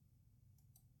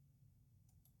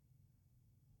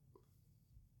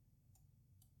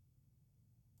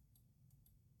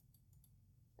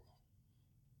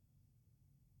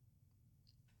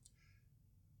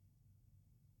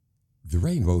The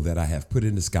rainbow that I have put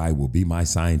in the sky will be my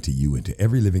sign to you and to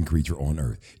every living creature on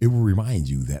earth. It will remind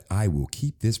you that I will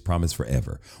keep this promise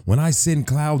forever. When I send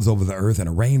clouds over the earth and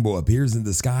a rainbow appears in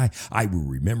the sky, I will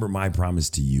remember my promise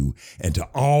to you and to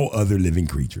all other living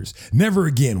creatures. Never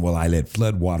again will I let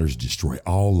flood waters destroy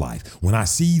all life. When I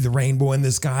see the rainbow in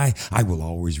the sky, I will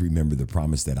always remember the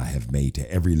promise that I have made to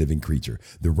every living creature.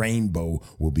 The rainbow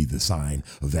will be the sign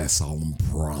of that solemn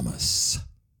promise.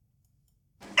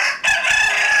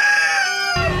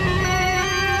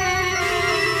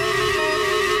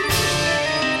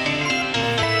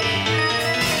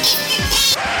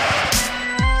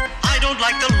 I don't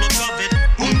like the look of it.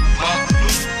 Oompa,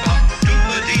 loompa,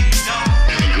 doobity-da.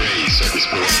 And the gray circus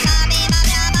boy.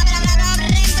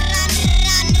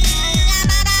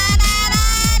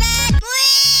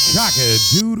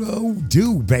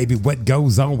 Cock-a-doodle-doo, baby. What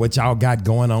goes on? What y'all got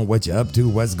going on? What you up to?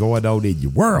 What's going on in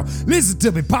your world? Listen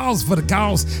to me. Pause for the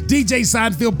cause. DJ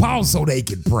Seinfeld, pause so they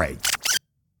can pray.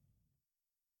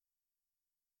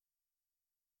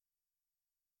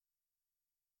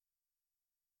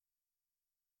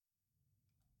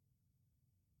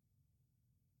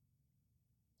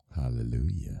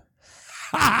 Hallelujah.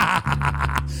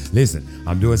 Listen,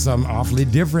 I'm doing something awfully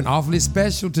different, awfully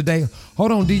special today.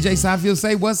 Hold on, DJ Seinfeld.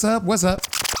 Say what's up, what's up.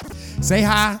 Say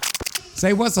hi,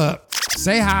 say what's up.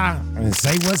 Say hi and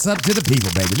say what's up to the people,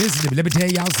 baby. Listen to me. Let me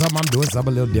tell y'all something. I'm doing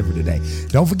something a little different today.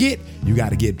 Don't forget, you got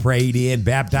to get prayed in,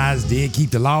 baptized in, keep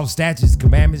the law, statutes,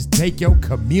 commandments, take your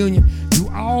communion, do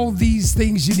all these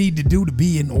things you need to do to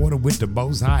be in order with the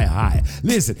Most High.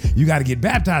 Listen, you got to get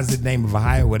baptized in the name of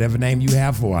Ahia, whatever name you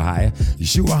have for Ahia,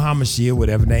 Yeshua HaMashiach,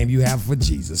 whatever name you have for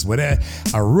Jesus, whatever,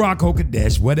 Ruach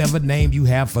HaKodesh, whatever name you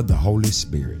have for the Holy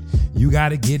Spirit. You got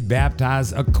to get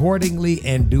baptized accordingly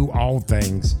and do all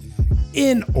things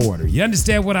in order. You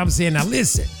understand what I'm saying? Now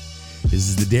listen, this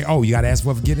is the day. Oh, you got to ask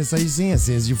for forgiveness of your sins.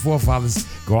 Since your forefathers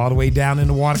go all the way down in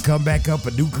the water, come back up,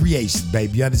 a new creation,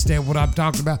 baby. You understand what I'm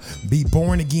talking about? Be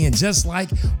born again, just like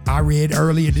I read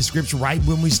earlier the scripture right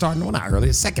when we started. No, not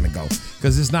earlier, a second ago,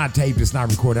 because it's not taped, it's not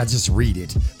recorded. I just read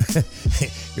it.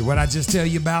 What I just tell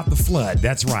you about the flood,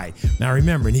 that's right. Now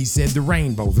remember, and he said the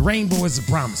rainbow. The rainbow is a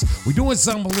promise. We're doing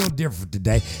something a little different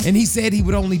today. And he said he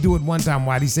would only do it one time.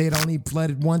 Why did he say it only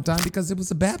flooded one time? Because it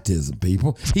was a baptism,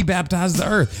 people. He baptized the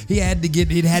earth. It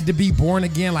had to be born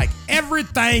again like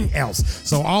everything else.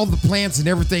 So all the plants and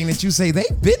everything that you say,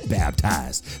 they've been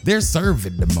baptized. They're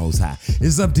serving the Most High.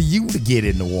 It's up to you to get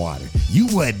in the water. You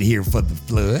wasn't here for the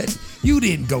flood. You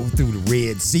didn't go through the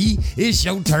Red Sea. It's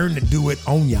your turn to do it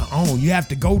on your own. You have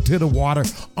to go to the water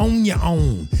on your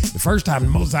own. The first time the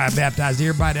Most High baptized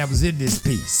everybody that was in this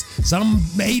piece. Some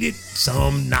made it,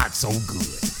 some not so good.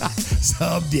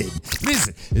 Some didn't.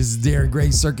 Listen, this is Darren Gray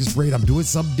Circus Parade. I'm doing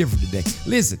something different today.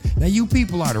 Listen, now you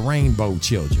people are the rainbow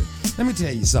children. Let me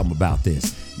tell you something about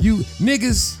this. You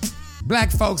niggas, black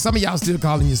folks, some of y'all still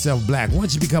calling yourself black.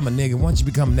 Once you become a nigga, once you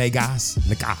become negas,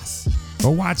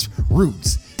 go watch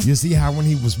Roots. You see how when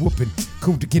he was whooping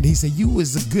Kunta Kinte, he said, you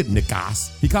is a good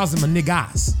niggas. He calls him a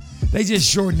niggas. They just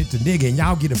shorten it to nigga, and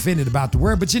y'all get offended about the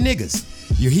word, but you're niggas.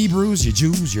 You're Hebrews, you're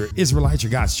Jews, you're Israelites,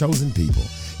 you're God's chosen people.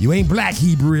 You ain't black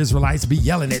Hebrew Israelites be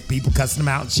yelling at people, cussing them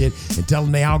out and shit, and telling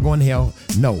them they all going to hell.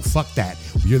 No, fuck that.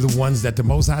 You're the ones that the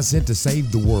Most High sent to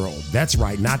save the world. That's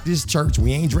right, not this church.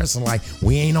 We ain't dressing like,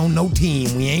 we ain't on no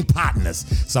team. We ain't partners.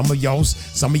 Some of your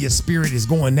spirit is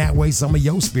going that way. Some of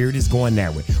your spirit is going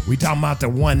that way. We talking about the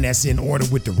one that's in order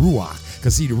with the Ruach.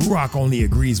 Because see, the Ruach only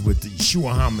agrees with the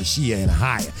Yeshua HaMashiach and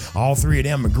Ahia. All three of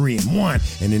them agree in one.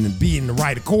 And in being the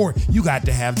right accord, you got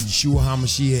to have the Yeshua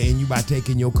HaMashiach in you by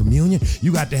taking your communion.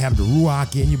 You got to have the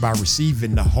Ruach in you by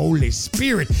receiving the Holy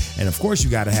Spirit. And of course, you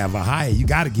got to have Ahia. You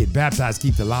got to get baptized,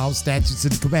 keep the law, statutes,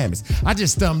 and the commandments. I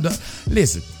just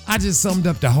summed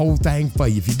up the whole thing for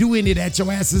you. If you do any of that,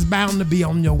 your ass is bound to be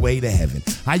on your way to heaven.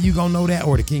 How you gonna know that?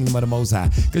 Or the kingdom of the Most High?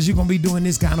 Because you're gonna be doing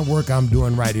this kind of work I'm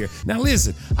doing right here. Now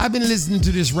listen, I've been listening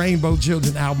to this Rainbow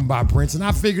Children album by Prince, and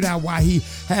I figured out why he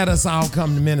had us all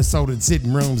come to Minnesota and sit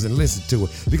in rooms and listen to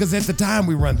it. Because at the time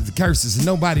we were under the curses and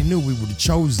nobody knew we were the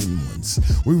chosen ones.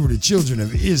 We were the children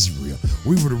of Israel.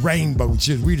 We were the rainbow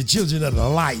children. We were the children of the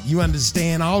light. You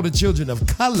understand? All the children of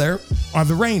color are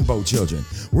the rainbow children.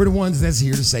 We're the ones that's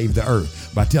here to save the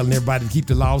earth by telling everybody to keep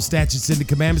the law, statutes, and the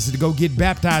commandments, and to go get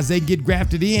baptized. They get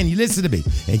grafted in. You listen to me.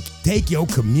 And take your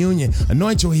communion.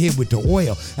 Anoint your head with the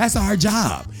oil. That's our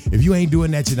job. If you ain't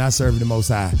doing that, you're not serving the Most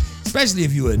High. Especially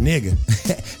if you a nigga.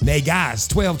 They guys,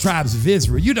 12 tribes of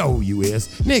Israel. You know who you is.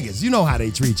 Niggas, you know how they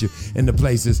treat you in the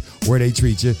places where they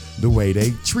treat you the way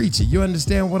they treat you. You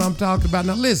understand what I'm talking about?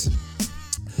 Now listen.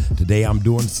 Today I'm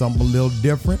doing something a little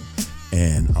different,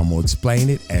 and I'm going to explain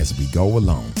it as we go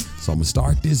along. So I'm going to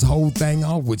start this whole thing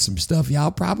off with some stuff y'all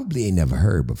probably ain't never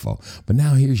heard before. But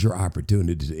now here's your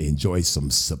opportunity to enjoy some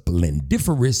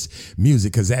splendiferous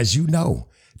music, because as you know,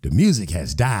 the music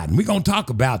has died, and we're going to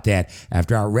talk about that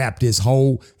after I wrap this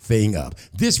whole thing up.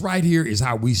 This right here is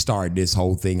how we start this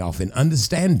whole thing off, and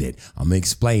understand it. I'm going to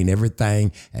explain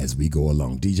everything as we go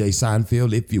along. DJ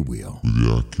Seinfeld, if you will. With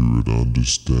the accurate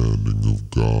understanding of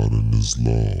God and His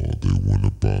law, they went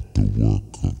about the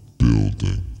work of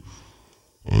building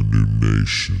a new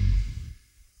nation,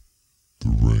 the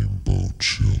Rainbow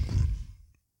Children.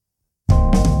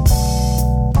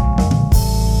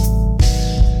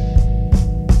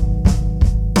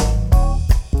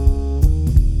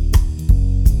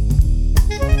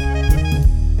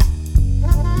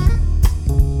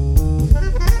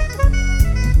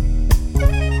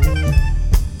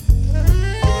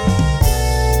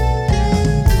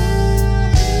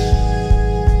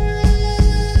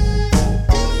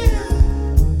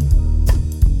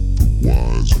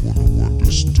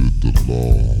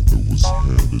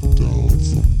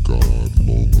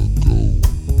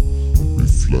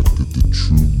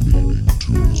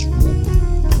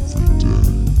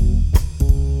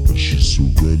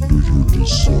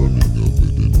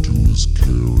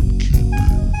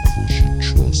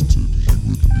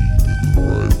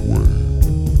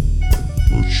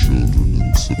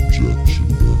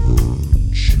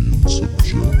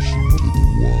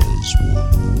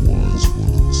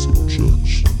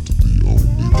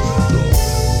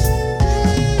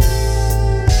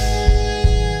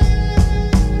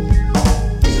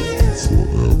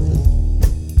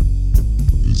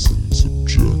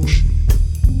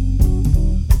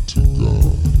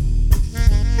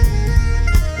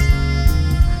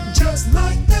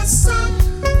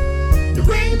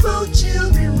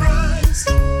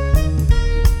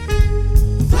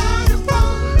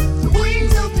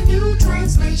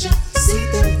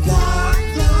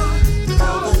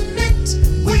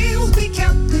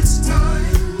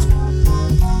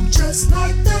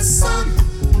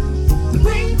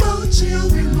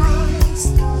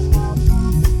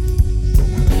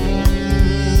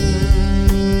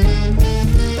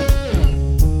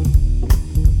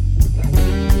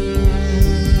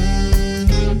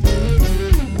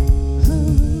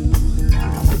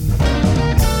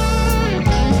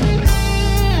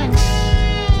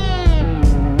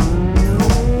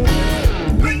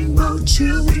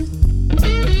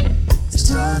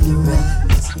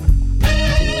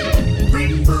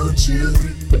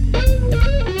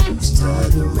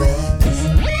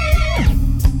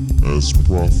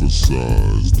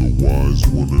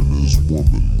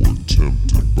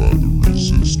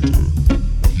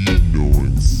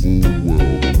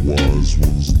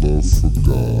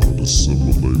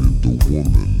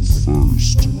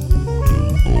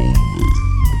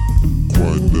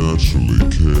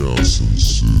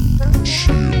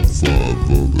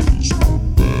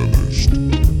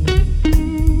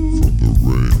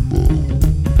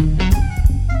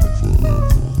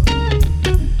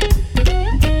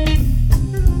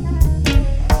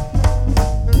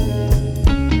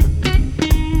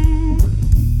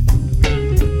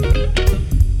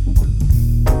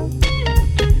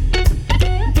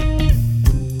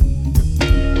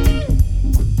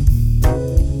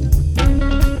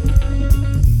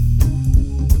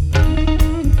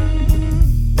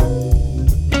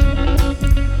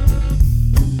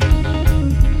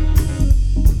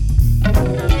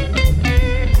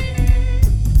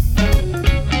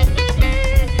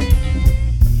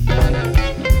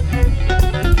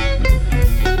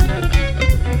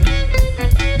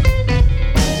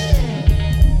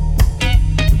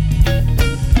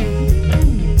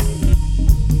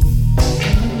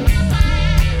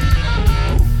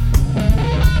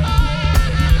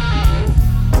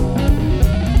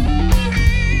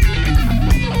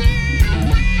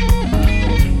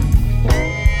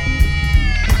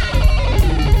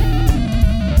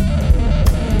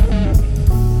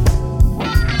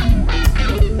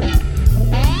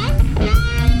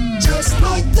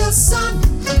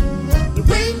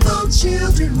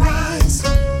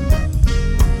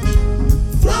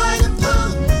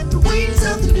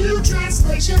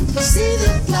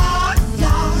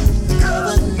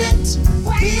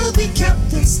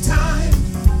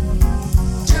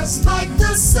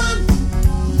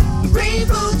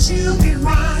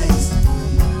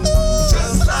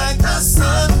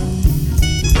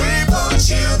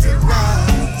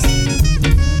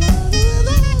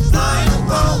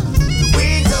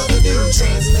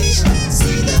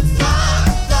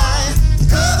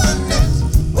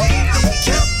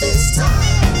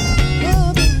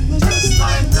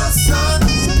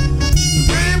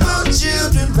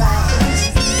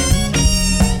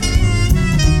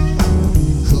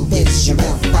 is your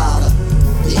real father,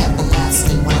 the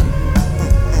everlasting one.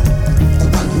 The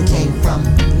one who came from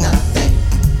nothing,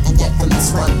 and yet from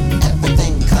this one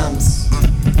everything comes.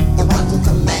 The one who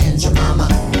commands your mama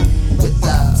with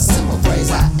the simple phrase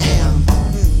I am.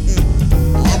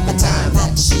 Every time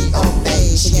that she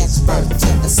obeys, she gives birth to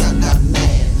the Son of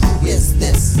Man. Who is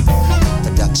this?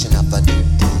 Production of a new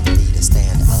deity to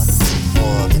stand up,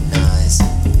 organize.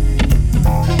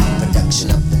 Production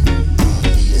of a new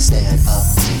deity to stand up,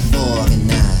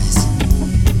 organize.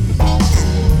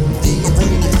 The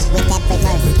agreement with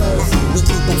every birth, we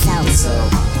keep it so.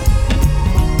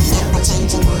 Never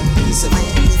changing one piece of it.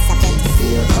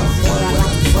 Fear of what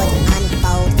would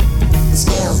unfold. The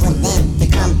scales within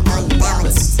become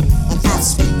unbalanced, and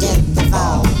thus begin to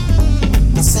fall.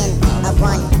 The sin of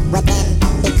one within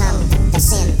become the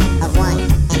sin of one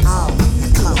and all.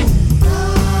 Come on.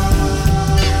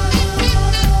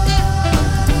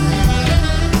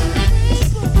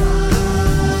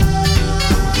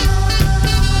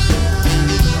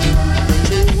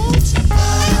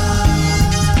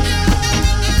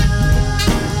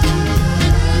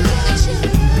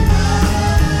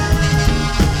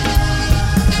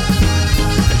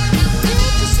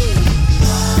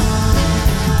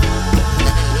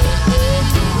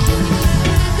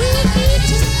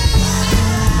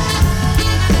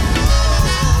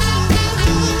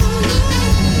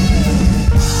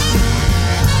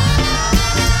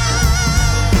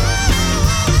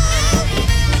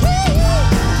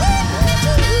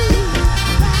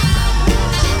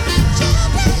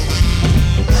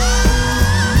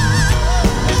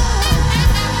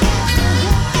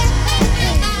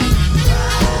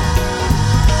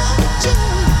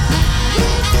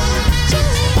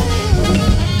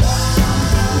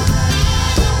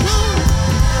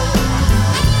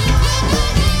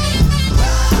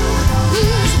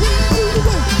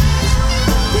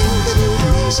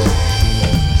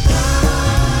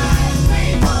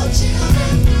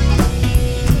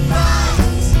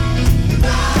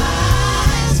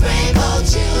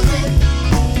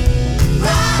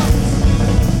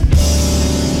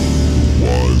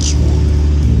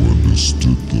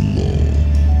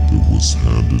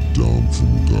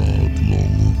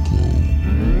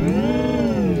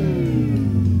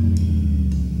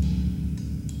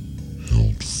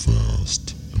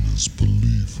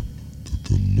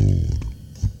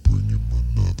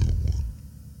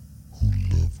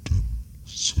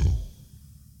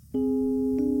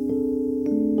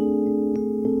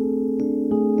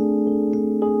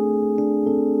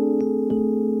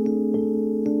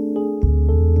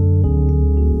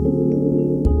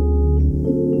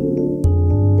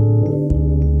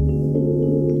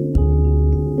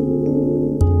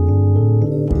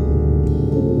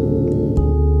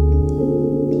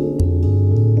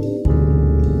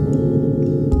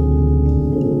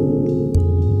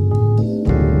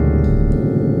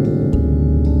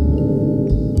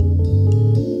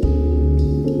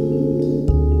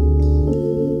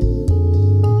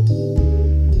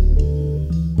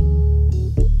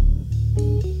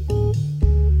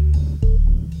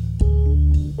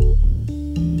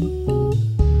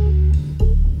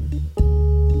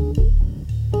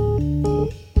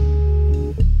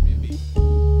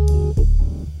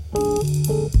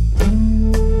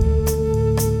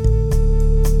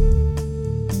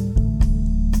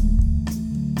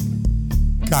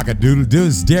 Cock-a-doodle-doo,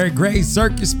 it's Derek Gray's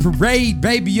Circus Parade,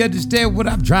 baby. You understand what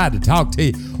I'm trying to talk to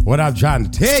you, what I'm trying to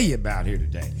tell you about here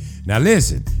today. Now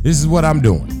listen, this is what I'm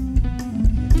doing.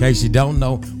 In case you don't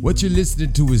know, what you're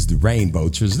listening to is the Rainbow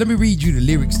Children. Let me read you the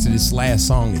lyrics to this last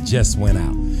song that just went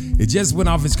out. It just went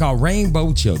off. It's called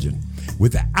Rainbow Children.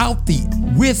 Pay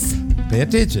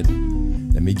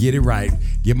attention. Let me get it right.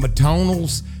 Get my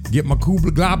tonals, get my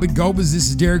Kubla Globby Gobas. This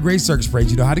is Derek Gray's Circus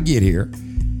Parade. You know how to get here.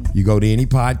 You go to any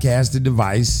podcasting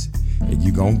device and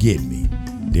you gonna get me.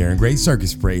 Darren Gray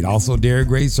Circus Parade. Also Darren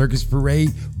Gray Circus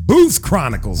Parade Booth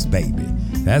Chronicles, baby.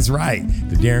 That's right.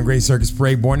 The Darren Gray Circus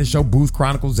Parade Morning Show Booth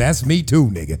Chronicles. That's me too,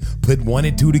 nigga. Put 1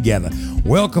 and 2 together.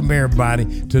 Welcome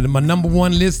everybody to my number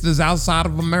one listeners outside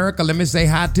of America. Let me say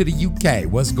hi to the UK.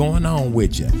 What's going on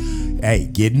with you? Hey,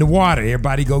 get in the water.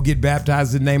 Everybody go get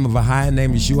baptized in the name of a high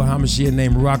name Yeshua HaMashiach,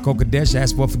 name Ruach HaKodesh.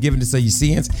 Ask for forgiveness of your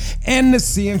sins and the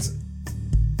sins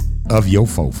of your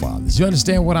forefathers. You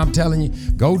understand what I'm telling you?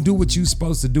 Go do what you're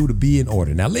supposed to do to be in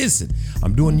order. Now listen,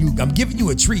 I'm giving you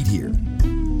a treat here.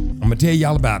 I'm gonna tell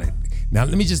y'all about it. Now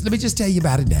let me just tell you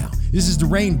about it now. This is the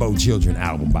Rainbow Children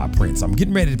album by Prince. I'm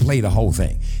getting ready to play the whole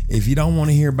thing. If you don't want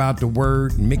to hear about the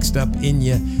word mixed up in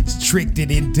you, it's tricked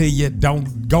it into you,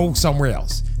 don't go somewhere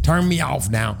else. Turn me off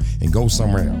now and go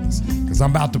somewhere else. Because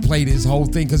I'm about to play this whole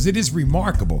thing because it is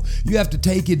remarkable. You have to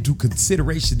take into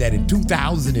consideration that in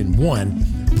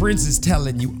 2001, Prince is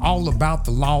telling you all about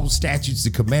the laws, statutes, the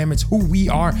commandments, who we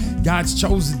are, God's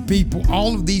chosen people,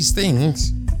 all of these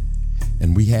things.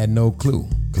 And we had no clue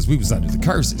because we was under the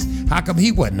curses. How come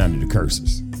he wasn't under the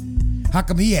curses? How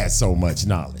come he had so much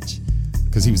knowledge?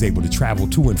 Because he was able to travel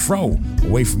to and fro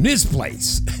away from this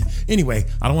place. Anyway,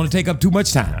 I don't want to take up too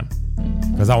much time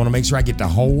because I want to make sure I get the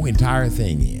whole entire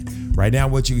thing in. Right now,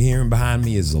 what you're hearing behind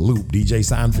me is a loop. DJ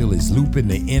Seinfeld is looping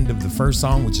the end of the first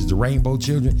song, which is the Rainbow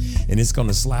Children, and it's going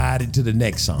to slide into the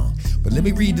next song. But let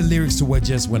me read the lyrics to what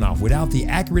just went off. Without the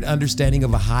accurate understanding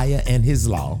of Ahia and his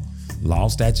law,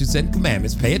 statutes, and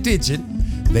commandments, pay attention,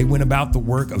 they went about the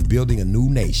work of building a new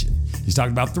nation. He's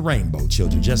talking about the Rainbow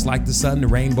Children. Just like the sun, the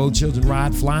Rainbow Children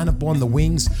ride flying upon the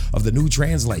wings of the New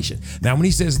Translation. Now, when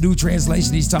he says New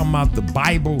Translation, he's talking about the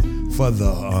Bible for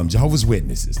the Jehovah's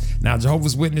Witnesses. Now,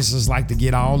 Jehovah's Witnesses like to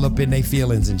get all up in their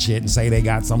feelings and shit and say they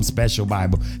got some special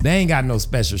Bible. They ain't got no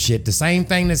special shit. The same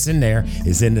thing that's in there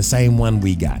is in the same one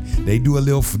we got. They do a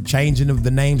little changing of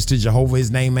the names to Jehovah.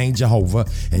 His name ain't Jehovah,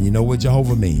 and you know what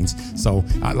Jehovah means. So,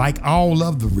 like all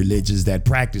of the religions that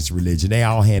practice religion, they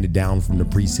all handed down from the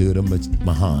priesthood of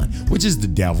Mahan, which is the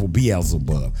devil,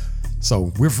 Beelzebub.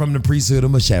 So we're from the priesthood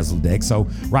of Melchizedek. So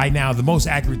right now, the most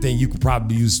accurate thing you could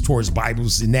probably use towards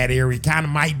Bibles in that area kind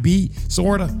of might be,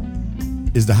 sort of,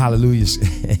 is the hallelujah.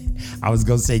 I was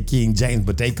going to say King James,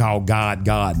 but they call God,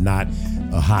 not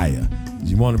Ahia.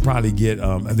 You want to probably get,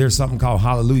 there's something called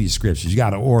hallelujah scriptures. You got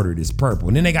to order it. It's purple.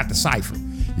 And then they got the cipher.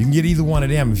 You can get either one of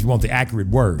them if you want the accurate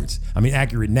words.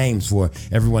 Accurate names for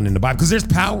everyone in the Bible. Because there's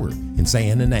power in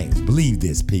saying the names. Believe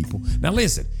this, people. Now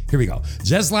listen, here we go.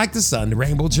 Just like the sun, the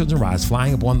Rainbow Children rise,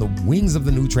 flying upon the wings of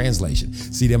the New Translation.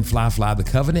 See them fly. The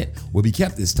covenant will be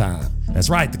kept this time. That's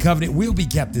right. The covenant will be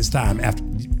kept this time. After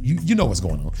you know what's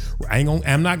going on.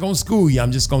 I'm not going to school you.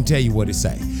 I'm just going to tell you what it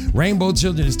say. Rainbow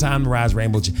Children, it's time to rise.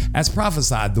 Rainbow Children. As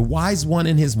prophesied, the wise one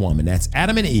and his woman, that's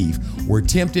Adam and Eve, were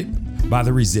tempted by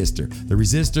the resistor. The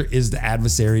resistor is the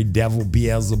adversary, devil,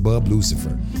 Beelzebub,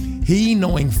 Lucifer. He,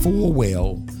 knowing full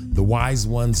well the wise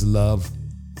one's love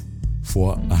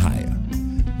for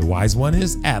Ahia. The wise one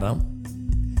is Adam.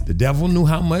 The devil knew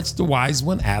how much the wise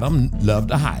one, Adam, loved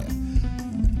Ahia.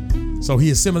 So he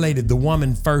assimilated the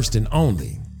woman first and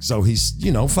only. So he's,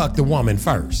 fucked the woman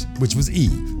first, which was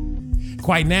Eve.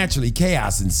 Quite naturally,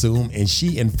 chaos ensued, and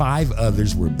she and 5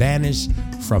 others were banished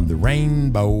from the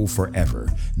rainbow forever.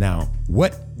 Now,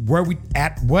 what were we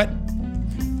at? What?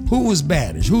 Who was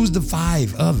banished? Who's the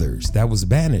 5 others that was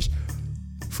banished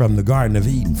from the Garden of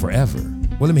Eden forever?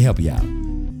 Well, let me help you out.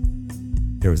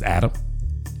 There was Adam,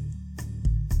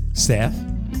 Seth,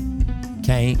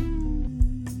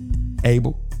 Cain,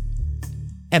 Abel,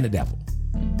 and the devil.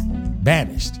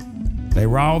 Banished. They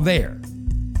were all there.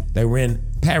 They were in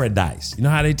paradise. You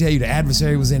know how they tell you the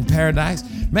adversary was in paradise?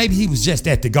 Maybe he was just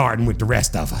at the garden with the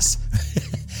rest of us.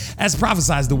 As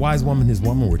prophesied, the wise woman and his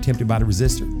woman were tempted by the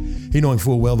resistor. He, knowing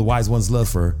full well the wise one's love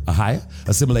for Ahia,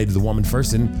 assimilated the woman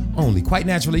first and only. Quite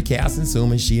naturally, chaos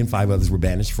ensued, and she and 5 others were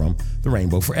banished from the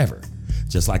rainbow forever.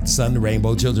 Just like the sun, the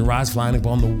Rainbow Children rise, flying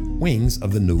upon the wings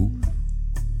of the new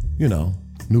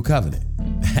covenant.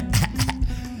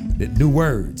 The new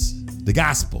words, the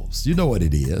gospels, you know what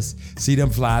it is. See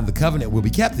them fly, the covenant will be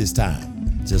kept this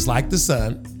time. Just like the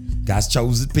sun, God's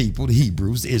chosen people, the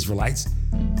Hebrews, the Israelites,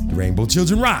 the Rainbow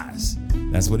Children rise.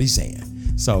 That's what he's saying.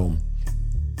 So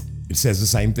it says the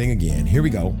same thing again. Here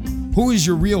we go. Who is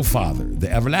your real father?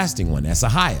 The everlasting one. That's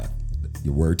Ahia.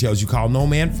 Your word tells you call no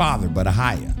man father but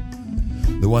Ahia.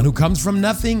 The one who comes from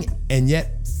nothing, and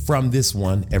yet from this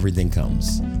one everything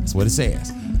comes. That's what it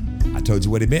says. I told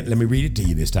you what it meant. Let me read it to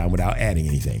you this time without adding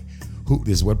anything.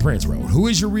 This is what Prince wrote. Who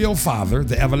is your real father?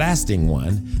 The everlasting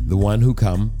one, the one who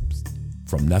comes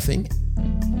from nothing,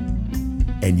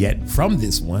 and yet from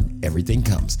this one everything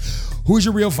comes. Who is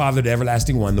your real father? The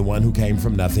everlasting one, the one who came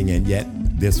from nothing, and yet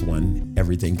this one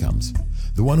everything comes.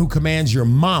 The one who commands your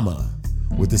mama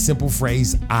with the simple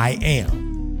phrase, I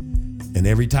am. And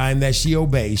every time that she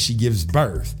obeys, she gives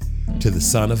birth to the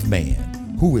Son of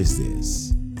Man. Who is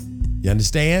this? You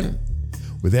understand?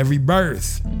 With every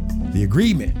birth, the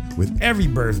agreement, with every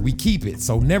birth, we keep it.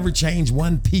 So never change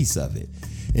one piece of it.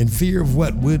 In fear of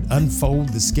what would unfold,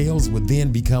 the scales would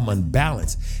then become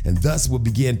unbalanced, and thus would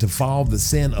begin to fall. The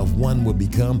sin of one would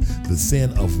become the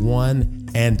sin of one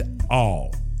and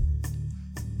all.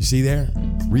 You see there?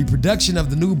 Reproduction of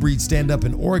the new breed stand up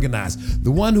and organize.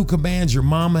 The one who commands your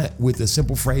mama with the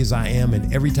simple phrase, I am,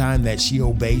 and every time that she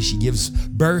obeys, she gives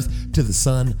birth to the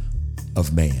Son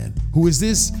of man. Who is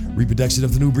this? Reproduction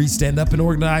of the new breed, stand up and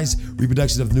organize.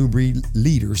 Reproduction of the new breed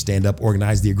leader, stand up,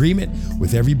 organize. The agreement: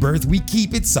 with every birth we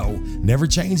keep it so, never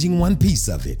changing one piece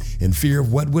of it. In fear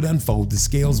of what would unfold, the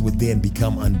scales would then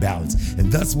become unbalanced,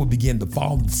 and thus would begin to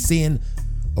fall. The sin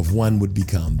of one would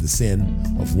become the sin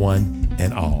of one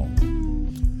and all.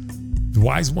 The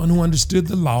wise one who understood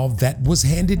the law that was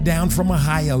handed down from a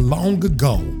higher long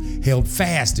ago held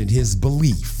fast in his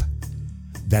belief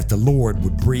that the Lord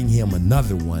would bring him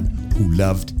another one who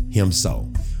loved him so.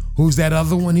 Who's that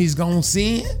other one he's gonna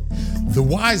send? The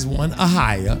wise one,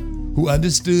 Ahiah, who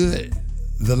understood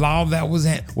the law that was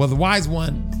the wise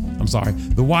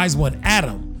one,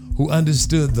 Adam, who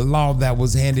understood the law that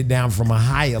was handed down from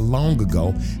Ahiah long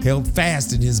ago, held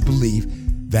fast in his belief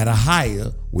that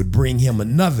Ahiah would bring him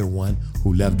another one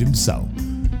who loved him so.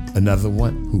 Another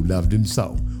one who loved him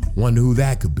so. Wonder who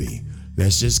that could be.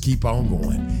 Let's just keep on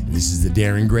going. This is the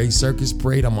Darren Gray Circus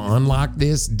Parade. I'm gonna unlock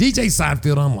this. DJ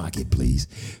Seinfeld, unlock it, please.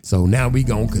 So now we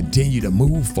gonna continue to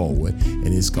move forward, and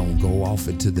it's gonna go off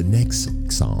into the next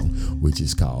song, which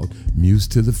is called Muse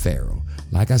to the Pharaoh.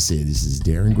 Like I said, this is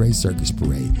Darren Gray Circus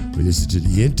Parade. We listen to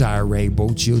the entire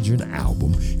Rainbow Children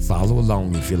album. Follow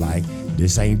along if you like.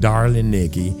 This ain't Darling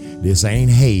Nikki. This ain't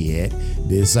Head.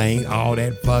 This ain't all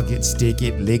that fuck it, stick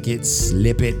it, lick it,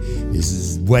 slip it. This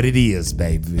is what it is,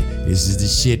 baby. This is the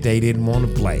shit they didn't want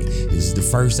to play. This is the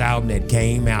first album that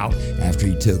came out after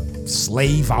he took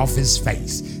Slave off his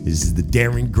face. This is the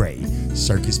Darren Gray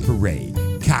Circus Parade.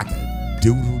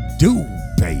 Cock-a-doodle-doo,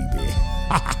 baby.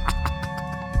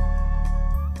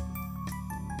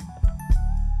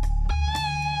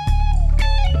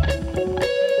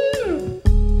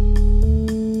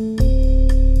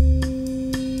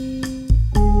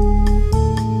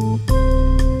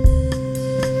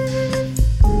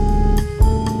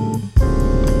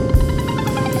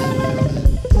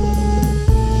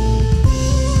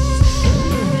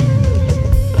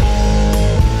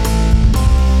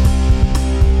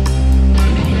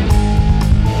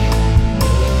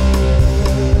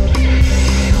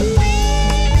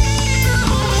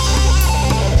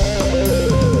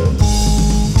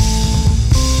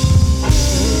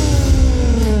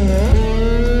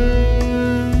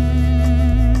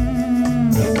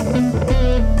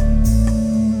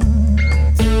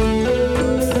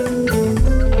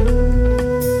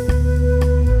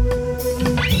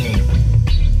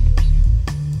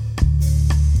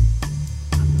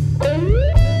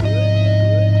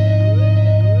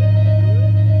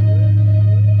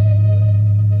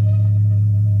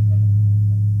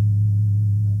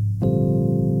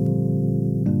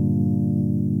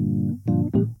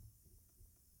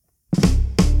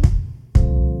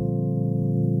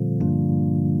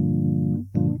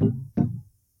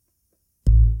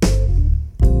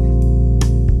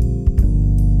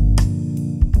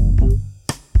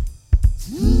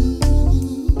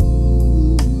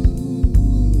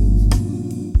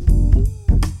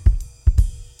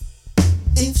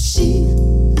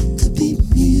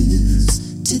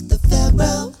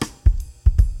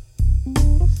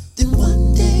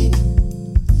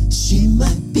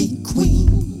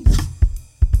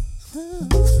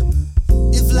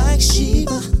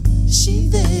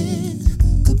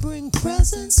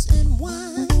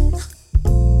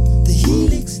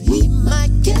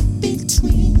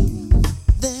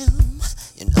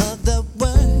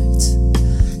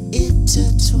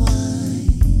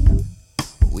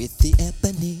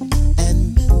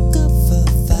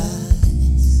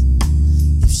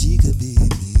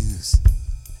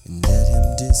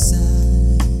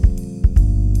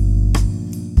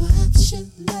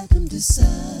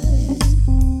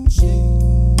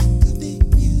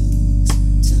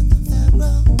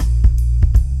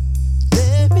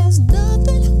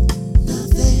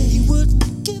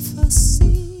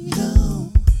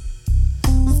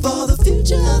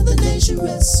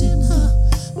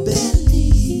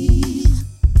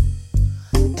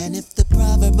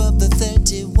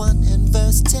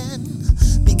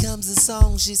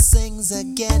 She sings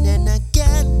again and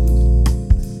again.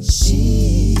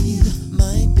 She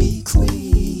might be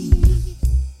queen.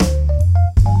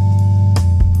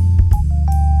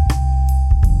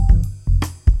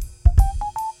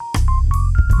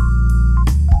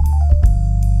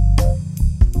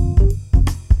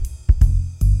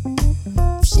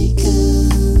 She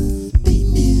could be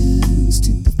muse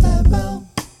to the Pharaoh.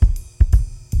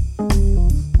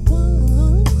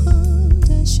 One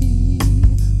day she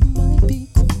might be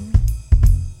queen.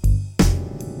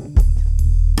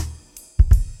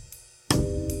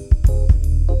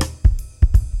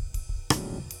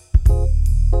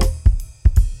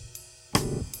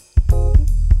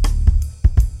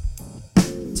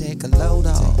 take a load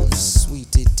off,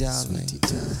 sweetie darling.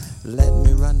 Let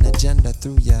me run the agenda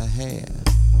through your hair.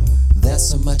 There's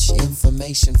so much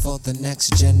information for the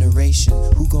next generation.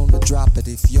 Who gonna drop it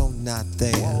if you're not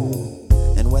there?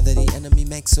 And whether the enemy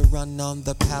makes a run on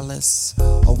the palace,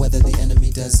 or whether the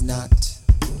enemy does not,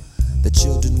 the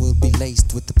children will be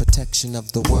laced with the protection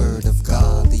of the word of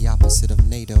God. The opposite of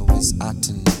NATO is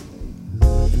Aten.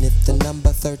 And if the number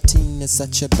 13 is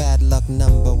such a bad luck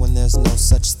number when there's no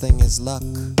such thing as luck,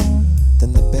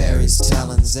 then the berries,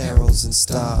 talons, arrows, and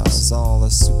stars, all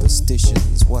are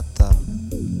superstitions. What the?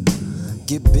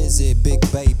 Get busy, big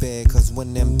baby, cause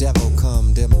when them devil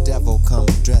come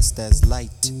dressed as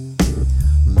light.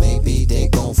 Maybe they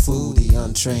gon' fool the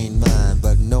untrained mind,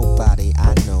 but nobody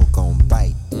I know gon'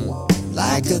 bite.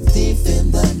 Like a thief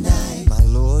in the night, my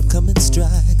Lord come and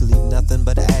strike, leave nothing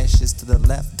but ashes to the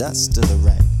left, dust to the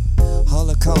right.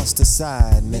 Holocaust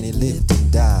aside, many lived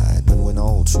and died, but when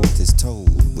all truth is told,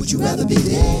 would you rather be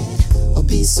dead or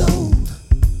be sold?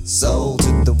 Sold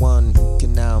to the one who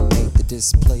can now make the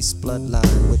displaced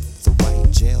bloodline with the white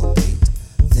jailbait.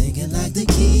 Thinking like the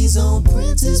keys on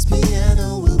Prince's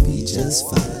piano will be just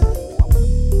fine.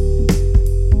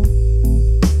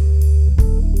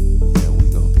 Yeah, we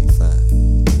gon' be fine.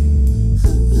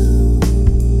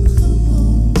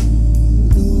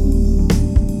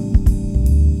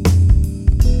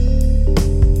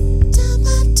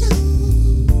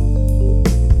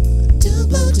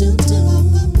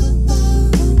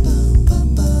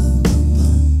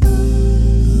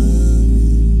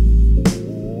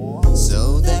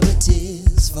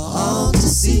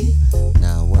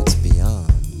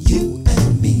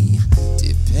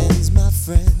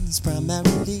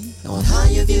 Primarily on how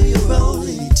you view your role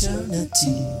in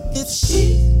eternity. If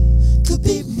she could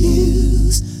be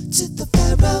muse to the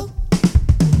Pharaoh,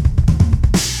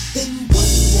 then one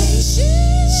day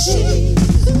she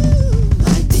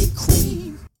might be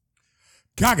queen.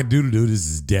 Cock-a-doodle-doo, this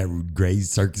is Darude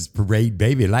Gray's Circus Parade,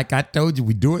 baby. Like I told you,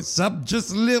 we doing something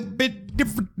just a little bit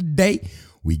different today.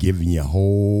 We giving you a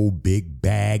whole big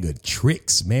bag of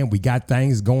tricks, man. We got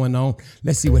things going on.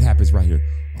 Let's see what happens right here.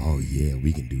 Oh, yeah,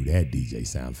 we can do that, DJ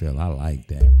Soundfield. I like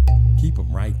that. Keep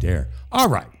them right there. All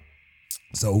right.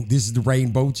 So this is the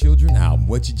Rainbow Children album.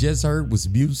 What you just heard was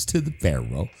Muse to the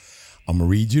Pharaoh. I'm going to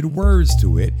read you the words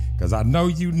to it because I know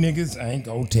you niggas ain't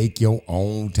going to take your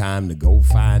own time to go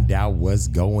find out what's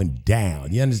going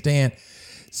down. You understand?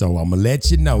 So I'm going to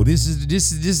let you know. This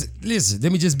is listen,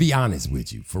 let me just be honest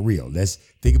with you, for real. Let's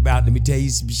think about, let me tell you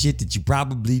some shit that you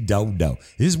probably don't know.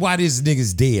 This is why this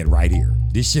nigga's dead right here.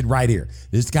 This shit right here.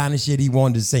 This kind of shit he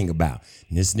wanted to sing about.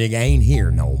 And this nigga ain't here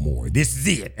no more. This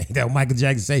is it. Ain't that what Michael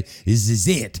Jackson say? This is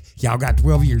it. Y'all got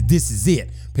 12 years. This is it.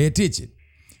 Pay attention.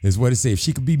 This is what it says. If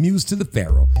she could be muse to the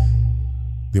Pharaoh,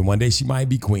 then one day she might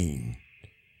be queen.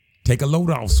 Take a load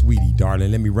off, sweetie,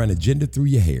 darling. Let me run agenda through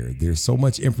your hair. There's so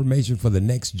much information for the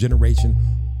next generation.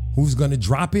 Who's going to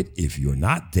drop it if you're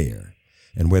not there?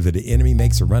 And whether the enemy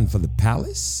makes a run for the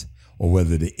palace or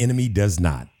whether the enemy does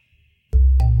not.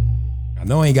 I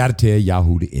know I ain't got to tell y'all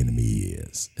who the enemy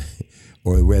is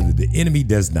or whether the enemy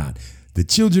does not. The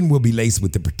children will be laced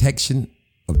with the protection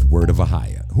of the word of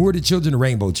Ahia. Who are the children, the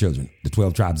rainbow children? The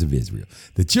 12 tribes of Israel.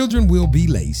 The children will be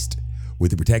laced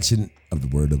with the protection of the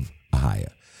word of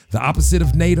Ahia. The opposite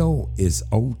of NATO is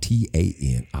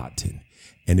OTAN, Aten.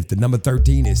 And if the number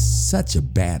 13 is such a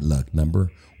bad luck number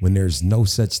when there's no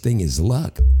such thing as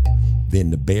luck, then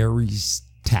the berries,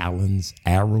 talons,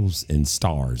 arrows, and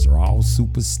stars are all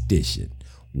superstition.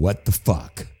 What the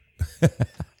fuck?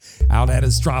 All that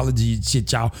astrology shit,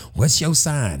 y'all. What's your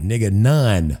sign? Nigga,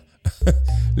 none.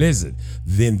 Listen,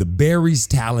 then the berries,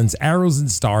 talons, arrows, and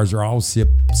stars are all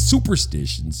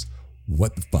superstitions.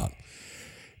 What the fuck?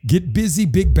 Get busy,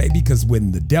 big baby, because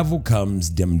when the devil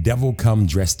comes, them devil come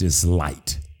dressed as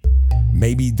light.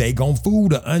 Maybe they gon' fool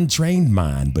the untrained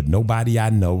mind, but nobody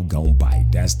I know gon' bite.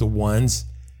 That's the ones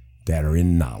that are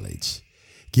in knowledge.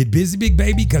 Get busy, big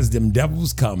baby, because them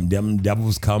devils come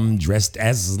dressed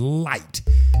as light.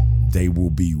 They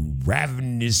will be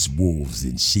ravenous wolves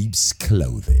in sheep's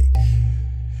clothing.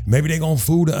 Maybe they gon'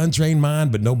 fool the untrained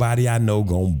mind, but nobody I know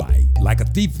gon' bite. Like a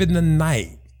thief in the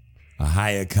night.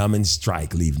 Ahia come and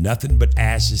strike, leave nothing but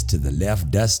ashes to the left,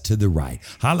 dust to the right.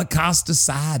 Holocaust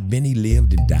aside, many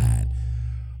lived and died.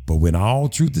 But when all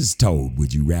truth is told,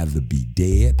 would you rather be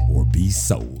dead or be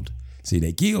sold? See,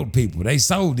 they killed people. They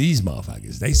sold these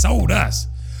motherfuckers. They sold us.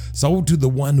 Sold to the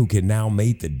one who can now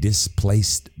make the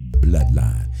displaced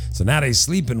bloodline. So now they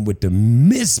sleeping with the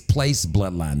misplaced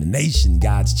bloodline, the nation,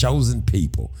 God's chosen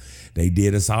people. They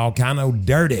did us all kind of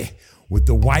dirty. With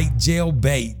the white jail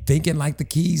bait, thinking like the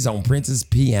keys on Prince's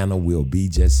piano will be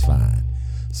just fine.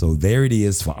 So there it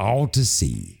is for all to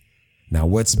see. Now,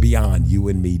 what's beyond you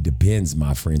and me depends,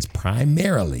 my friends,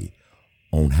 primarily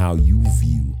on how you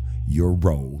view your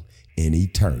role in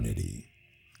eternity.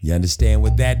 You understand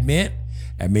what that meant?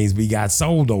 That means we got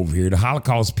sold over here. The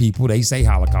Holocaust people, they say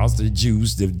Holocaust. The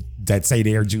Jews that say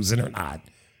they're Jews and they're not.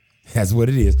 That's what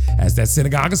it is. That's that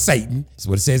synagogue of Satan. That's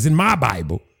what it says in my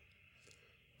Bible.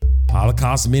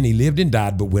 Holocaust, many lived and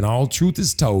died, but when all truth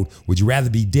is told, would you rather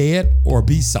be dead or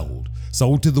be sold?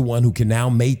 Sold to the one who can now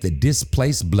mate the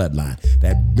displaced bloodline.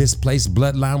 That misplaced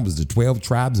bloodline was the 12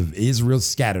 tribes of Israel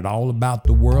scattered all about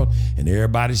the world, and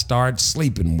everybody started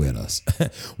sleeping with us.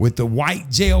 With the white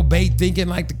jailbait thinking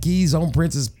like the keys on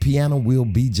Prince's piano will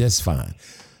be just fine.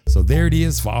 So there it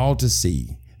is for all to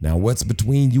see. Now, what's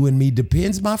between you and me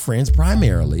depends, my friends,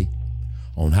 primarily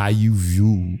on how you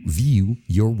view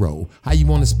your role, how you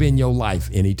want to spend your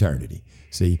life in eternity.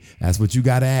 See, that's what you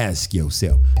got to ask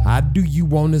yourself. How do you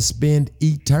want to spend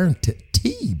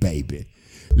eternity, baby?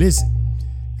 Listen,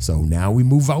 so now we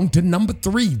move on to number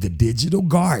 3, the Digital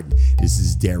Garden. This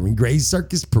is Darren Gray's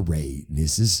Circus Parade.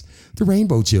 This is the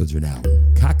Rainbow Children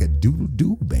album.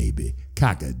 Cock-a-doodle-doo, baby.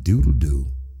 Cock-a-doodle-doo.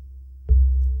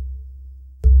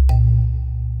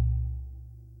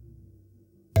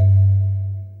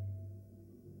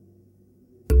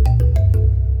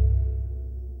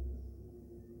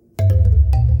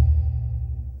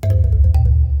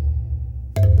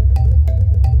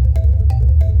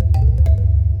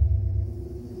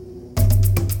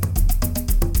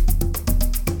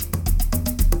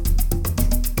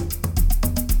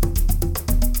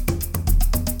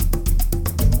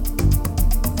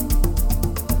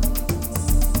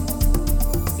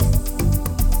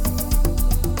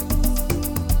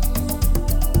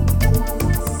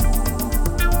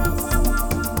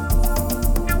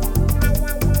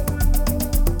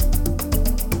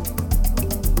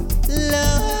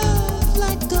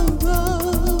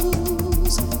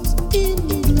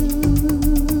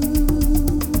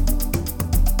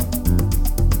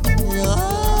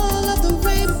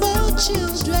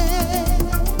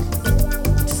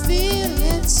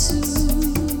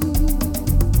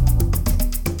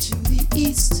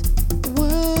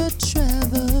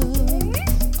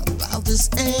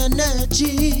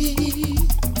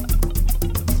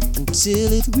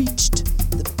 Until it reached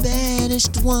the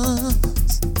banished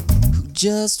ones who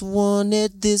just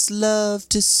wanted this love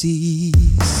to cease.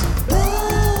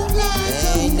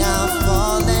 They now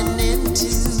fallen into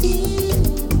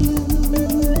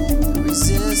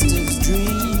resistance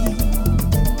dream,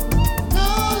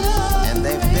 and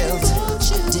they built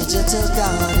a digital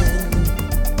garden.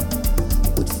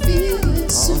 Would feel it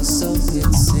so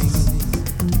it seemed.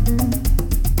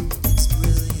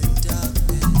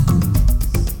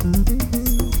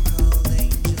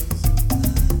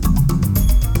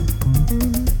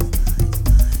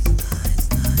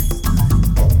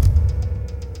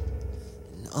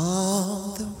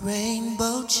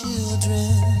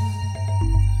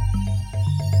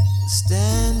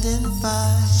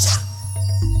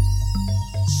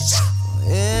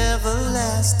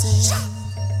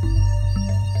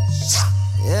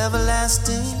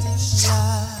 Everlasting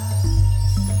life.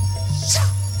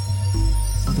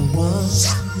 The one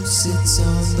who sits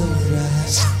on the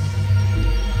right.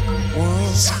 One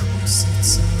who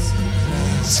sits on the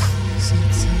right.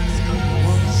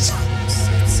 One who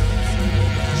sits on the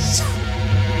right.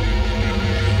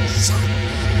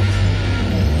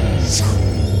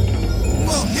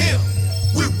 Well, here,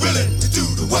 we're willing to do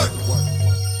the work.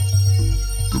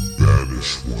 The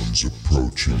banished ones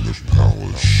approaching the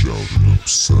palace shouting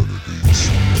obscenities.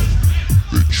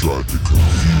 They tried to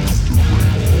confuse the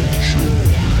rainbow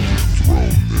children and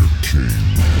dethrone their king.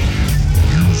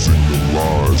 Using the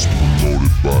lies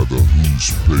promoted by the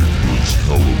newspapers,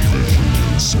 television,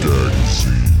 and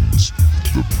skagazines,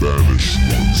 the banished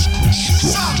ones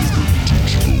constructed a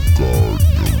digital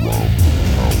garden around the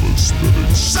palace that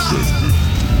extended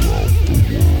throughout the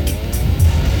world.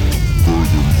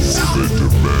 Furthermore, they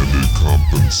demanded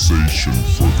compensation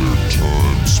for their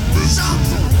time spent in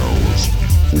the palace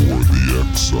before the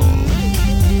exile.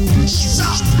 This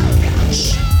was known as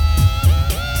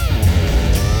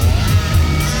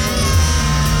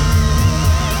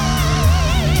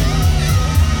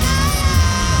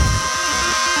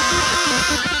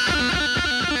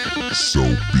 "So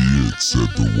be it," said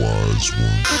the wise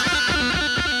one.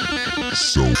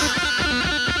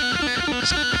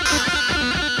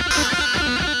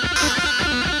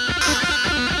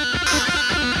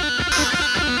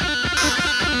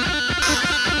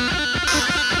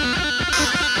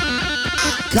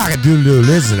 Cock-a-doodle-doo.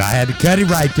 Listen, I had to cut it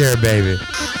right there, baby.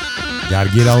 Got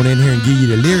to get on in here and give you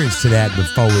the lyrics to that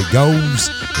before it goes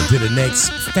into the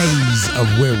next phase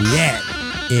of where we at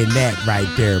in that right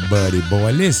there, buddy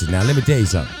boy. Listen, now let me tell you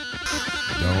something.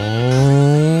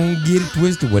 Don't get it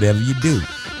twisted, whatever you do.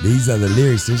 These are the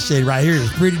lyrics. This shit right here is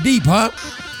pretty deep, huh?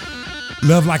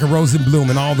 Love like a rose in bloom,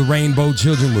 and all the rainbow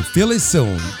children will feel it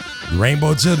soon. The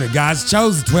rainbow children, God's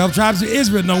chosen, 12 tribes of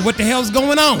Israel know what the hell's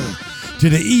going on. To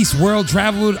the east, world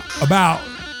traveled about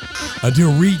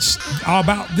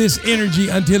this energy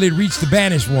until it reached the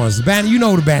banished ones. You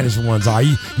know who the banished ones are.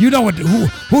 You know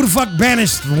who the fuck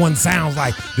banished one sounds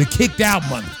like. The kicked out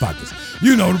motherfuckers.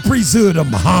 You know, the priesthood of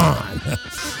Mahan.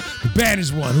 The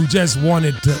banished one who just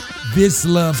wanted this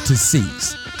love to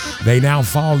cease. They now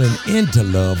fallen into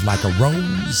love like a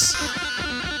rose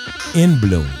in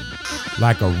bloom.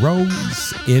 Like a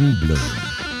rose in bloom.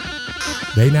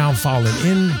 They now fallen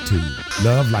into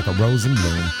love like a rose in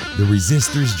bloom. The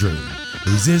resistor's dream.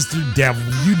 The resistor devil,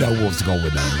 you know what's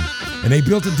going on. And they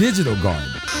built a digital garden.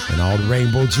 And all the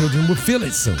rainbow children would feel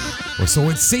it soon. Or so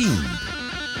it seemed.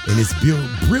 In its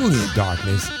brilliant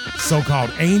darkness,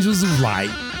 so-called angels of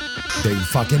light, they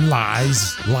fucking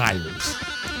liars.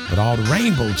 But all the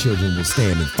rainbow children will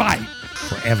stand and fight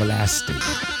for everlasting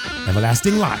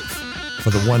life. For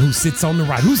the one who sits on the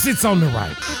right. Who sits on the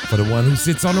right? For the one who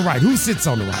sits on the right. Who sits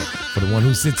on the right? For the one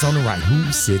who sits on the right.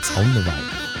 Who sits on the right?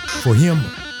 For him,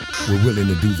 we're willing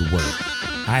to do the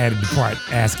work. I added the part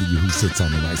asking you who sits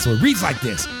on the right. So it reads like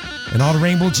this. And all the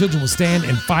rainbow children will stand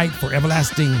and fight for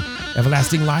everlasting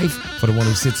life. For the one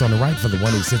who sits on the right. For the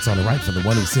one who sits on the right. For the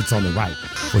one who sits on the right.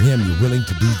 For him, you're willing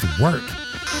to do the work.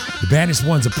 The banished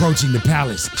ones approaching the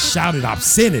palace shouted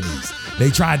obscenities. They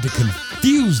tried to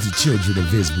confuse the children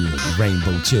of Israel, the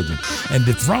rainbow children, and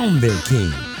dethrone their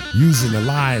king using the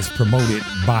lies promoted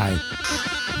by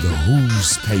the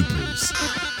Who's papers,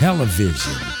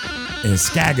 Television, and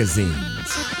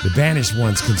Skagazines. The banished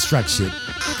ones constructed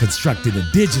a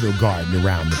digital garden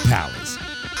around the palace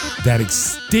that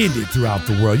extended throughout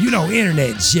the world. You know, internet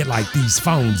and shit like these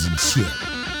phones and shit.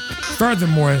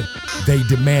 Furthermore, they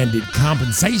demanded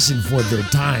compensation for their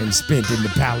time spent in the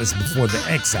palace before the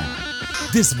exile.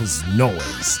 This was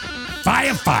noise.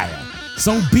 Fire,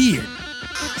 so be it,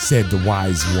 said the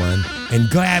wise one, and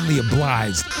gladly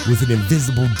obliged with an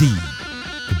invisible deed.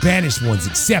 The banished ones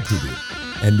accepted it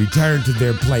and returned to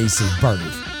their place of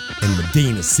birth in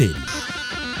Medina City.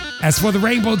 As for the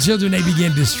rainbow children, they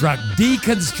began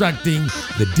deconstructing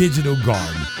the digital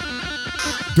garden.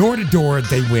 Door to door,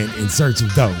 they went in search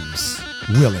of those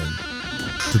willing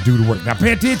to do the work. Now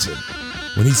pay attention.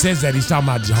 When he says that, he's talking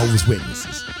about Jehovah's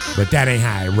Witnesses. But that ain't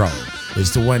how it rolls.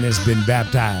 It's the one that's been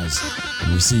baptized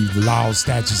and received the laws,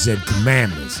 statutes, and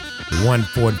commandments. The one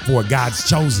for God's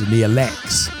chosen, the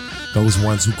elects. Those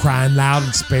ones who crying loud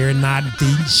and sparing not and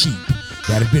feeding sheep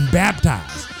that have been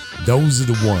baptized. Those are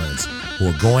the ones who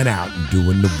are going out and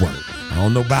doing the work. I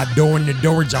don't know about door to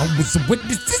door Jehovah's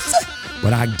Witnesses,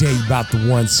 but I can tell you about the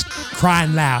ones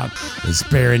crying loud and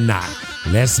sparing not.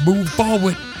 Let's move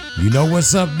forward. You know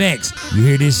what's up next. You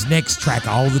hear this next track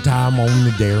all the time on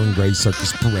the Darren Gray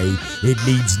Circus Parade. It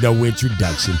needs no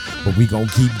introduction, but we gonna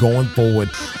keep going forward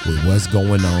with what's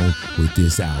going on with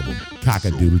this album.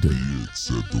 Cock-a-doodle-doo. So be it,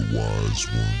 said the wise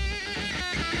one,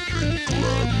 and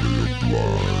gladly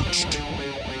obliged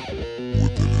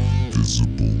with an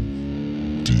invisible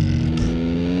deed.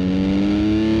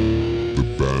 The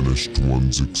banished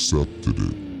ones accepted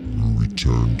it and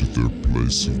returned to their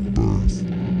place of birth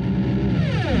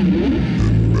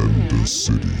in Menda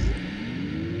City.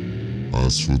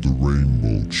 As for the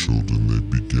rainbow children, they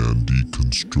began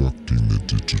deconstructing the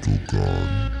digital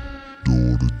garden.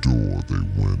 Door to door, they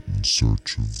went in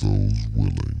search of those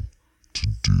willing to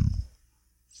do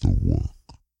the work.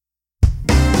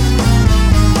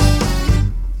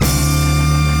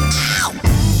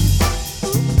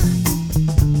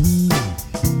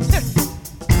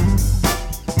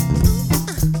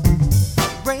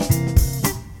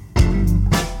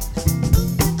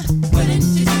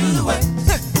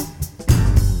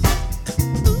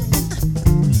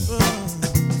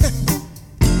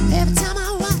 Every time I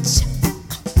watch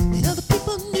the other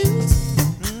people news,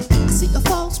 I see a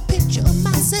false picture of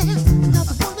myself,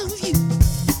 another one of you.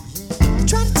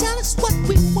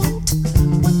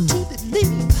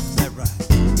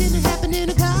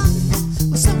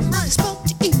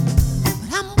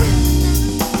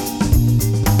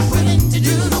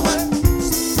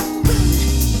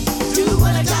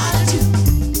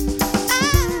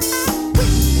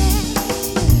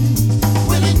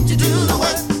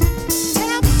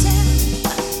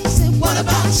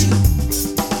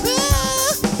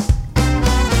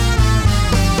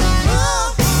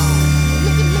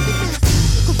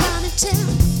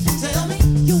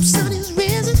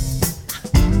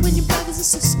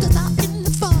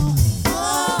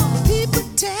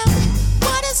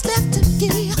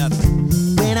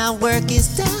 is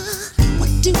done, what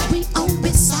do we own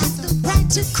besides the right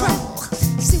to crawl?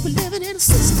 See, we're living in a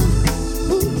system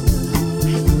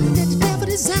that the devil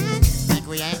designed. Think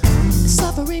we ain't?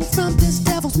 Suffering from this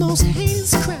devil's most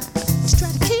heinous crime. He's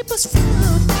trying to keep us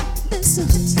from, listen,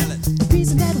 the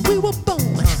reason that we were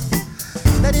born.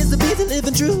 That is to be the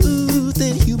living truth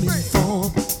in human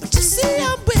form. But you see,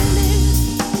 I'm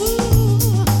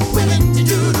willing to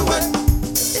do the work.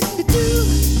 Let me do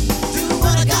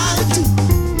what I gotta do.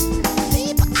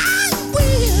 People, I'm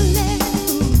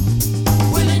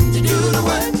willing to do the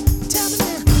work. Tell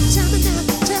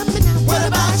me now, what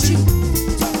about you?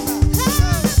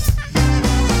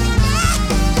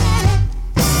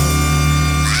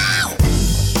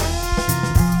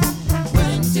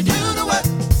 Willing to do the work.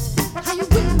 How you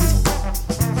willing?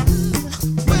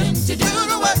 Willing to do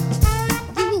the work.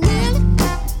 You willing?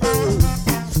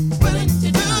 Willing to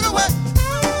do the work.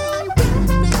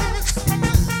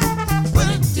 Are you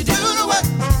willing to do the work?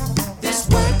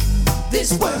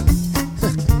 This work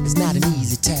is not an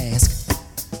easy task,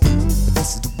 but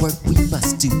this is the work we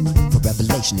must do for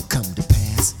revelation to come to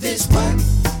pass. This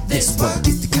work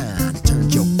is the kind that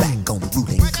turns your back on the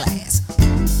ruling class,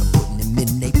 putting them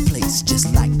in their place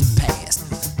just like the past.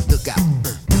 Look out.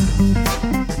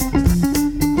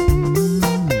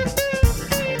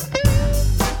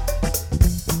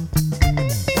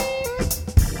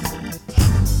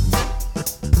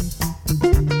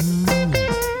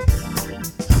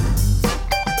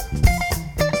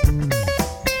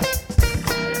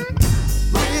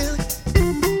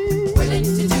 Willing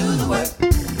to do the work.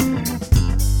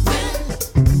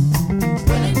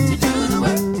 Willing to do the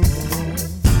work.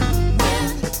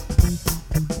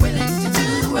 Willing to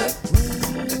do the work.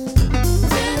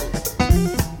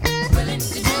 Willing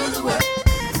to do the work.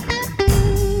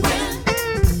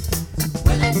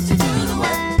 Willing to do the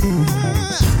work.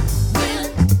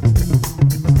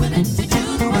 Willing to do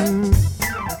the work.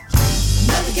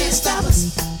 Nothing can stop us.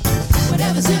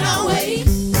 Whatever's in our way,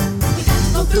 we got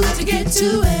to go through to get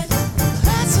to it.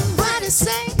 Heard somebody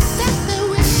say that they're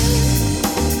willing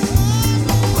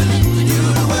to do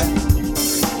the work,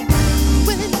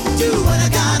 willing to do what I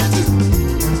gotta do.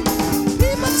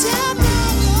 People tell me,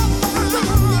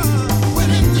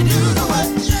 willing to do the work.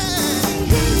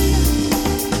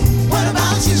 What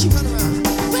about you?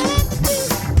 Willing to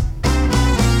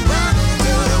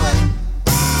do the work.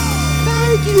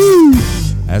 Thank you.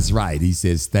 That's right. He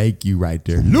says thank you right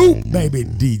there. Loop, baby,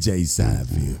 DJ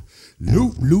Seinfeld.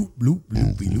 Loop, loop, loop,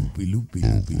 loopy, loopy, loopy,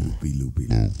 loopy, loopy, loopy,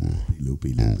 loopy,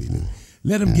 loopy, loopy, loopy.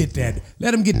 Let him get that.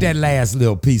 Let him get that last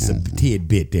little piece of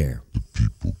tidbit there. The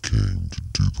people came to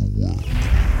do the work,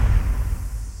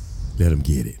 Let him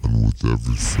get it. and with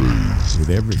every phase With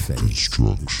every phase,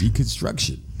 construction,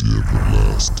 deconstruction. the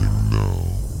everlasting now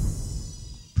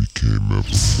became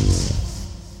evermore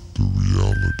the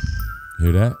reality.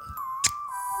 Hear that?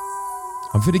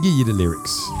 I'm finna give you the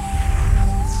lyrics.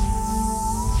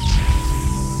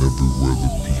 Everywhere the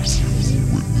people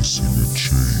were witnessing a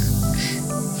change,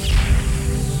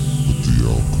 but the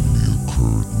alchemy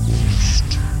occurred most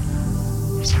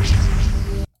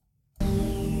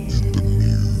in the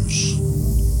muse.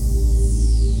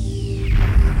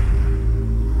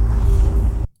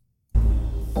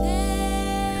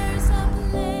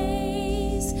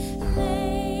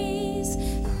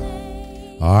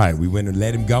 All right, we went and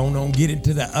let him go on get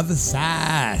into the other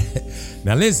side.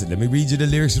 Now listen, let me read you the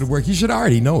lyrics of the work. You should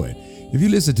already know it. If you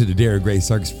listen to the Darren Gray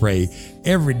Circus Parade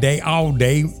every day, all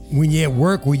day, when you're at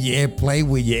work, when you're at play,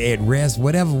 when you're at rest,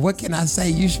 whatever, what can I say?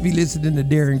 You should be listening to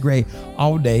Darren Gray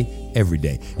all day, every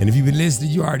day. And if you've been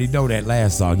listening, you already know that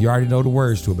last song. You already know the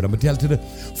words to it, but I'm gonna tell it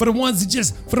for the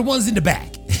ones in the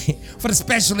back, for the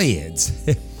special eds.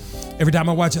 Every time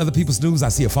I watch other people's news, I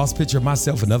see a false picture of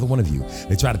myself, another one of you.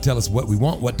 They try to tell us what we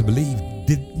want, what to believe.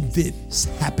 Did this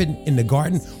happen in the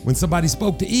garden when somebody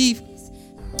spoke to Eve?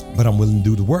 But I'm willing to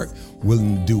do the work,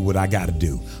 willing to do what I gotta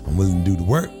do. I'm willing to do the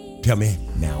work. Tell me,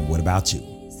 now what about you?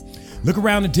 Look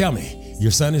around and tell me, your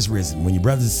sun is risen when your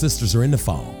brothers and sisters are in the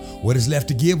fall. What is left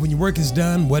to give when your work is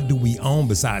done? What do we own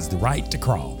besides the right to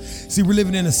crawl? See, we're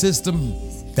living in a system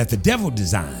that the devil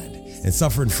designed and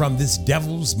suffering from this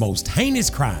devil's most heinous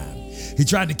crime. He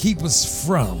tried to keep us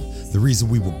from the reason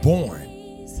we were born.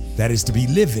 That is to be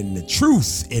living the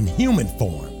truth in human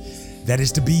form. That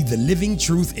is to be the living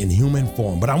truth in human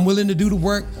form. But I'm willing to do the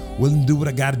work, willing to do what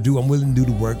I got to do. I'm willing to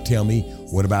do the work. Tell me,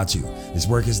 what about you? This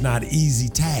work is not an easy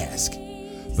task,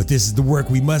 but this is the work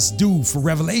we must do for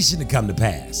revelation to come to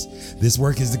pass. This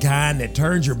work is the kind that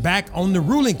turns your back on the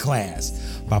ruling class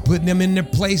by putting them in their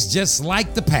place just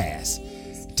like the past.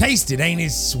 Taste it, ain't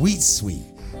it sweet, sweet?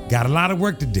 Got a lot of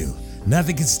work to do.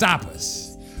 Nothing can stop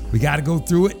us. We got to go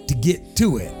through it to get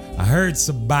to it. I heard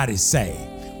somebody say,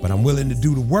 but I'm willing to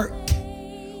do the work.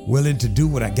 Willing to do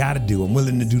what I got to do. I'm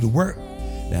willing to do the work.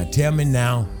 Now tell me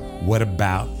now, what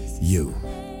about you?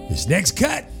 This next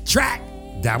track,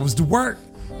 that was the work.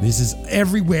 This is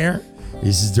everywhere.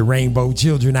 This is the Rainbow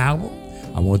Children album.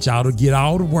 I want y'all to get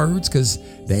all the words because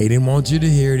they didn't want you to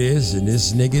hear this, and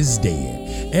this nigga's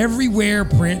dead. Everywhere,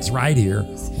 Prince, right here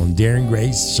on Darren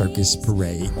Gray's Circus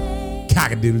Parade.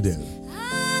 Cock-a-doodle-doo.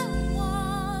 I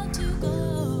want to go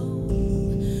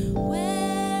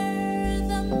where the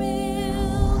milk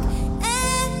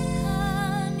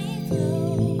and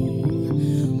honey flow.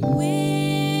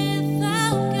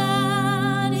 Without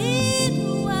God,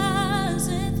 it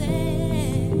wasn't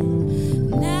there.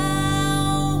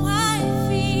 Now I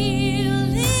feel it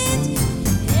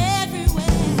everywhere.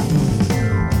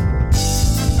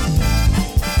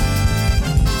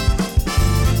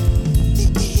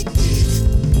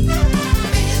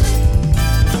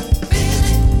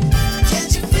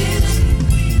 Can't you feel it?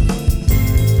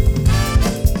 When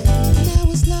I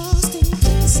was lost and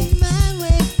couldn't see my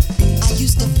way, I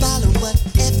used to follow what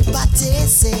everybody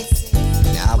said.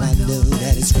 Now I know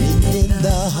that it's written in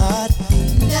the heart.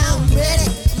 Now I'm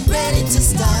ready to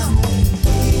start.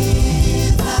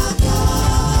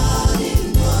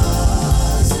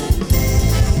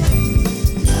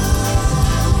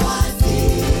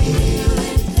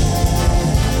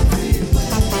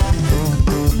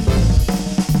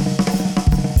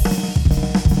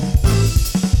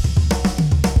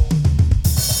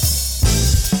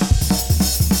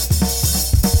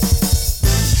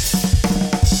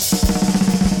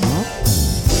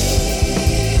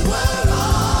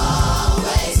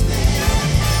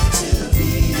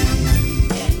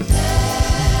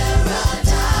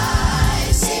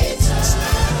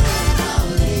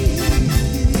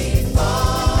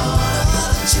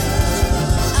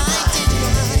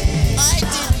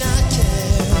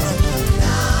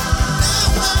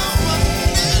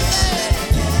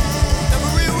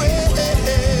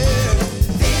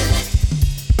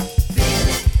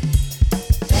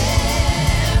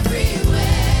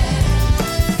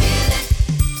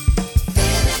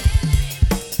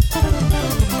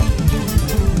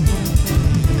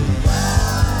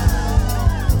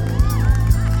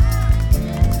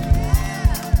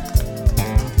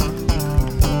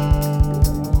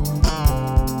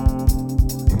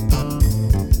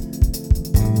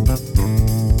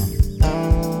 God, it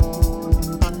wasn't there. Now I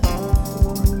feel it everywhere.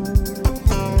 We were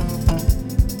always meant to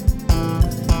be in paradise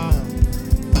eternally.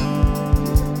 Before the truth,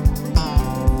 I did not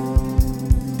care. Now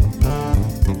I'm everywhere.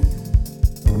 Feel it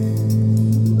everywhere.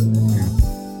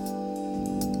 Can you feel it?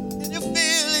 Feel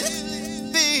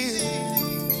it.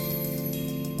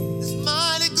 This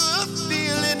mighty good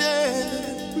feeling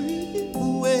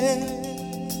everywhere.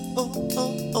 Oh,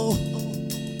 oh, oh, oh.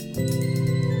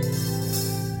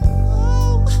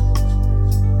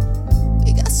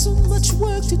 We got so much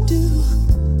work to do.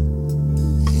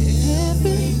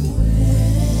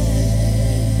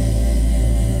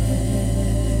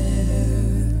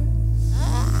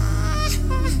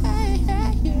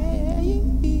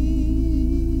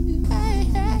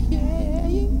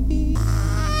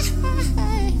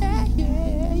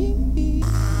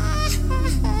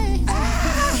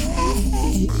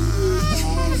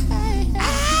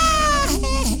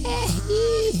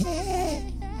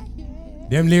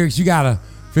 Them lyrics, you gotta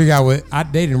figure out what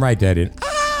they didn't write that in.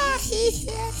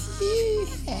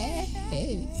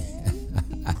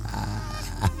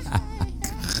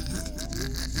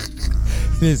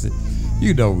 Listen,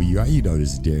 you know where you are. You know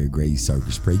this is Darren Gray's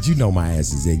Circus Parade. You know my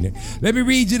ass is ignorant. Let me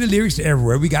read you the lyrics to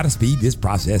everywhere. We gotta speed this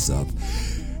process up.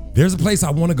 There's a place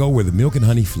I want to go where the milk and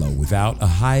honey flow. Without a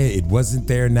higher, it wasn't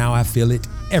there. Now I feel it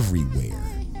everywhere.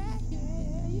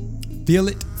 Feel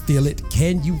it,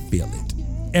 can you feel it?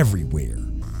 Everywhere.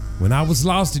 When I was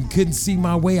lost and couldn't see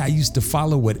my way, I used to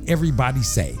follow what everybody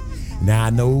say. Now I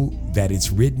know that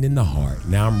it's written in the heart.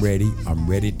 Now I'm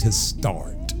ready to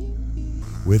start.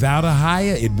 Without a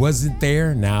higher, it wasn't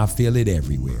there. Now I feel it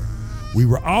everywhere. We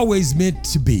were always meant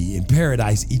to be in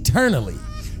paradise eternally.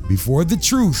 Before the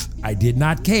truth, I did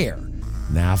not care.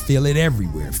 Now I feel it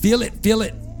everywhere. Feel it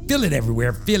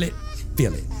everywhere. Feel it.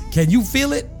 Can you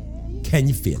feel it? Can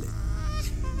you feel it?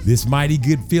 This mighty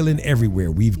good feeling everywhere.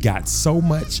 We've got so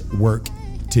much work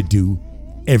to do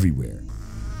everywhere.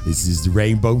 This is the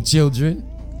Rainbow Children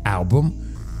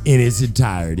album in its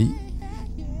entirety.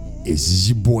 This is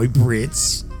your boy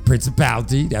Prince.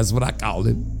 Principality, that's what I call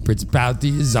him. Principality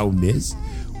is on this.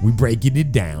 We breaking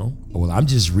it down. Well, I'm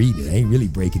just reading it. I ain't really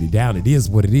breaking it down. It is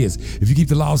what it is. If you keep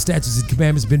the law, statutes, and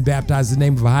commandments, been baptized in the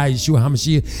name of Ahai, Yeshua,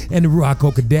 HaMashiach, and the Ruach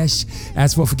HaKodesh,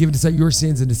 ask for forgiveness of your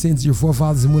sins and the sins of your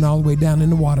forefathers, and went all the way down in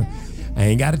the water. I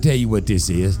ain't got to tell you what this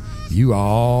is. You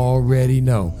already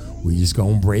know. We're just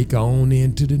going to break on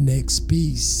into the next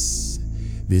piece.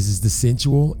 This is the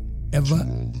sensual ever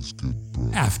All his good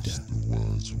brothers, after. the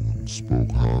wise one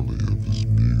spoke highly of his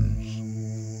muse,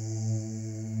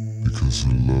 because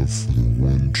her love for the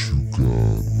one true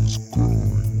God was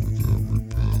growing with every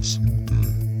passing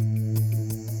day.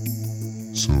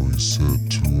 So he said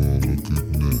to all a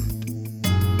good night,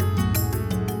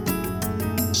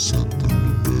 set them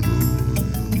to bed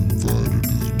early, and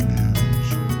invited his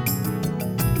muse to join him.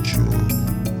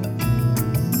 The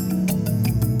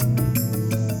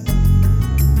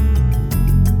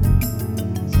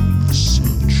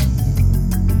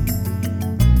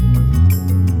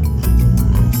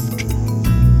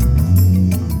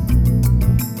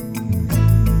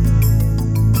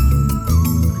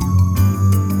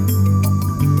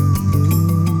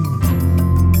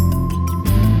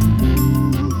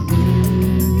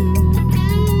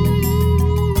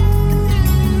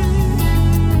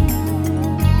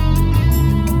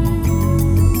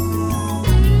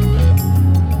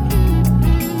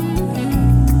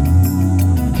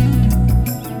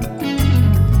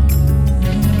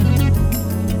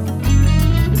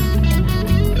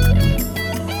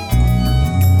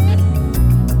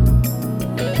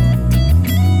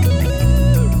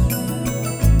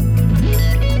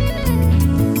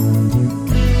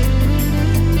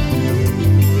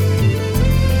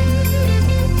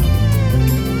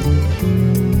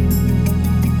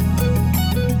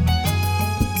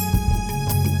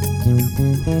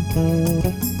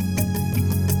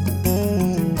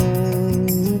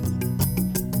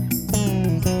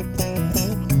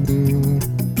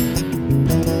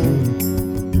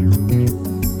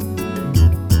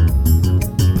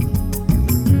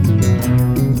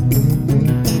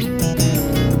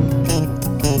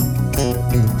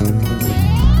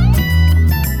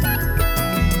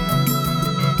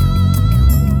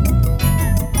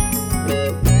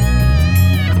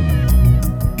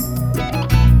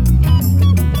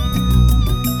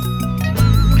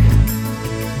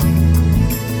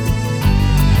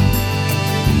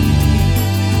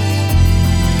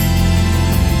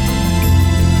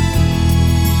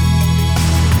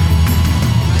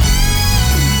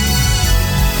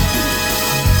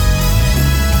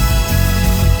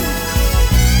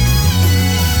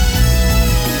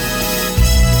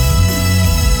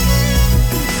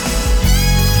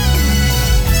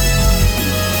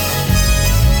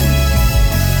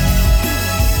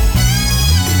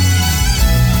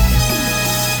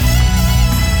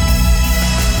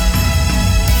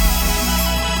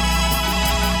ever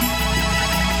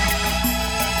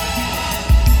after.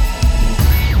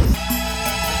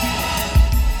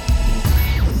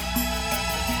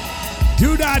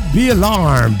 Do not be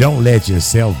alarmed. Don't let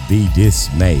yourself be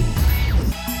dismayed.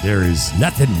 There is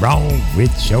nothing wrong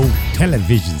with your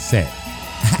television set.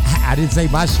 I didn't say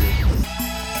my shit.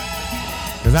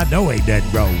 Because I know ain't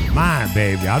nothing wrong with mine,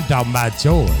 baby. I'm talking about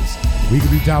yours. We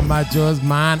could be talking about yours,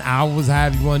 mine, ours,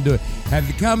 however you want to do it. Have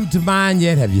you come to mine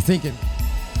yet? Have you thinking?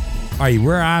 Are you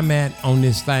where I'm at on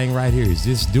this thing right here? Is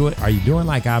this doing? Are you doing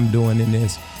like I'm doing in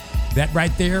this? That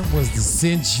right there was the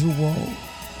sensual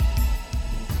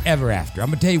ever after. I'm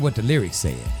going to tell you what the lyrics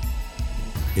said.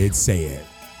 It said,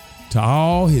 to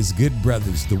all his good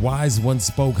brothers, the wise one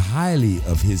spoke highly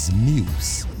of his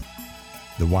muse.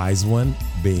 The wise one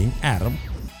being Adam,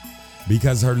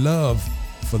 because her love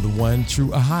for the one true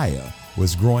Ahia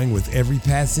was growing with every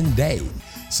passing day.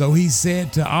 So he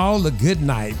said to all a good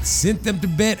night, sent them to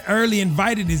bed early,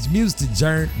 invited his muse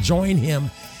to join him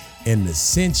in the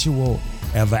sensual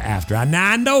ever after.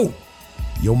 Now I know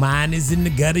your mind is in the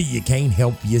gutter. You can't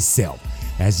help yourself.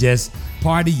 That's just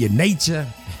part of your nature,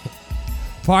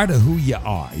 part of who you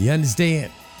are. You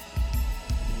understand?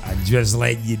 I just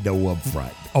let you know up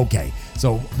front. Okay,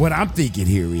 so what I'm thinking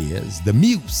here is the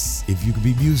muse. If you could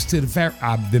be muse to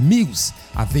the muse,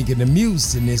 I'm thinking the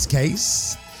muse in this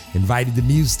case invited the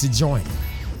muse to join him.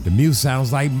 The muse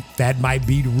sounds like that might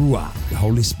be the Ruach, the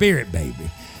Holy Spirit, baby.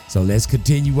 So let's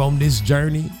continue on this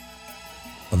journey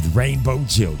of the Rainbow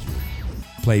Children,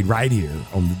 played right here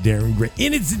on the Darren Gray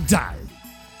in its entirety,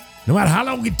 no matter how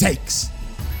long it takes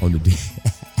on the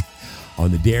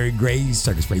on the Darren Gray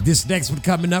Circus Parade. This next one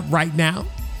coming up right now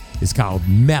is called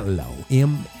Mellow,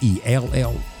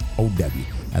 M-E-L-L-O-W.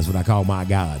 That's what I call my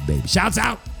God, baby. Shouts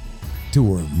out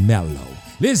to her, Mellow.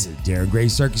 Listen, Darren Gray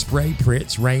Circus Parade,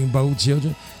 Prince, Rainbow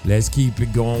Children. Let's keep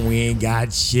it going. We ain't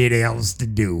got shit else to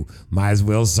do. Might as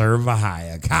well serve a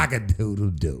higher.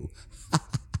 Cock-a-doodle-doo.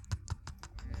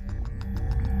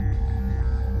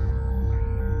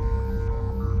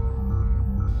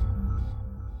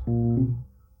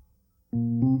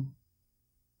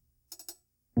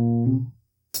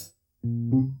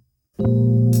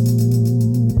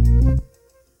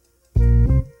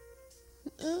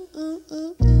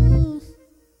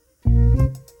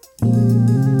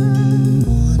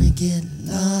 Wanna get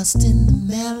lost in the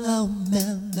mellow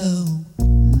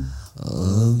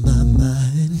of my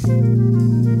mind.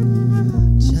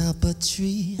 Chop a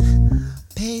tree,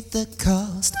 pay the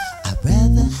cost. I'd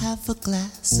rather have a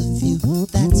glass of you,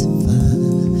 that's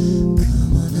fine.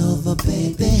 Come on over,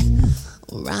 baby.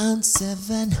 Around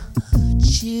 7,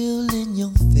 chill in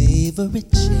your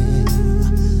favorite chair.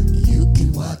 You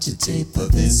can watch a tape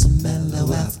of this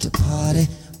mellow after party.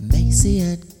 Macy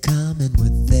and Carmen were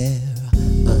there.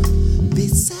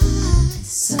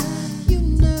 Besides, you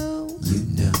know,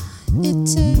 it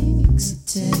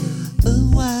takes a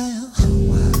while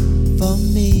for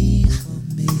me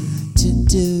to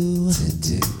do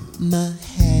my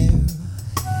hair.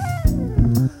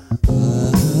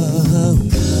 Oh, come on,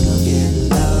 get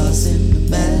lost in the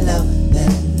mellow.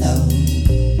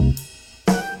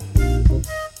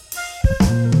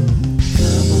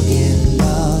 Come on, get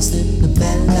lost in the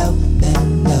mellow.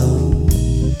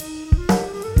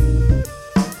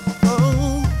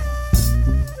 Oh,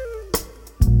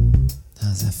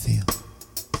 how's that feel?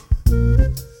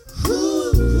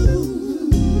 Ooh.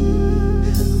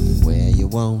 Where you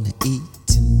wanna eat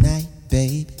tonight,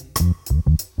 baby?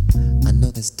 I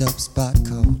know this dope spot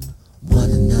called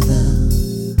One Another.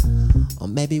 Or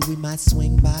maybe we might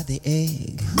swing by the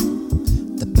Egg,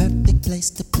 the perfect place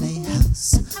to play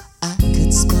house. I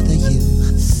could smother you,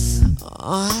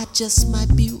 or I just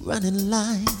might be running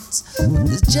lines.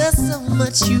 There's just so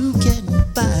much you can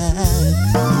find.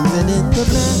 Even in the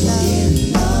mellow,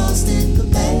 get lost in the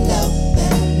mellow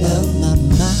of my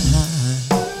mind.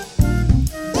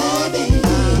 Baby,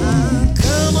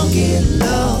 come on, get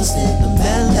lost in the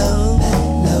mellow.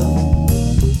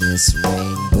 This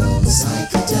rainbow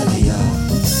psychedelia.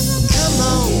 Come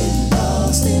on, get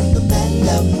lost in the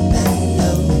mellow.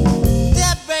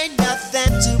 There ain't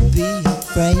nothing to be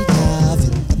afraid of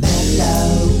in the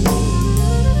mellow.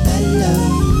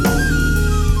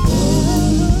 Oh,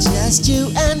 just you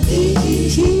and me,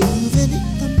 moving in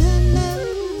the mellow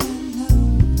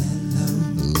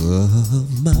of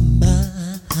my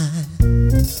mind.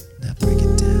 Now break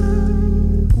it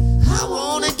down. I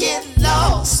wanna get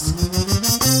lost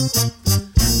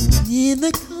in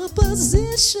the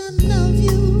composition of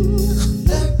you.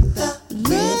 Let the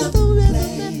rhythm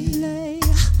play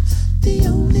the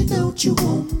only note you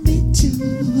want me to.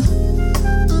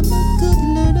 I'm a good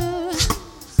learner,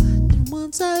 and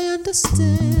once I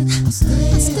understand, I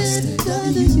stand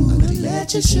under you and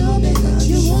let you show me how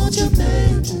you want your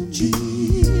man to be.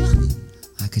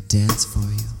 I could dance for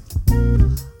you,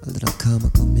 a little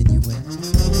comical minuet.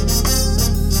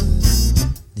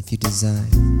 If you desire,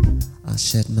 I'll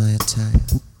shed my attire.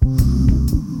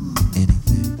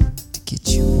 Anything to get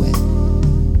you wet.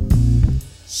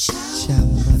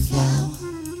 Shower my flower.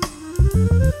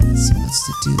 So much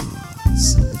to do,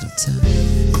 so little time.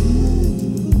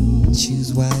 Choose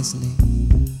wisely,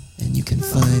 and you can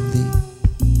find thee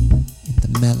in the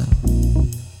mellow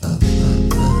of my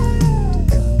mind.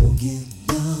 Come on, get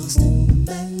lost in the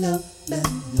mellow.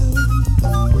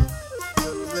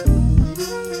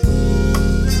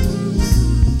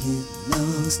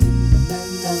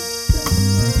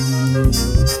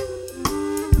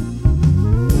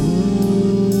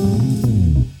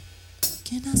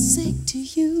 Can I sing to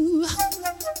you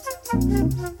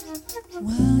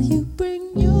while you bring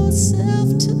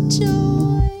yourself to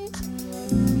joy?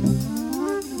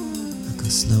 I'll go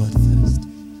slow at first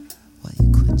while you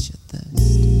quench your thirst.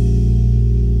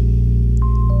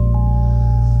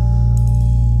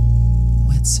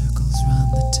 Wet circles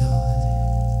round the toy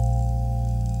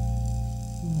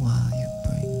while you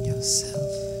bring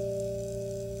yourself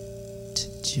to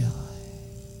joy.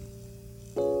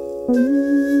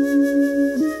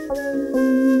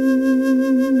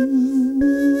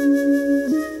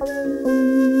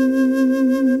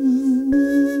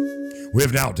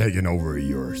 We've now taken over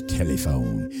your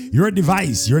telephone, your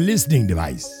device, your listening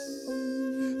device.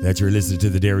 That you're listening to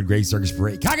the Darren Gray Circus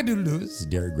Parade. Cock-a-doodle-doo, this is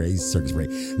Darren Gray's Circus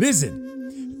Parade.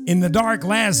 Listen, in the dark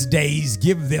last days,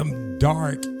 give them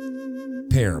dark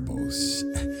parables.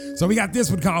 So we got this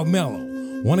one called Mellow.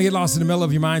 Want to get lost in the middle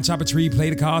of your mind, chop a tree,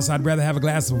 play the cost? I'd rather have a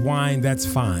glass of wine. That's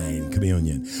fine.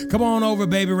 Communion. Come on over,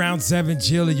 baby, round 7.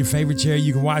 Chill in your favorite chair.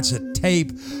 You can watch a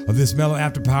tape of this mellow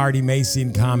after party. Macy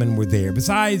and Common were there.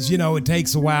 Besides, you know, it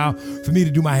takes a while for me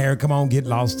to do my hair. Come on, get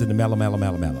lost in the mellow.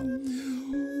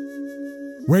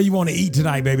 Where you want to eat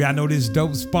tonight, baby? I know this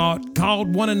dope spot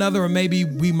called One Another, or maybe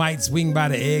we might swing by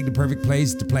the Egg, the perfect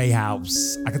place to play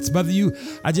house. I could smother you.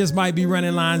 I just might be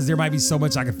running lines. There might be so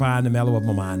much I could find in the mellow of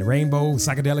my mind. The rainbow,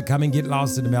 psychedelic, come and get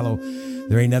lost in the mellow.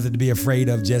 There ain't nothing to be afraid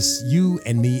of, just you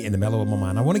and me in the mellow of my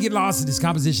mind. I want to get lost in this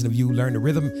composition of you, learn the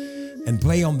rhythm, and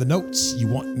play on the notes you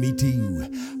want me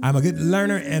to. I'm a good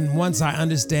learner, and once I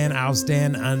understand, I'll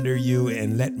stand under you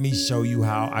and let me show you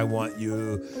how I want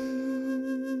you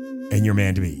and your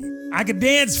man to be. I could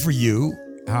dance for you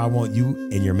how I want you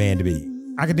and your man to be.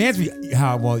 I could dance for you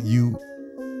how I want you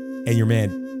and your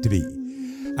man to be.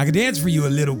 I could dance for you a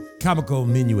little comical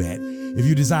minuet. If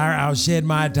you desire, I'll shed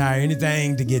my attire,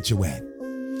 anything to get you wet.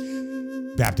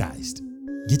 Baptized.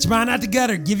 Get your mind out the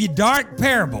gutter, give you dark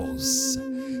parables.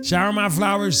 Shower my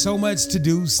flowers, so much to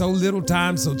do, so little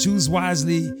time, so choose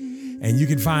wisely, and you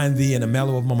can find thee in the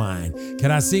mellow of my mind.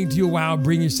 Can I sing to you a while?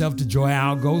 Bring yourself to joy.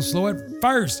 I'll go slow at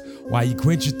first while you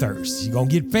quench your thirst. You're gonna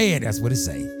get fed, that's what it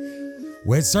say.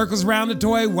 Wet circles around the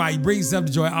toy while you bring yourself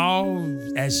to joy. All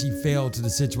as she fell to the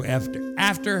sensual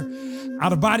after,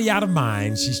 out of body, out of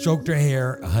mind, she stroked her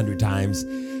hair 100 times,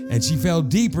 and she fell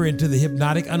deeper into the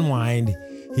hypnotic unwind.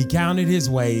 He counted his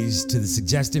ways to the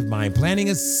suggestive mind, planting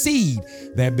a seed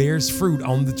that bears fruit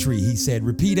on the tree. He said,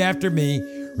 repeat after me,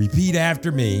 repeat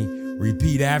after me,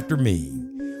 repeat after me.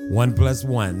 1 +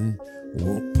 1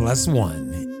 +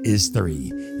 1 is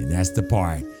 3. And that's the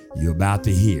part you're about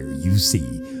to hear, you see,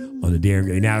 on the Darren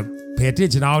Gray. Now, pay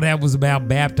attention. All that was about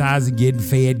baptizing, getting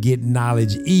fed, getting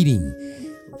knowledge, eating.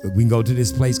 We can go to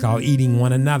this place called Eating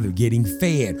One Another, getting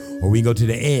fed. Or we can go to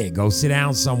the Egg, go sit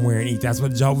down somewhere and eat. That's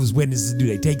what Jehovah's Witnesses do.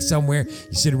 They take somewhere,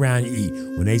 you sit around and eat.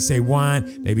 When they say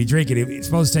wine, they be drinking it. It's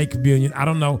supposed to take communion. I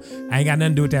don't know. I ain't got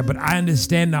nothing to do with that. But I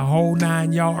understand the whole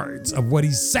 9 yards of what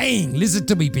he's saying. Listen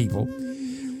to me, people.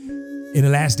 In the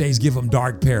last days, give them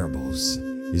dark parables.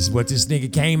 This is what this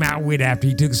nigga came out with after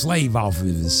he took a slave off of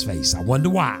his face. I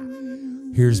wonder why.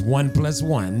 Here's 1 +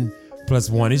 1 +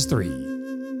 1 is 3.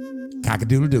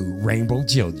 Cock-a-doodle-doo, rainbow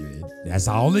children. That's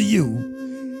all of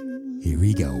you. Here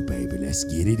we go, baby. Let's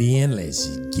get it in. Let's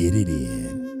get it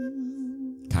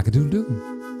in. Cock-a-doodle-doo.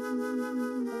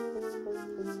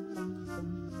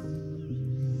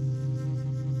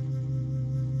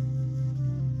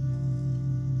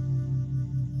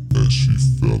 As she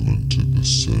fell into the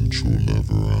sensual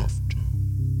ever after,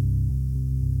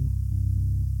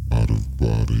 out of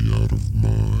body, out of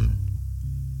mind,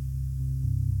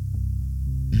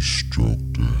 he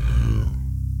stroked her hair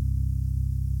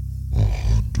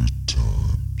 100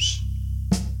 times.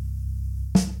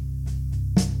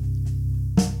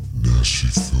 And as she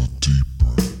fell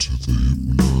deeper into the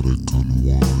hypnotic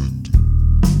unwind,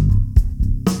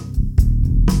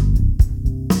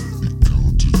 he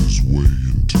counted his way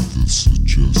into the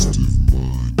suggestive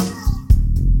mind.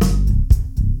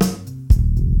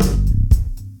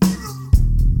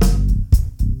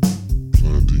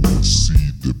 Planting a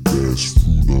seed that bears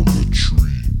fruit on the tree.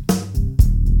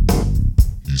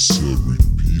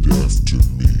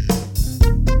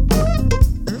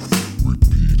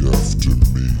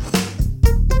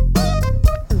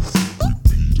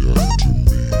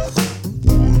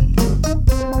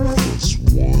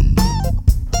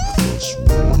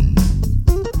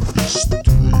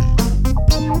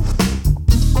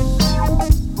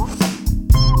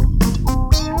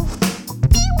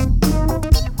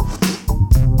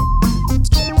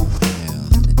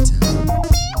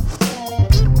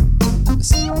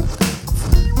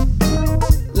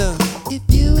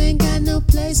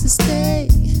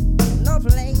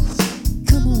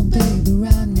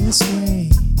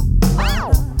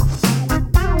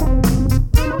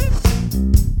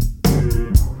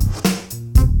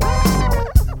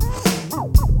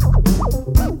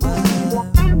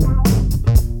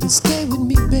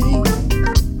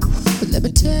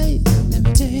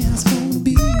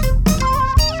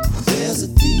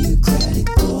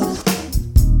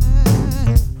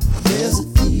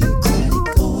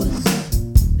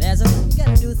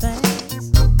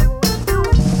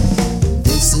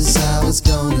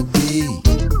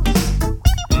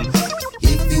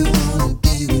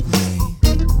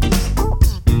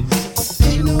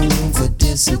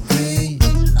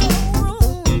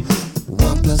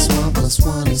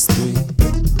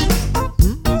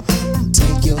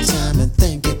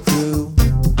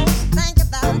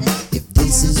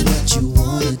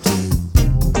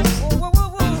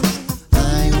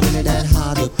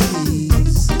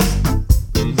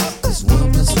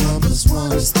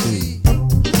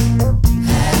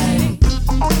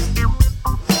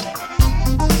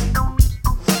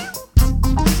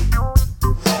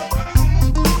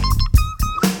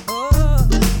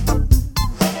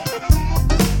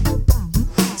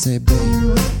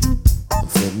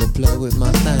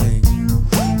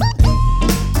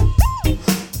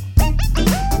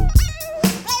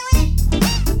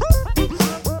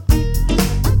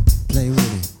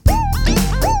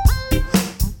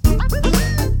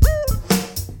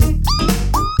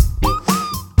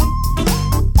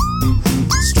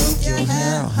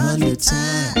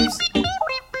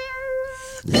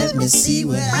 me see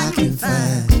what I can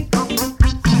find.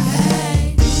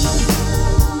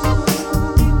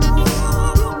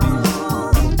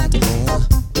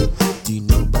 Do you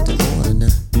know about the order now?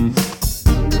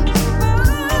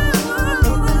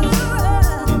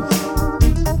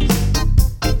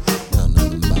 No,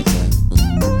 nothing about that.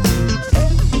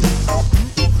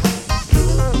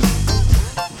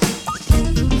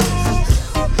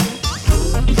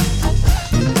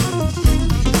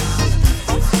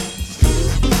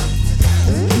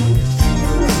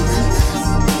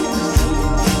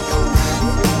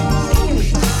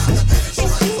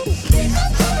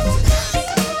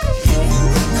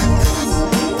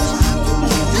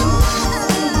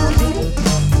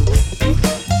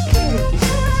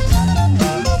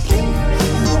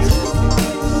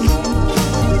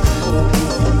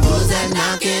 Who's that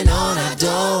knocking on our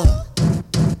door?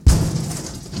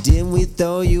 Didn't we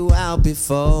throw you out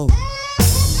before?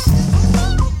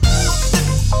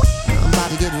 I'm about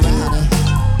to get rowdy.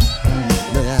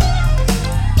 Yeah.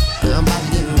 I'm about to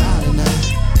get rowdy now.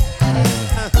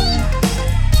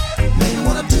 Maybe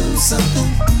wanna do something.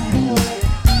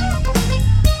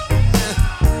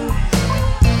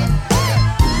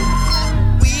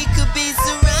 We could be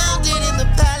surrounded in the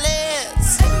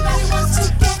palace. Everybody wants to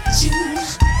get you.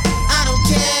 I don't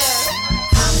care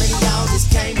how many of y'all just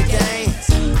came to dance.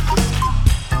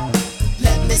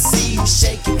 Let me see you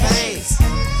shake your pants.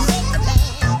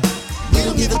 We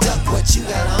don't give a duck what you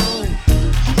got on.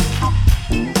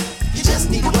 You just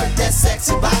need to work that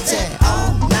sexy body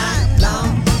all night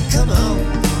long. Come on.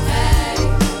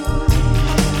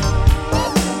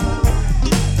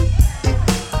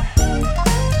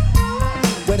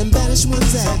 Where them banished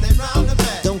ones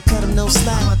at? Don't cut them no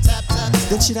slack.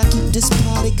 Then should I keep this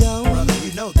party going?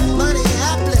 Money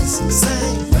helpless,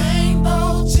 sing.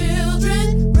 Rainbow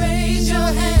children, raise your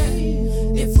hand.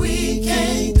 If we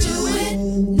can't do it,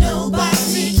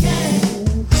 nobody can.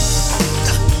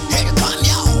 Hey, come on,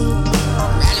 y'all.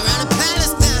 Rally around the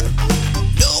palace now.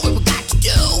 Know what we got to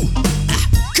do.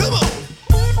 Come on.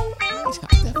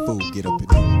 How that fool get up in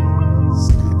there?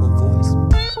 Snaggle voice.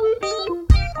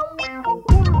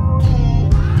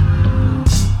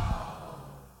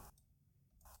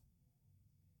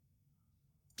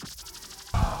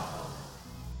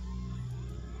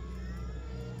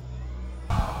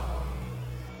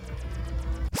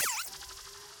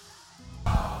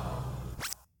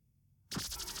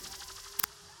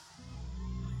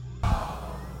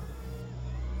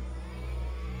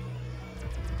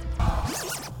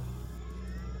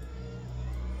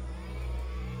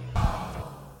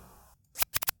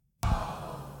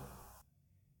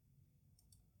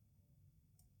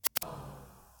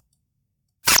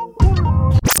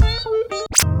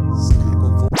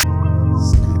 Snaggle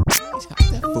voice. How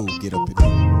that fool get up in there?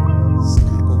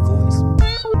 Snaggle voice.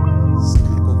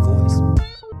 Snaggle voice.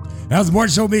 That was the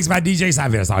morning show mix by DJ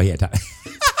Simon. That's all he had time.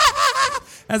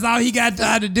 That's all he got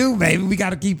time to do, baby. We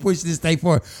got to keep pushing this thing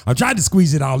forward. I'm trying to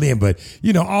squeeze it all in, but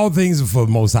you know, all things are for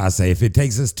the most. I say, if it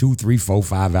takes us 2, 3, 4,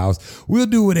 5 hours, we'll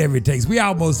do whatever it takes. We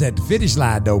almost at the finish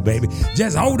line, though, baby.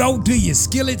 Just hold on to your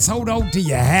skillets, hold on to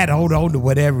your hat, hold on to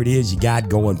whatever it is you got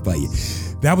going for you.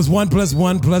 That was 1 +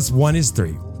 1 + 1 is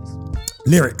 3.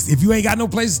 Lyrics. If you ain't got no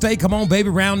place to stay, come on, baby,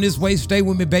 round this way. Stay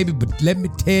with me, baby. But let me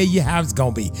tell you how it's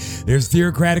going to be. There's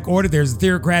theocratic order. There's a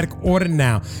theocratic order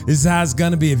now. This is how it's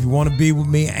going to be. If you want to be with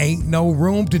me, ain't no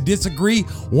room to disagree.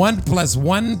 1 +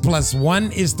 1 +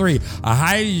 1 is 3.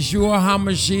 Ahai Yeshua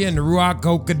HaMashiach and the Ruach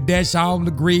HaKodesh all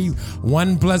agree.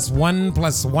 1 + 1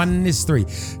 + 1 is 3.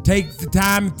 Take the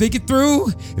time and think it through.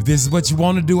 If this is what you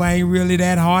want to do, I ain't really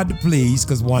that hard to please,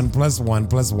 because 1 + 1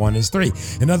 + 1 is 3.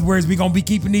 In other words, we're going to be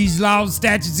keeping these laws,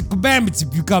 statutes, and commandments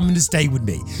if you coming to stay with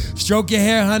me. Stroke your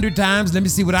hair 100 times. Let me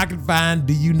see what I can find.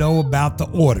 Do you know about the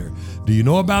order? Do you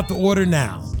know about the order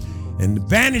now? And the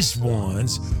banished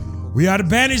ones, we are the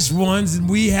banished ones, and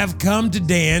we have come to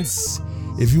dance.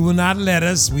 If you will not let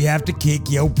us, we have to kick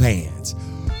your pants.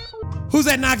 Who's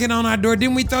that knocking on our door?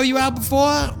 Didn't we throw you out before?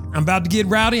 I'm about to get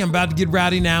rowdy. I'm about to get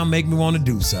rowdy now. Make me want to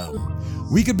do something.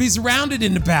 We could be surrounded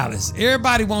in the palace.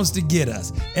 Everybody wants to get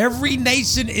us. Every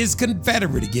nation is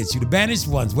confederate against you. The banished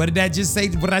ones. What did that just say?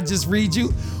 What did I just read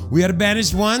you? We are the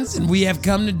banished ones, and we have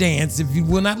come to dance. If you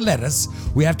will not let us,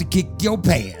 we have to kick your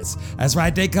pants. That's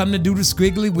right. They come to do the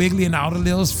squiggly wiggly and all the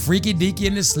little freaky deaky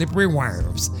and the slippery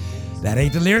worms. That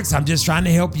ain't the lyrics. I'm just trying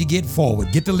to help you get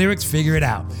forward. Get the lyrics, figure it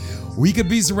out. We could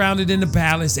be surrounded in the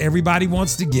palace. Everybody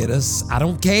wants to get us. I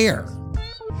don't care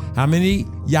how many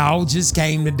y'all just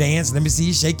came to dance. Let me see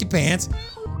you shake your pants.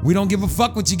 We don't give a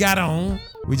fuck what you got on.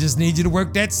 We just need you to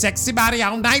work that sexy body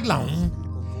all night long.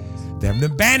 Them the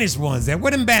banished ones at.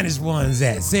 Where them banished ones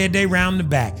at? Said they round the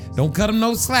back. Don't cut them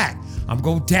no slack. I'm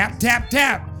gonna tap, tap,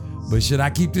 tap. But should I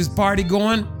keep this party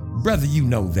going? Brother, you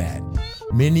know that.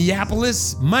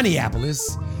 Minneapolis,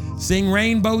 Moneyappolis. Sing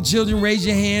Rainbow Children, raise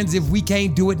your hands. If we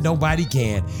can't do it, nobody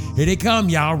can. Here they come,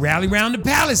 y'all. Rally round the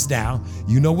palace now.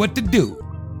 You know what to do.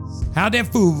 How'd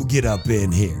that fool get up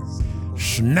in here?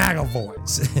 Snaggle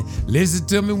voice. Listen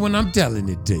to me when I'm telling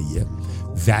it to you.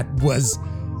 That was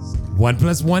 1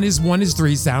 + 1 is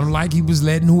 3. Sounded like he was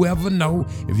letting whoever know.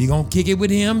 If you're gonna kick it with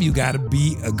him, you gotta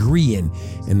be agreeing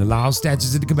in the law,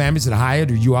 statutes, and the commandments of the higher,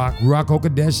 the Ruach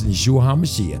HaKodesh, and Yeshua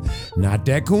HaMashiach. Not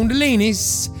that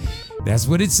Kundalinis. That's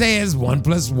what it says. 1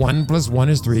 + 1 + 1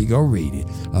 is 3. Go read it.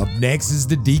 Up next is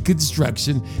the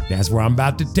deconstruction. That's where I'm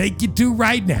about to take you to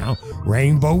right now.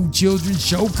 Rainbow Children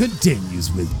Show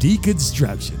continues with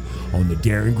deconstruction on the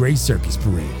Darren Gray Circus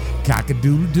Parade.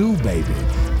 Cock-a-doodle-doo, baby.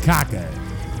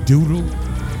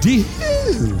 Cock-a-doodle-doo.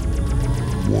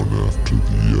 One after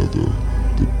the other,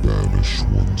 the banished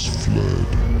ones fled.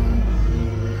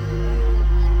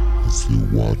 As they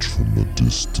watch from a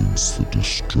distance the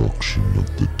destruction of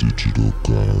the digital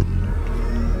garden.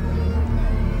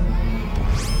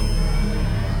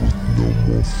 With no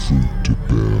more fruit to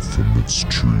bear from its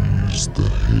trees, the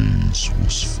haze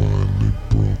was finally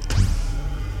broken.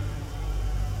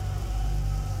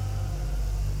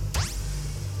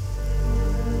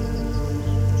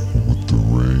 With the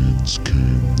rains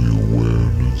came the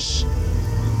awareness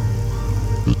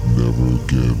that never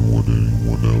again would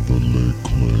anyone ever lay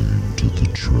claim to the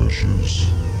treasures.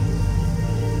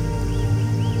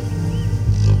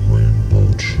 The Rainbow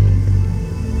Children.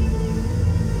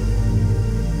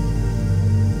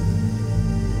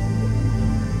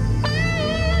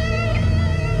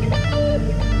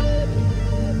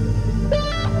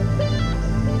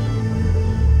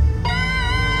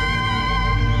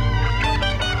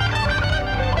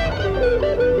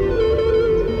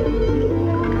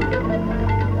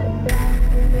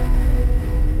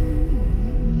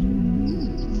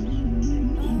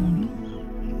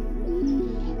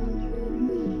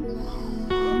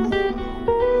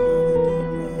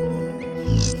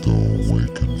 As though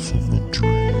awakened from a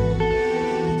dream,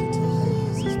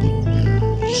 the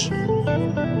muse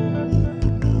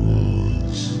opened her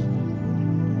eyes.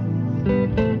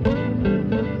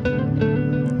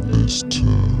 This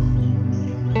time,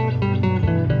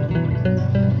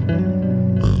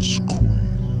 as queen.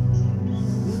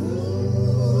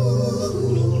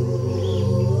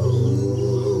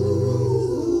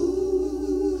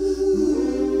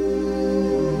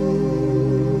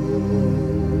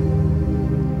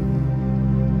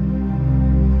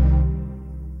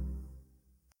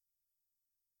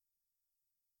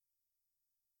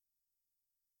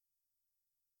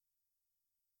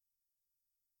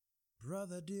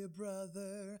 Brother, dear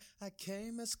brother, I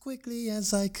came as quickly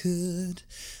as I could.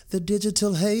 The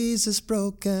digital haze is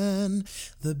broken.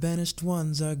 The banished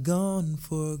ones are gone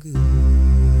for good.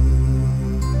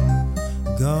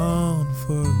 Gone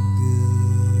for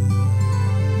good.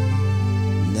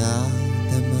 Now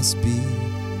there must be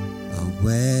a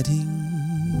wedding.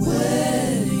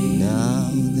 Now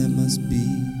there must be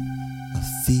a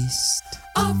feast.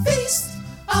 A feast,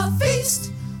 a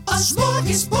feast, a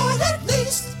smorgasbord at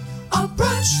least. A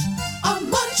brunch, a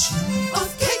munch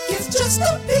of cake is just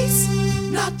a piece.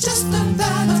 Not just a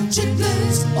vat of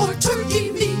chitlins or turkey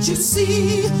meat, you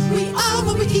see. We are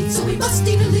what we eat, so we must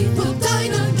eat a leaf. We'll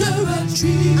dine under a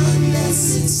tree.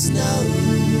 Unless it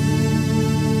snows.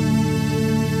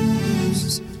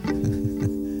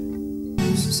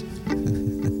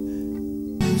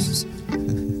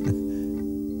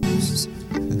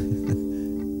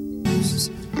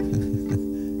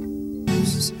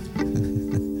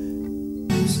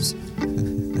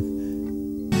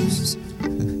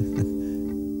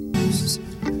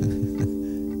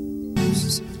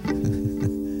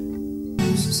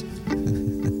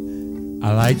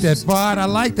 I like that part. I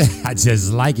like that. I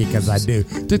just like it because I do.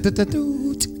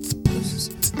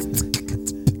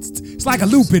 It's like a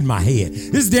loop in my head.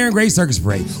 This is Darren Gray Circus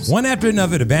Parade. One after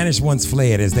another, the banished ones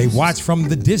fled as they watched from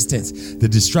the distance the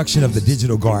destruction of the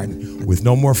digital garden. With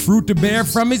no more fruit to bear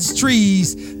from its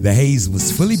trees, the haze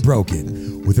was fully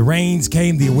broken. With the rains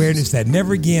came the awareness that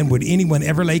never again would anyone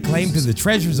ever lay claim to the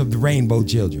treasures of the Rainbow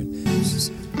Children.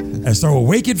 As though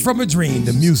awakened from a dream,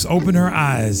 the muse opened her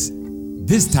eyes,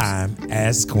 this time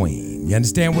as queen. You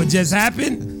understand what just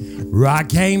happened? Ruach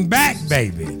came back,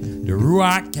 baby. The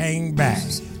Ruach came back.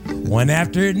 One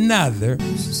after another,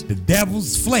 the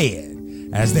devils fled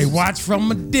as they watched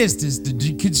from a distance the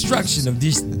deconstruction of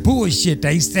this bullshit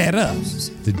they set up,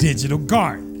 the digital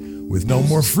garden. With no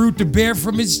more fruit to bear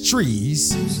from its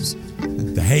trees,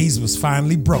 the haze was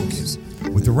finally broken.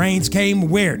 With the rains came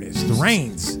awareness. The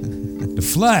rains, the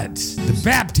floods, the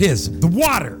baptism, the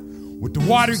water. With the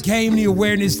water came the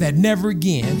awareness that never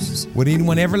again would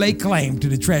anyone ever lay claim to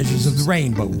the treasures of the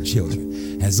rainbow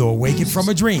children. As though awakened from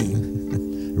a dream,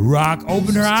 the rock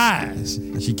opened her eyes.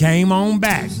 She came on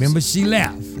back. Remember, she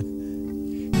left.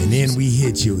 And then we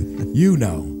hit you,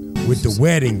 with the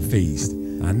wedding feast.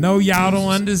 I know y'all don't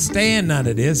understand none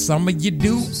of this. Some of you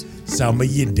do, some of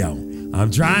you don't. I'm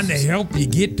trying to help you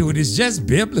get to it. It's just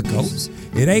biblical.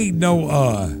 It ain't no,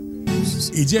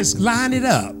 you just line it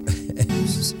up.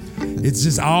 It's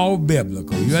just all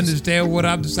biblical. You understand what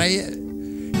I'm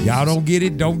saying? Y'all don't get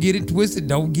it twisted.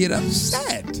 Don't get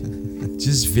upset.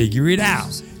 Just figure it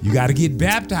out. You got to get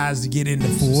baptized to get into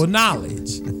full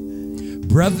knowledge.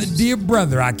 Brother, dear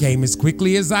brother, I came as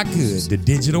quickly as I could. The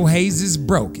digital haze is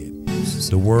broken.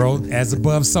 The world as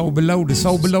above, so below. The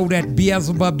so below that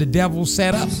Beelzebub, the devil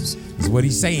set up, is what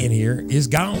he's saying here, is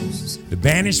gone. The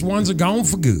banished ones are gone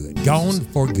for good. Gone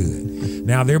for good.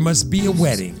 Now there must be a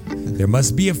wedding. There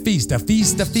must be a feast, a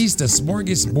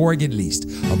smorgasbord at least.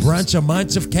 A brunch, a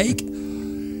munch of cake,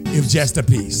 if just a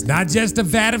piece. Not just a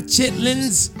vat of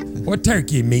chitlins or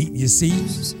turkey meat, you see.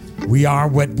 We are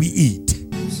what we eat.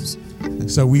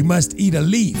 So we must eat a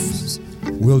leaf.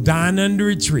 We'll dine under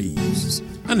a tree,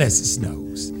 unless it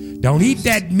snows. Don't eat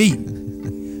that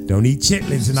meat. Don't eat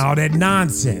chitlins and all that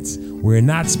nonsense. We're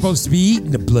not supposed to be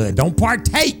eating the blood. Don't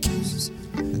partake.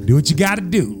 Do what you gotta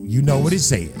do. You know what it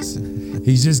says.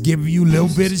 He's just giving you a little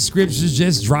bit of scriptures,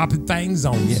 just dropping things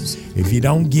on you. If you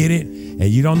don't get it, and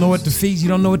you don't know what the feast, you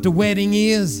don't know what the wedding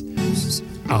is,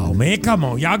 oh man, come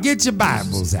on, y'all get your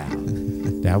Bibles out.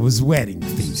 That was wedding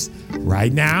feast.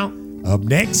 Right now, up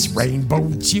next,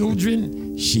 Rainbow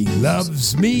Children, She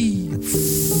Loves Me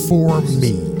for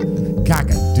Me.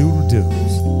 Cock-a-doodle-doo.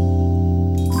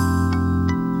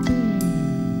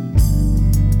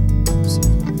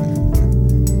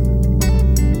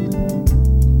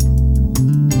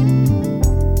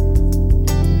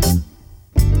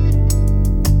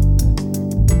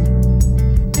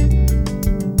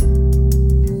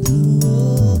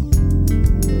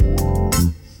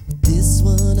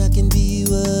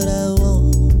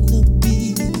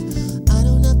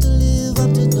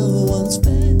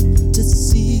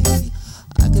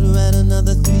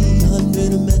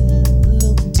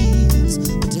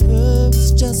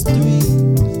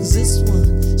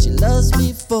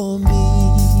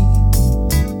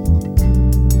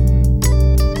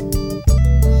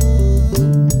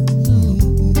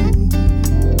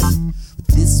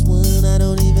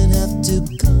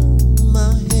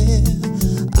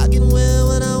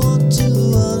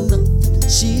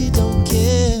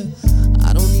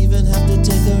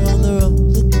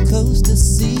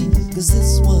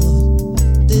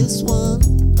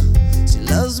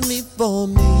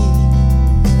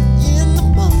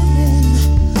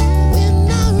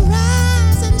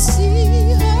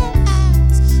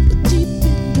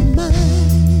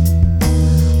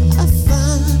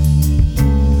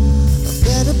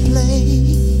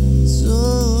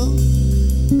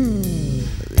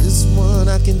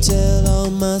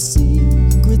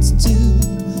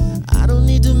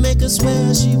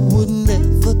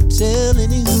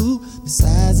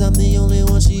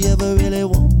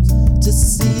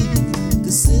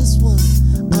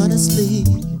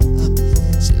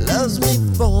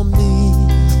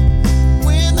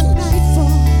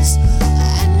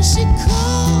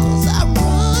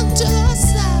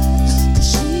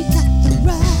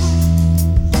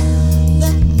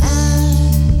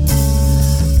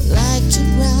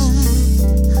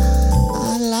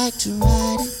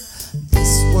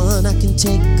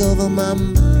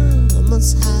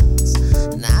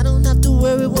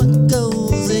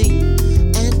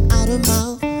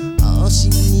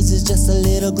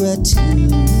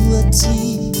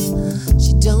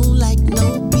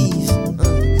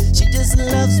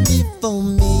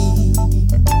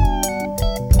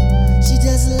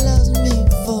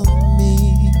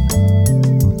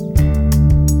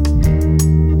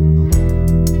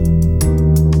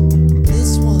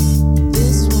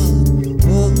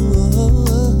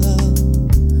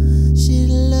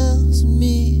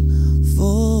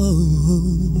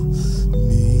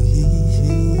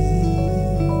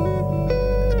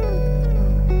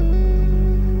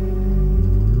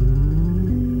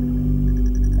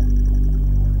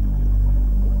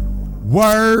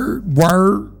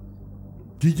 Word.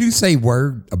 Did you say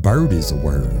word? A bird is a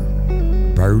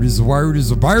word. Bird is a word, is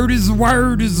a bird is a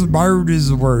word, is a bird is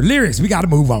a word. Lyrics, we got to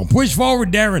move on. Push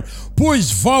forward, Darren.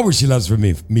 Push forward. She loves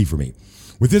me for me.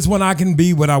 With this one, I can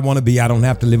be what I want to be. I don't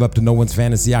have to live up to no one's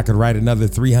fantasy. I could write another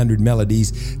 300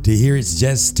 melodies. To her, it's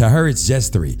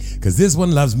just 3. Because this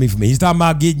one loves me for me. He's talking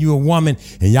about getting you a woman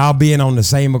and y'all being on the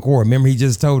same accord. Remember, he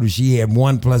just told her she had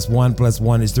 1 + 1 +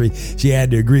 1 is 3. She had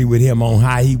to agree with him on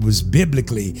how he was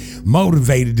biblically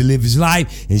motivated to live his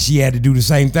life. And she had to do the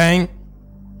same thing.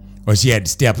 Or she had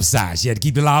to step aside. She had to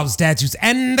keep the laws, statutes,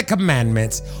 and the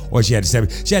commandments. Or she had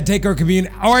to take her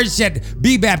communion. Or she had to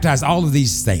be baptized. All of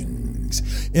these things.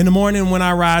 In the morning when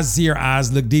I rise, see her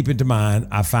eyes look deep into mine,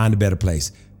 I find a better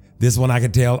place. This one I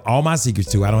can tell all my secrets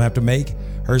to. I don't have to make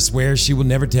her swear she will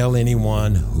never tell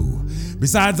anyone who.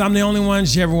 Besides, I'm the only one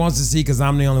she ever wants to see because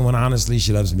I'm the only one, honestly,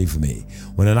 she loves me for me.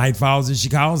 When the night falls and she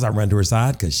calls, I run to her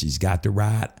side because she's got to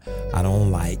ride. I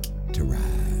don't like to ride.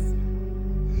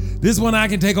 This one I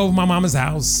can take over my mama's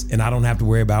house and I don't have to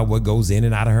worry about what goes in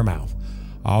and out of her mouth.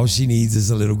 All she needs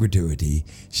is a little gratuity.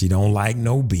 She don't like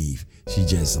no beef. She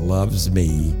just loves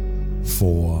me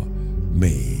for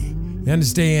me. You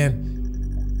understand?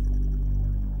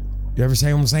 You ever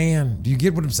say what I'm saying? Do you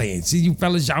get what I'm saying? See, you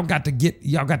fellas, y'all got to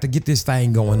get this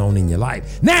thing going on in your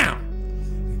life. Now,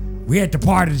 we're at the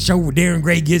part of the show where Darren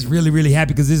Gray gets really, really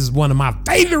happy because this is one of my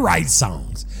favorite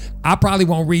songs. I probably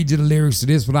won't read you the lyrics to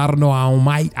this, but I don't know. I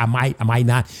might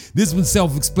not. This one's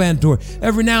self-explanatory.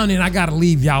 Every now and then I gotta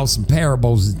leave y'all some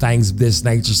parables and things of this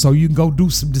nature so you can go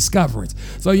do some discoverance.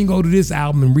 So you can go to this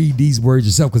album and read these words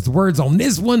yourself because the words on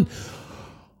this one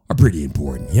are pretty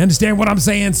important. You understand what I'm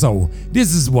saying? So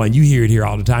this is one. You hear it here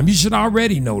all the time. You should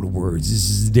already know the words. This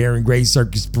is Darren Gray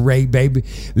Circus Parade, baby.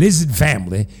 Listen,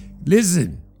 family.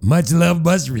 Listen. Much love,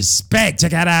 much respect.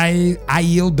 Check out I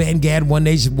Yield, Bangad, One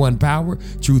Nation, One Power,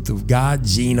 Truth of God,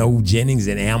 Geno Jennings,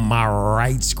 and Am I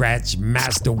Right? Scratch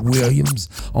Master Williams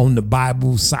on the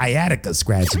Bible, Sciatica,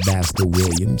 Scratch Master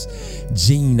Williams,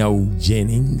 Geno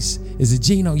Jennings. Is it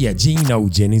Geno? Yeah, Geno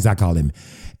Jennings. I call him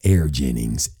Air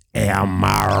Jennings. Am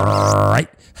I right?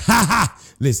 Ha ha.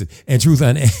 Listen, and Truth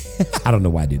I don't know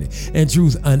why I did it. And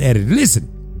Truth Unedited.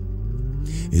 Listen.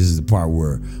 This is the part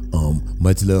where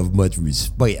much love, much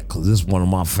respect, because this is one of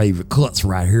my favorite cuts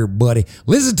right here, buddy.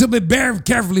 Listen to me very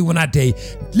carefully when I tell you.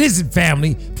 Listen,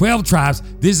 family, 12 tribes,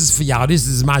 this is for y'all. This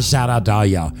is my shout out to all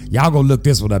y'all. Y'all go look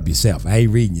this one up yourself. I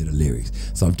ain't reading you the lyrics.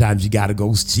 Sometimes you got to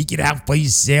go seek it out for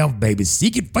yourself, baby.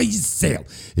 Seek it for yourself.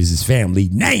 This is Family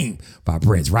Name by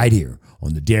Prince right here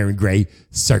on the Darren Gray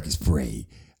Circus Parade.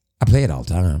 I play it all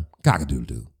the time.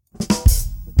 Cock-a-doodle-doo.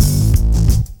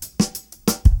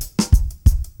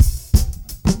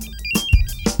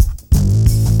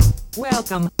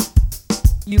 Welcome.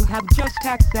 You have just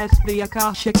accessed the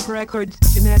Akashic Records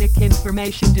Genetic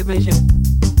Information Division.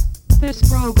 This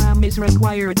program is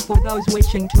required for those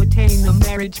wishing to attain the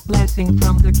marriage blessing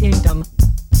from the kingdom.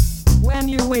 When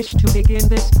you wish to begin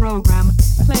this program,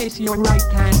 place your right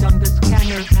hand on the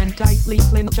scanner and tightly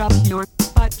clench up your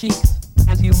butt cheeks,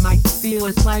 as you might feel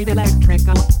a slight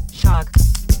electrical shock.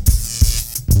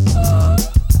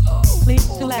 Please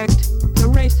select the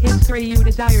race history you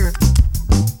desire.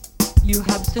 You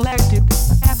have selected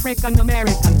African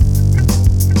American.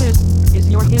 This is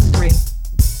your history.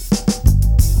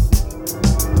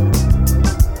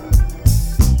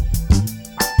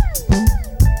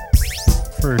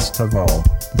 First of all,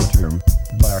 the term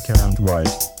black and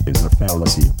white is a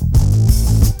fallacy.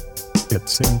 It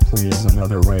simply is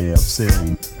another way of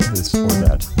saying this or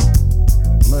that.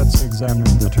 Let's examine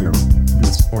the term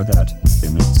this or that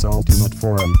in its ultimate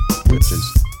form, which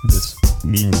is this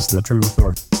means the truth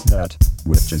or that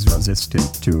which is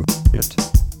resistant to it.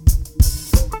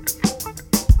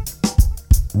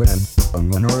 When a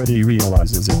minority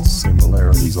realizes its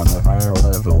similarities on a higher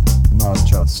level, not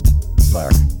just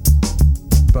black,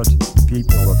 but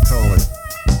people of color,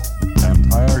 and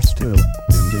higher still,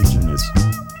 indigenous,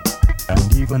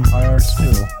 and even higher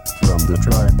still, from the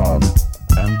tribe of,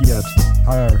 and yet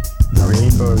higher, the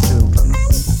rainbow children.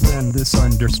 When this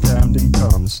understanding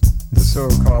comes, the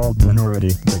so-called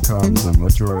minority becomes a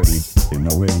majority in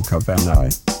a wink of an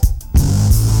eye.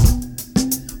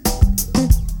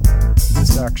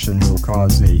 This action will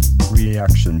cause a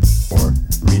reaction or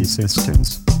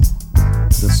resistance.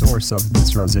 The source of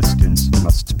this resistance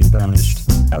must be banished,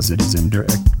 as it is in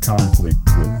direct conflict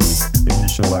with the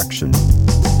initial action.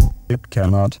 It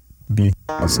cannot be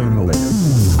assimilated,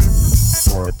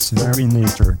 for its very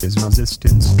nature is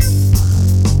resistance.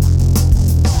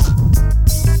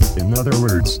 In other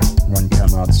words, one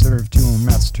cannot serve two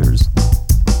masters.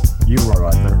 You are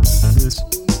either this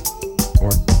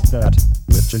or that,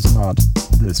 which is not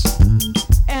this.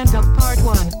 End of part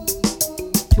 1.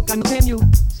 To continue,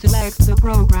 select the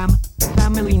program,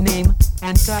 family name,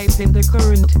 and type in the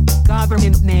current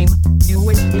government name you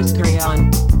wish history on.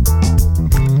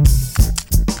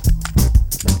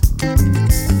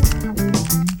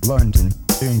 London,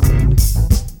 England.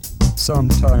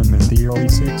 Sometime in the early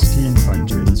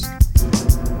 1600s.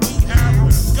 We have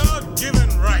the God-given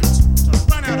right to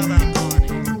run out of our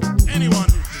colonies. Anyone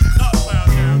who does not bow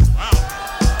down to our...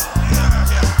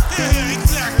 Yeah,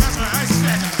 exactly. That's what I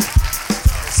said.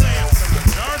 Say it for the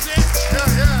majority.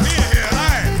 Yeah. Here,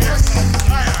 aye. Yes.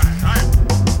 Aye.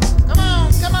 Come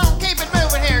on, keep it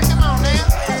moving here. Come on now.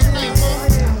 What's your name,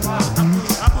 boy?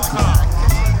 Apple car.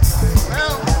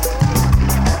 Well,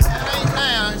 that ain't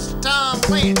now. It's Tom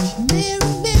Lynch. Mirror,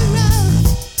 mirror,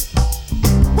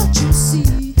 what you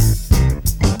see?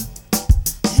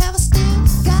 Have I still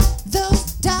got those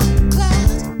dark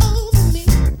clouds over me?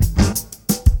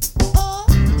 Or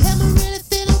am I really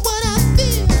feeling what I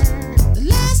feel? The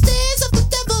last days of the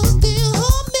devil's deal.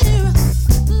 Oh, mirror,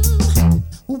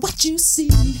 what you see?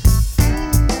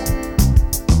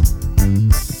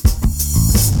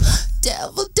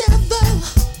 Devil, devil,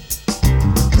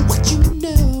 what you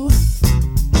know?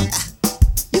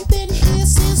 You've been here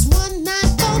since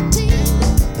 1914,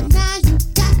 but now you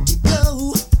got to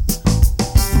go.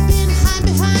 Been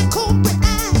hiding behind corporate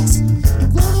acts. You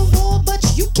want a war, but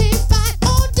you can't fight.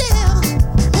 Oh, devil,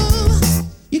 oh,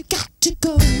 you got to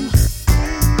go.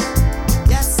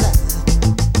 Yes, sir.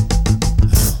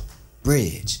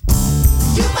 Bridge.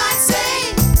 You might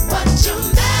say what you're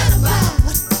mad about,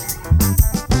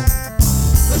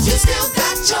 but you still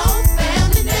got your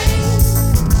family name.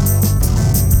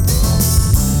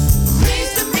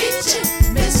 Pleased to meet you,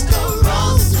 Mr.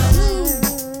 Rosenblum.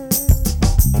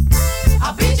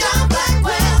 I'll be John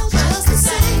Blackwell just the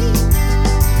same.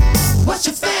 What's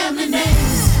your family name?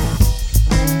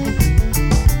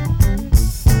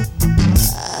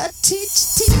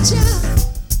 Teacher,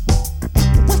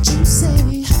 what you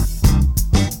say?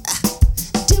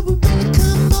 Did we really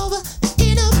come over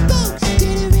in a boat?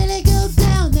 Did it really go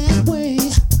down that way?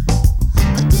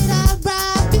 Or did I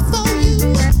arrive before you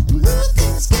and ruin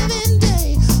Thanksgiving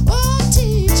Day? Oh,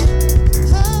 teacher,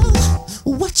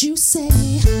 oh, what you say?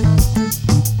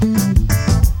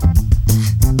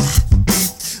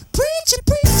 Preacher,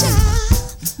 preacher,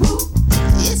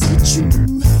 is it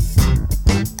true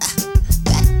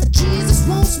that Jesus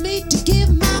wants me to give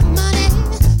my money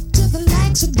to the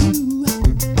likes of you?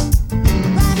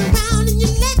 Ride around in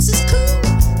your Lexus coupe,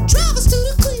 drive us to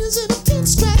the Queens in a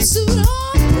pinstripe suit.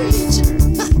 Oh, preacher,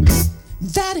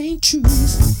 that ain't true.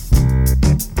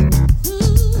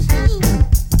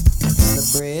 The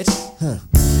bridge. Huh.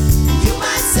 You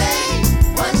might say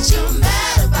what you're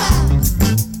mad about,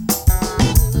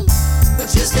 but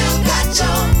you still got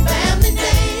your family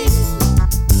name.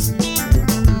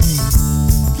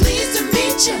 Pleased to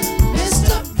meet you,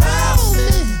 Mr.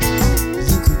 Perlman.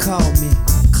 You can call me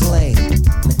Clay.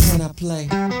 Now can I play?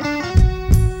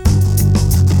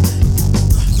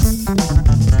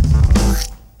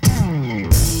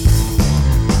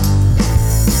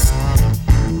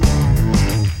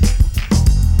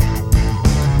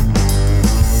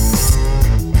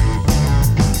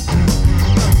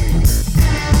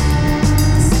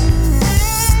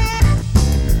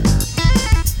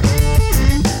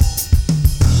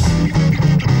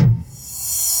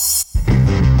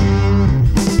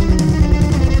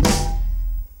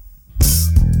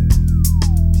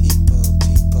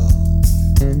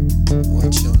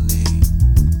 What's your name?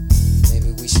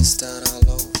 Maybe we should start all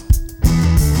over.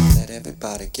 Let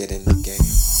everybody get in the game.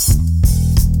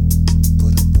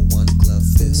 Put up a one glove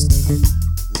fist.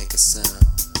 Make a sound.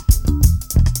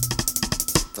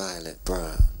 Violet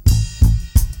Brown.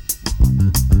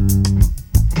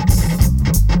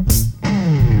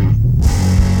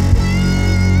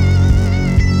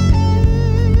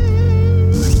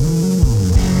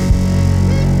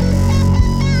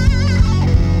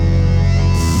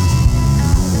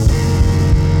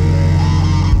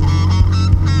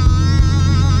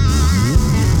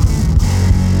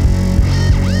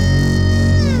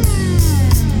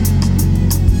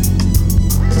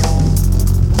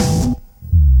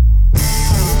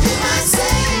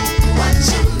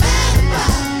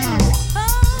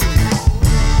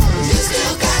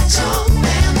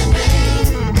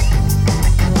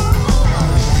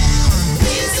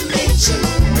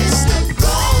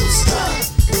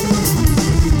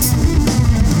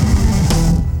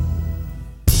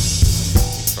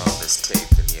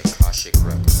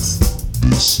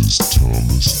 This is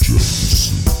Thomas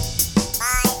Jefferson.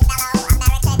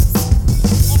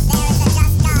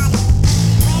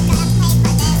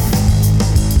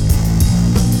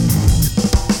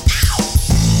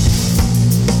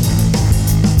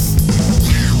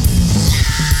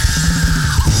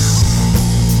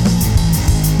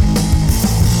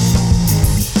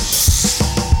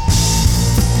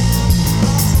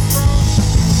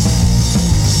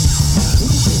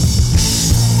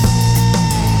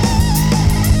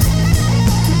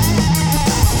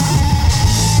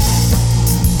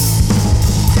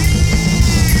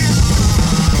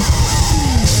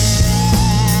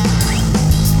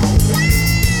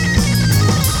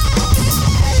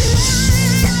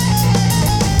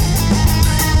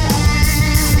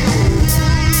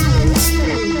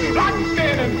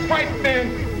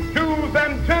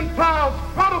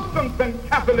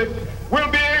 Catholics will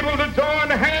be able to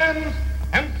join hands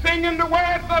and sing in the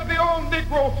words of the old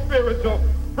Negro spiritual.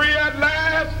 Free at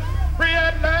last, free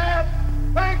at last.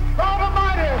 Thank God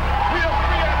Almighty, we are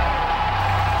free at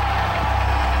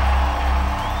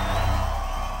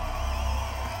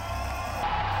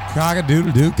last.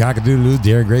 Cock-a-doodle-doo, cock-a-doodle-doo,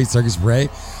 Darren Gray, Circus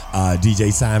Parade.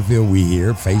 DJ Seinfeld, we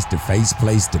here, face to face,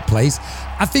 place to place.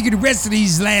 I figure the rest of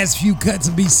these last few cuts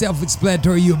will be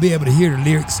self-explanatory. You'll be able to hear the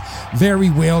lyrics very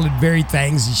well and very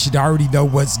things. You should already know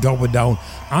what's going on.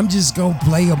 I'm just gonna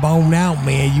play them on out,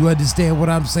 man. You understand what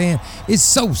I'm saying? It's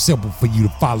so simple for you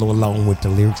to follow along with the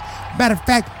lyrics. Matter of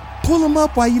fact, pull them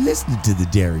up while you're listening to the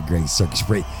Darren Gray Circus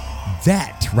Parade.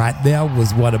 That right there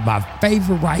was one of my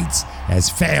favorites as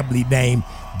family name.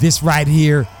 This right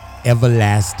here,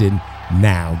 Everlasting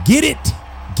Now. Get it,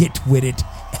 get with it,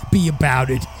 be about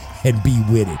it, and be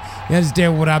with it. You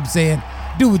understand what I'm saying?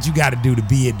 Do what you got to do to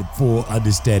be in the full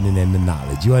understanding and the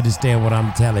knowledge. You understand what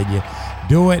I'm telling you?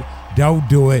 Do it, don't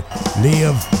do it,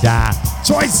 live, die.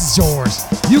 Choice is yours.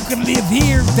 You can live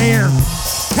here, there.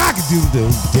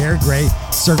 Cock-a-doodle-doo, Darren Gray,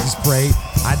 Circus Parade.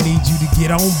 I need you to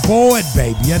get on board,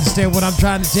 baby. You understand what I'm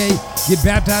trying to tell you? Get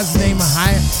baptized in the name of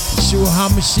Higher, Yeshua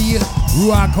HaMashiach,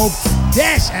 Ruach Hope.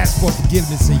 Dash, ask for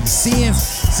forgiveness of your sins.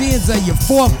 Sins of your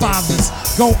forefathers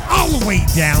go all the way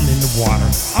down in the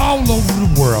water, all over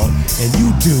the world, and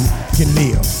you too can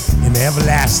live in the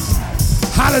everlasting.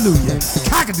 Hallelujah.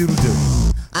 Cock-a-doodle-doo.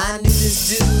 I knew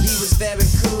this dude, he was very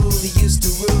cool. He used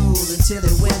to rule until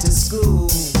he went to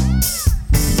school.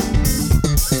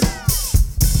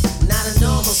 Not a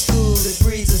normal school that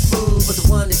breeds a fool, but the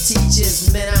one that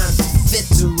teaches men aren't fit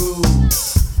to rule.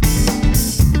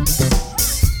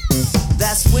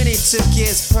 That's when he took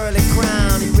his pearly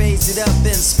crown. He raised it up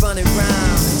and spun it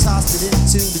round and tossed it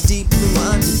into the deep blue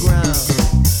underground.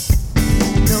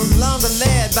 No longer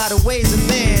led by the ways of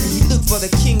man, he looked for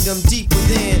the kingdom deep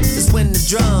within. That's when the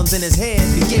drums in his head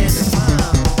began to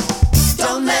pound.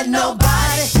 Don't let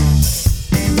nobody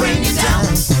bring you down.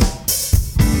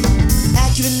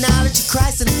 Accurate knowledge of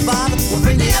Christ and the Father will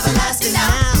bring the everlasting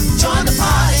down. Join the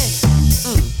party,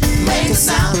 make a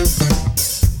sound.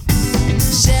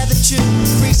 Share the truth,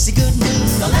 preach the good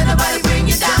news. Don't let nobody bring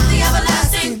you down. The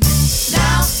everlasting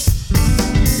now.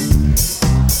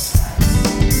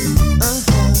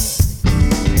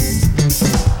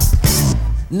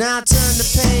 Now turn the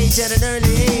page at an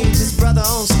early age. His brother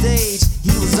on stage,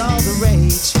 he was all the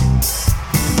rage.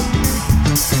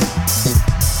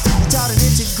 He taught an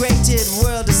integrated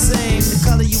world the same. The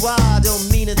color you are don't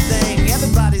mean a thing.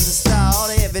 Everybody's a star, all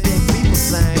the everyday people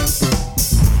sing.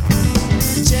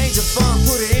 Change the funk,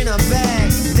 put it in a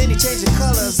bag. Then he changed the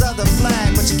colors of the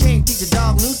flag. But you can't teach a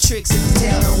dog new tricks if the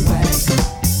tail don't wag.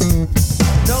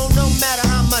 No matter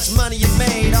how much money you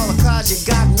made, all the cars you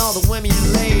got and all the women you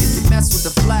laid, if you mess with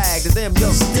the flag, to them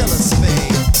you're still a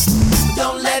spade.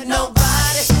 Don't let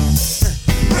nobody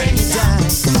bring you down.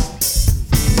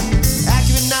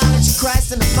 Accurate knowledge of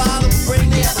Christ and the Father will bring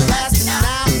the everlasting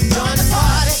now. Join the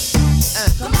party,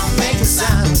 come on, make a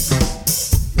sound.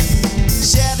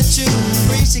 Share the truth,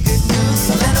 preach the good news.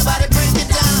 Don't let nobody bring you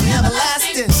down. The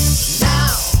everlasting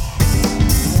now.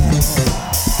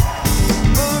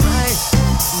 Alright.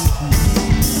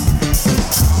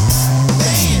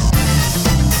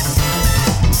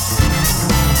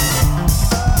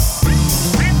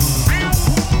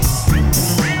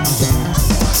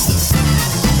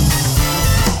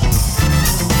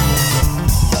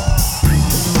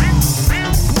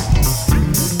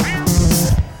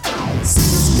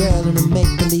 Girl in a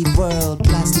make-believe world,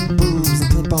 plastic boobs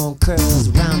and clip-on curls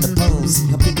around the pole. See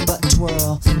her big butt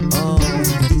twirl. Oh,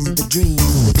 these are the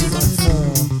dreams that do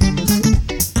unfurl.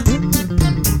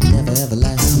 Never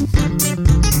everlasting.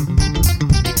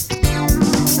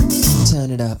 Turn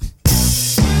it up.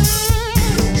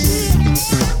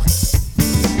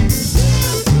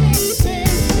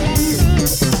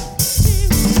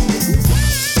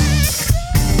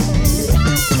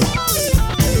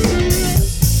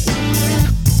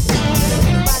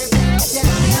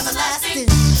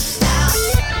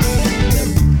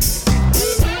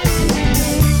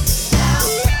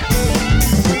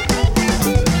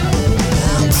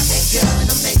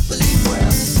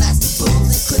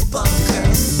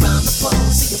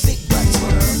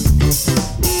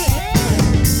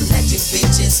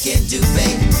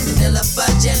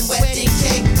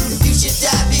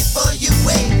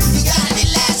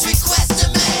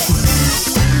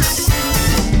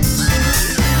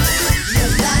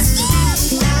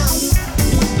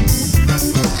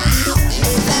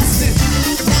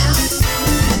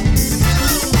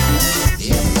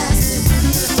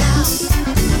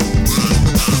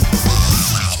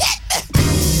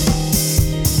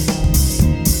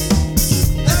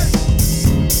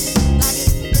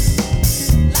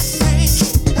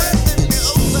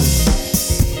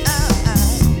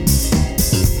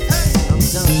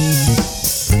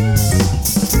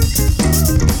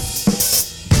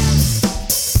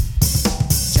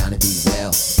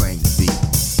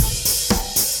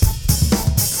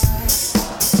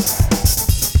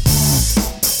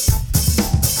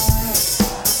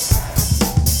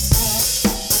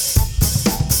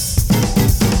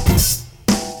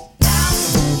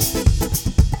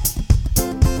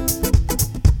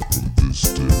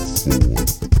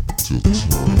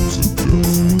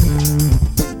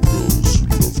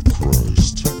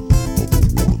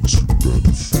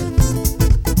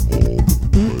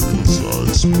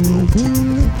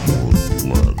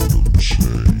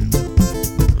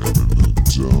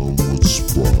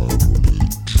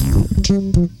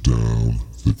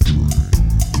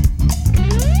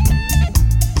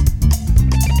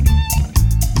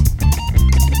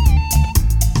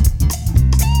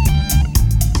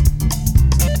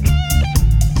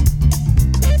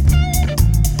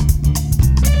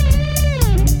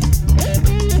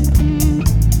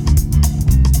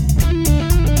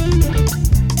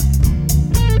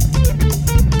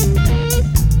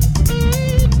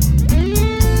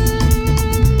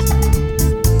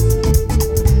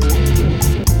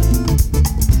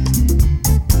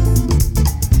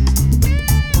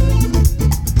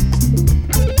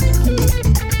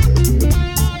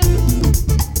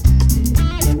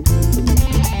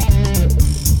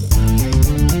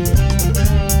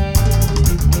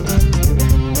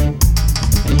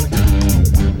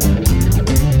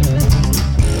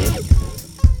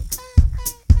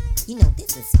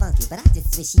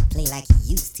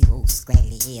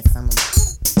 ready to hear some of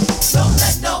Don't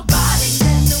let nobody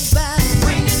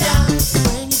bring you down.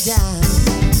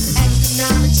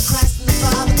 Acknowledge Christ and the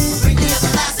Father, bring the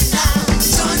everlasting down.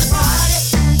 Join the party,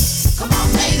 come on,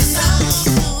 play the song.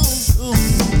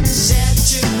 Share the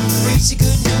truth, preach the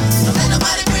good news. Don't let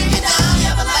nobody bring you down, the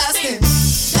everlasting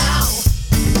down.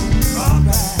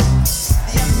 Alright,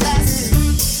 the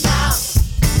everlasting down.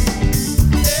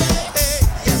 Hey,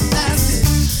 the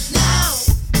everlasting down.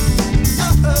 The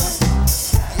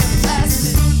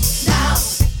everlasting down, down,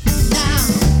 down.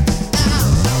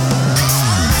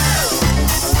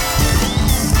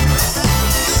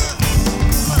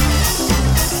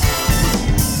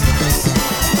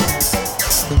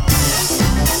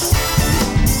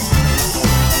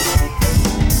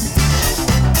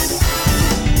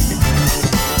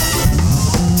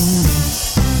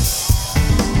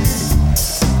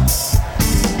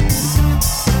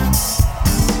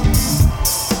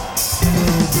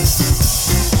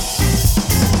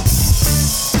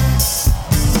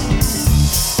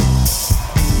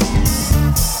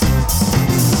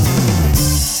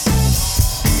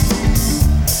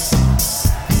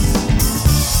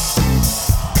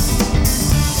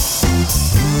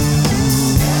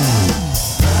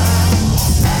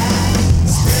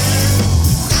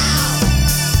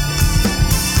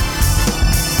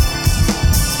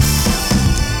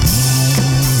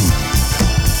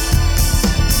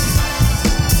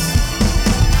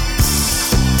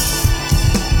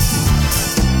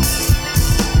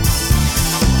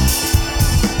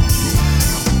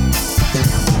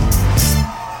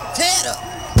 Tear it up.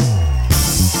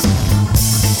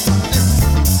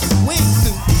 Wing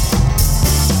through.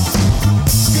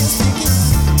 Spin sticking.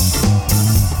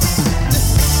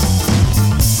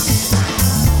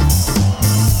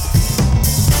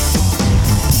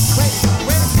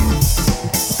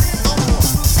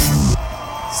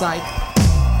 Psych.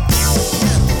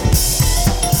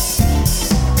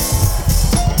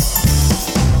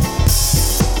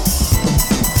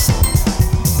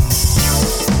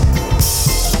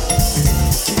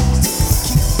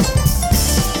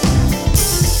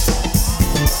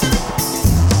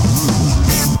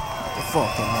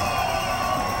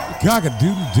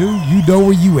 Cock-a-doodle-doo, you know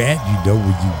where you at, you know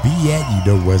where you be at, you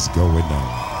know what's going on.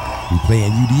 We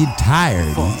playing you the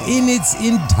entirety, in its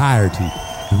entirety,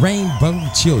 the Rainbow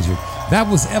Children. That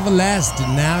was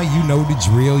Everlasting. Now you know the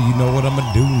drill, you know what I'm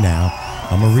gonna do now.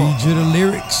 I'm gonna read you the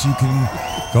lyrics, you can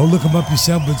go look them up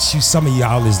yourself, but some of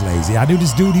y'all is lazy. I knew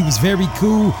this dude, he was very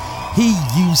cool, he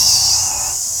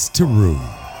used to rule.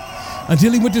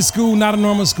 Until he went to school, not a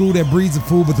normal school that breeds a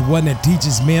fool, but the one that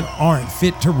teaches men aren't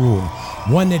fit to rule.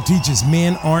 One that teaches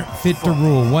men aren't fit to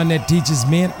rule. One that teaches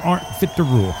men aren't fit to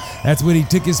rule. That's when he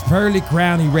took his pearly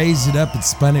crown, he raised it up and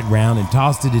spun it round and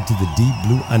tossed it into the deep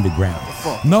blue underground.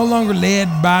 No longer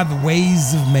led by the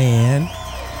ways of man,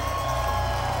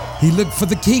 he looked for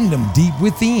the kingdom deep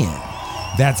within.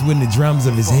 That's when the drums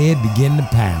of his head begin to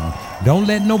pound. Don't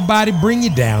let nobody bring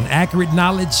you down. Accurate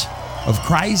knowledge of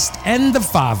Christ and the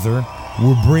Father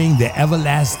will bring the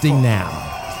everlasting now.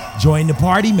 Join the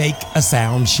party, make a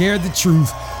sound, share the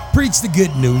truth, preach the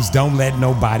good news. Don't let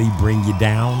nobody bring you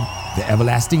down. The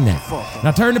everlasting now.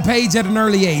 Now turn the page at an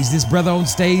early age. This brother on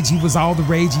stage, he was all the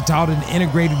rage. He taught an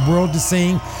integrated world to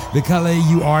sing. The color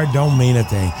you are don't mean a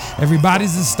thing.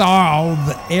 Everybody's a star,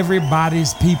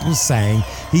 everybody's people sang.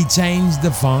 He changed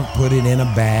the funk, put it in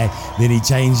a bag, then he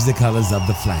changed the colors of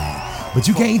the flag. But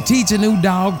you can't teach a new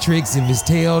dog tricks if his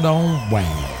tail don't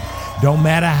wag. Don't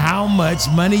matter how much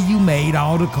money you made,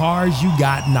 all the cars you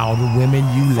got, and all the women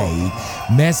you laid.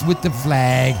 Mess with the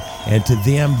flag, and to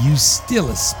them you still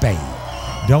a spade.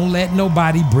 Don't let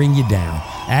nobody bring you down.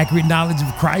 Accurate knowledge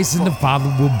of Christ and the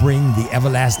Father will bring the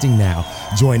everlasting now.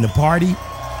 Join the party,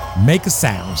 make a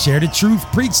sound, share the truth,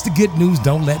 preach the good news.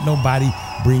 Don't let nobody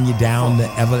bring you down. The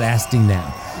everlasting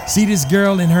now. See this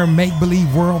girl in her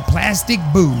make-believe world, plastic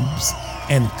boobs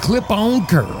and clip-on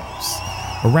curls.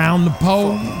 Around the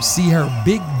pole, see her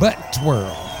big butt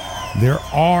twirl. There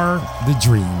are the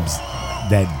dreams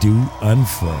that do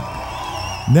unfurl.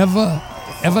 Never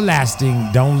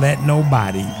everlasting, don't let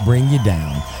nobody bring you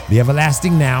down. The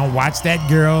everlasting now, watch that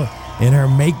girl in her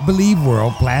make-believe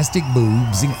world, plastic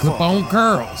boobs and clip-on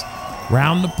curls.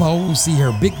 Round the pole, see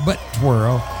her big butt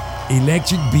twirl.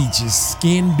 Electric beaches,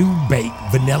 skin do bake,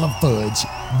 vanilla fudge,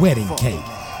 wedding cake.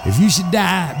 If you should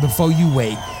die before you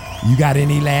wake, you got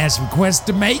any last requests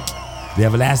to make? The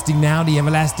everlasting now, the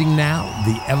everlasting now,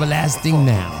 the everlasting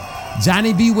now.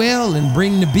 Johnny be well and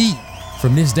bring the beat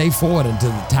from this day forward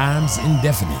until the time's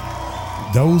indefinite.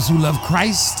 Those who love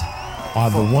Christ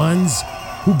are the ones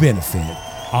who benefit.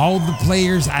 All the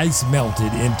players ice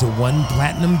melted into one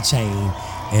platinum chain.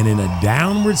 and in a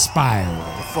downward spiral,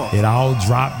 it all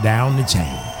dropped down the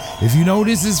chain. If you know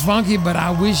this is funky, but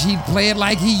I wish he'd play it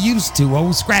like he used to,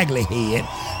 old scraggly head,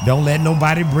 don't let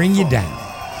nobody bring you down.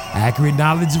 Accurate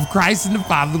knowledge of Christ and the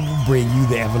Father will bring you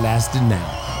the everlasting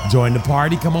now. Join the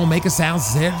party, come on, make a sound,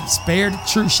 share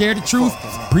the truth,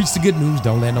 preach the good news,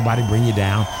 don't let nobody bring you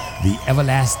down. The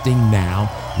everlasting now,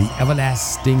 the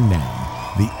everlasting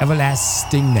now, the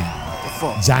everlasting now.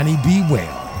 Johnny B. Well,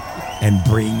 and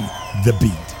bring the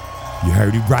beat. You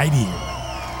heard it right here.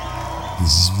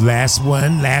 This is last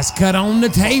one, last cut on the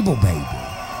table, baby.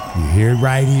 You hear it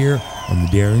right here on the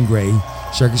Darren Gray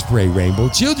Circus Parade Rainbow.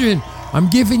 Children, I'm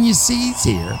giving you seeds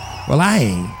here. Well, I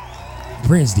ain't.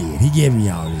 Prince did. He gave me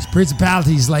all this.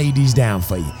 Principalities laid these down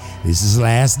for you. This is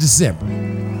last December.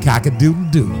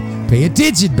 Cock-a-doodle-doo. Pay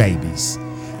attention, babies.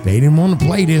 They didn't want to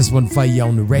play this one for you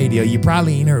on the radio. You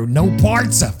probably ain't heard no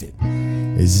parts of it.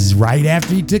 This is right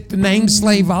after he took the name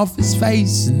slave off his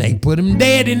face and they put him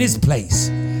dead in his place.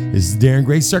 This is Darren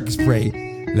Gray Circus Parade.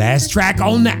 Last track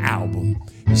on the album.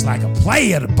 It's like a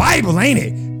play of the Bible, ain't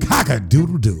it?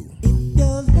 Cock-a-doodle-doo.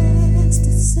 Your last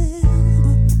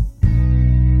December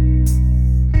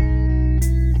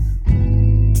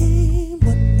came,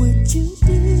 what would you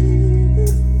do?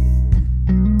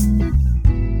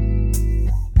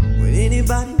 Would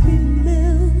anybody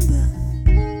remember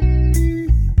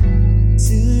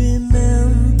to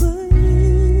remember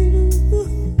you?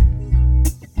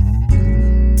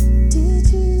 Did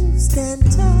you stand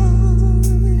tall?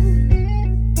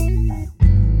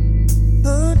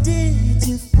 Or did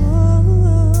you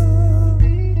fall?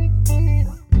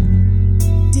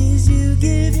 Did you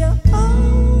give your all?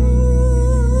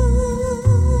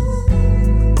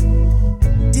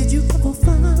 Did you ever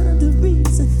find a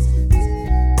reason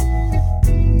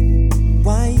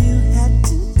why you had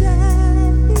to die?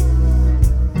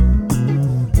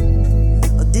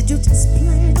 Or did you just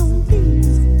plan on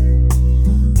leaving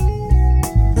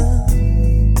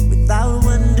without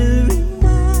wondering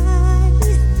why?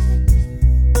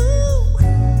 Ooh,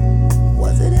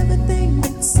 was it everything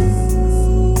that seemed?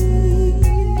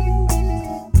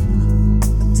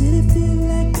 Or did it feel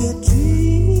like a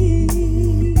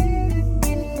dream?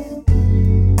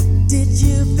 Did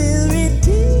you feel redeemed?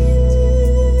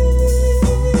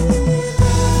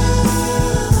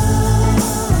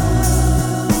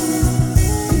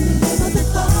 Remember the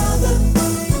Father,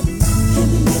 and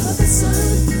remember the Son.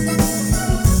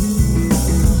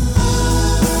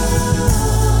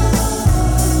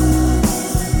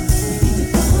 We need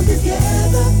to come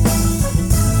together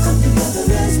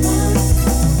as one.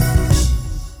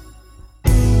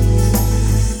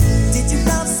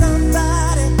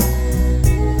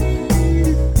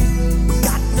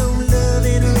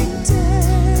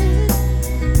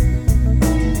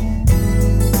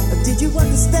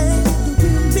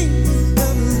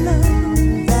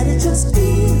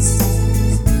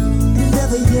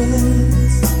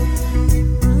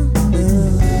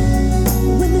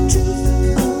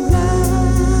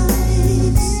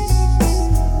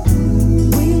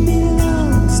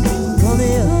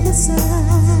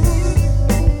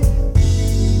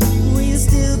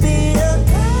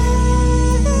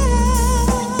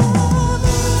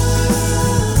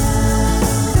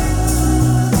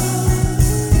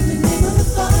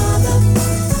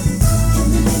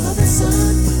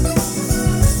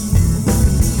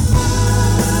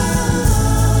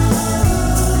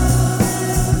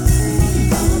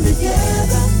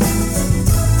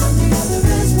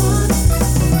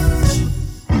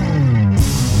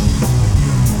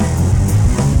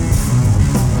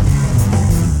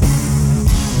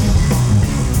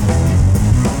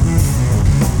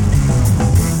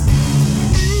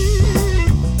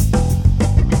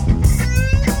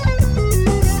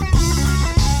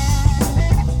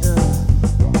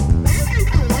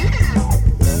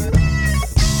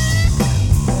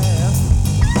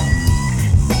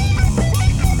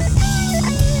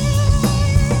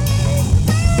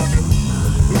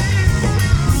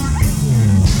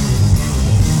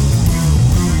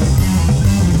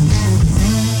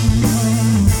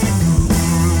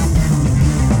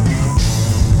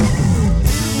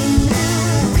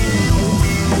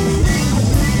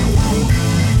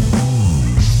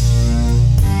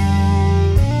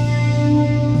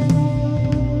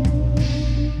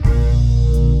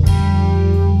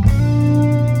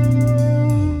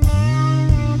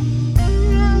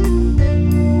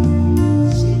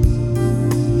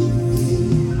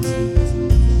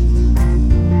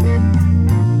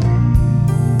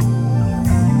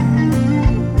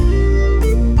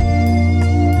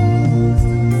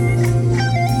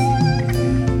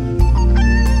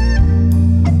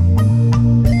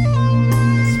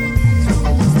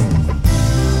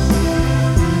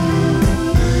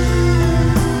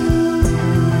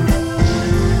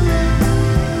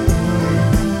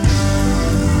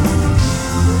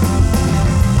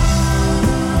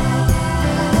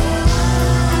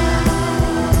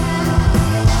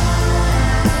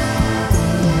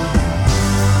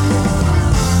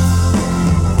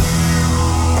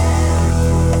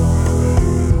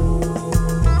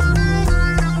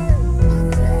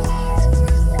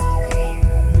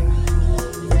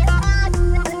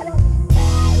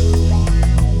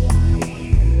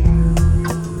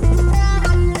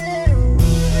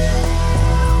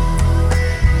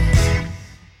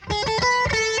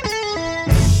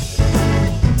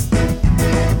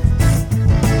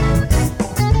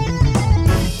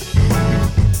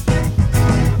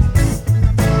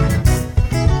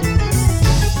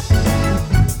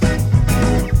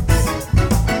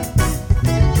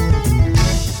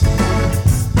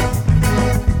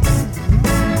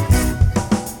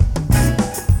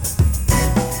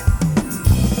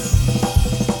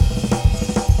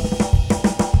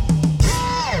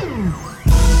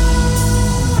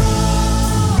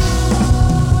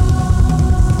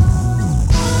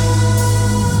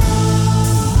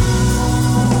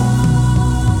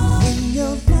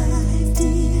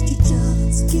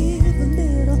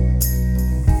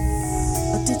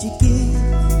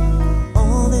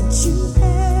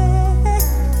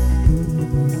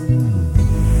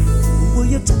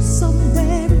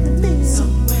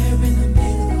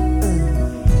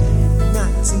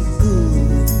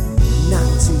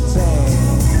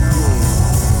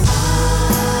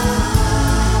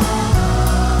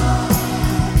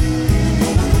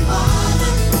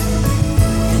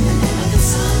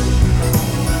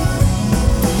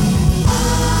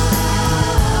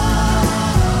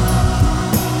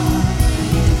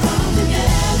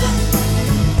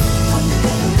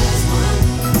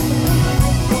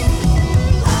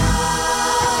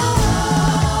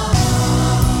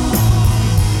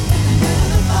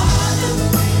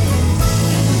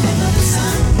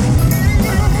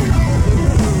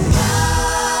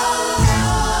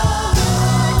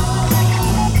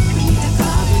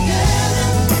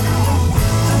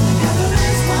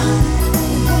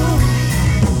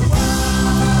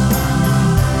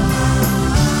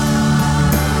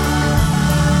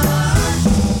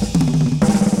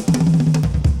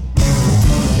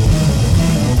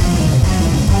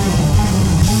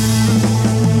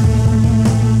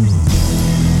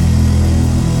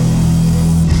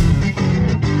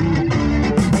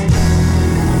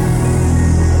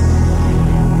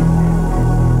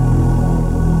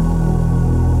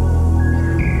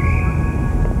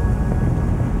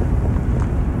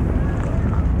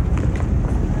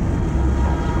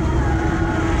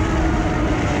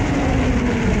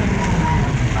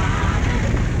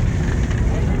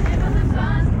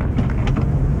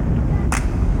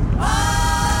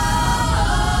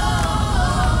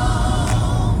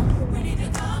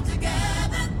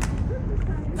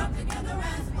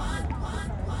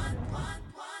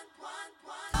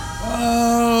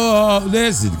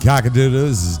 Listen, Cockadoodle,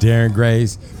 this is Darren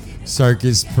Gray's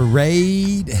Circus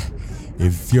Parade.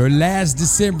 If your last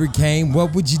December came,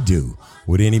 what would you do?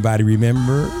 Would anybody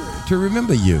remember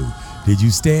you? Did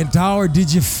you stand tall or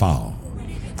did you fall?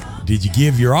 Did you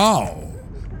give your all?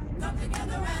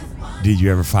 Did you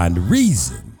ever find a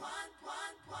reason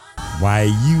why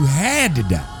you had to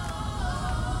die?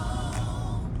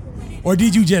 Or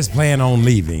did you just plan on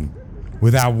leaving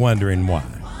without wondering why?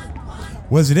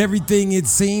 Was it everything it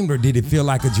seemed, or did it feel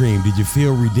like a dream? Did you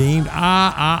feel redeemed?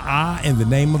 In the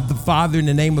name of the Father, in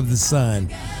the name of the Son,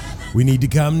 we need to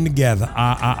come together.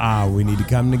 We need to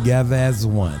come together as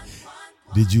one.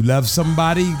 Did you love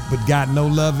somebody but got no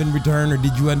love in return, or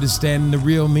did you understand the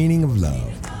real meaning of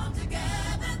love?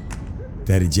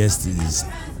 That it just is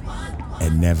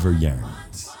and never yearns.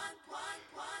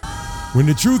 When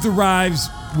the truth arrives,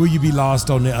 will you be lost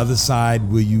on the other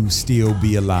side? Will you still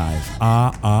be alive?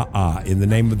 In the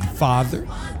name of the Father,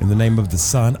 in the name of the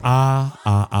Son,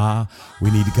 we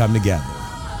need to come together.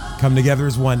 Come together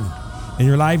as one. In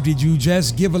your life, did you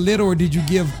just give a little, or did you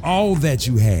give all that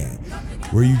you had?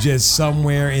 Were you just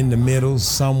somewhere in the middle,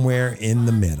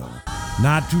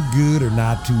 Not too good or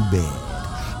not too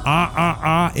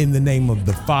bad. In the name of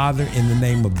the Father, in the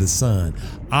name of the Son.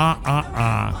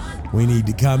 We need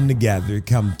to come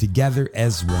together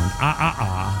as one.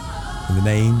 In the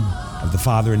name of the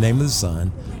Father, in the name of the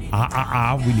Son.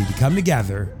 We need to come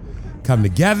together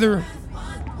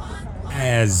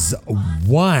as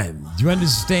one. Do you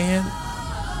understand?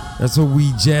 That's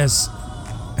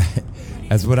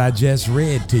what I just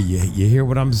read to you. You hear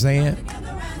what I'm saying?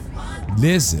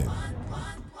 Listen,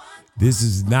 this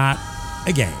is not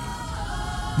a game.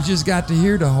 You just got to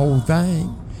hear the whole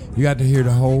thing. You got to hear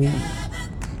the whole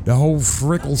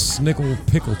frickle, snickle,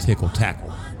 pickle, tickle,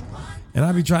 tackle. And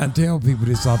I be trying to tell people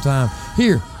this all the time.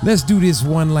 Here, let's do this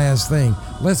one last thing.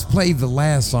 Let's play the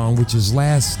last song, which is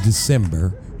Last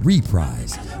December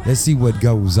reprise. Let's see what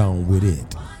goes on with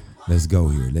it. Let's go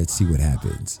here. Let's see what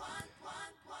happens.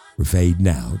 We're fading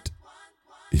out.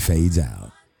 It fades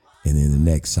out. And then the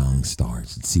next song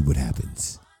starts. Let's see what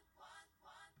happens.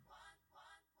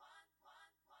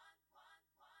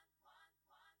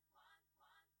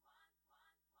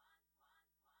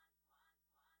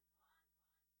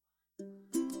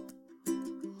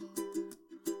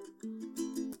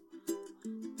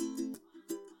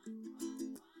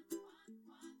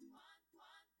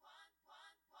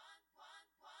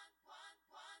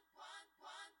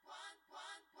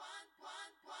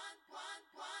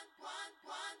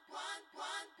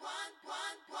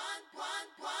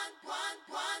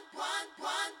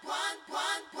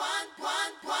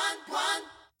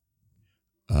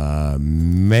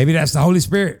 Maybe that's the Holy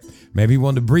Spirit. Maybe he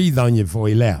wanted to breathe on you before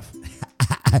he left.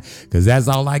 Because that's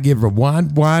all I give her. One.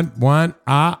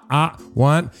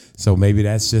 So maybe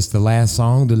that's just the last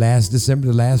song, the last December,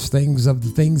 the last things of the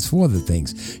things for the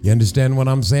things. You understand what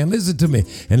I'm saying? Listen to me,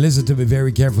 and listen to me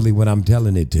very carefully when I'm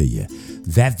telling it to you.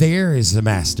 That there is a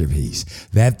masterpiece.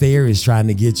 That there is trying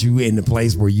to get you in the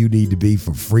place where you need to be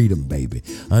for freedom, baby.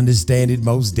 Understand it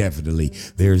most definitely.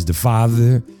 There's the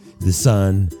Father, the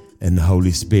Son, and the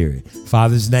Holy Spirit.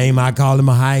 Father's name, I call him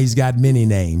a high. He's got many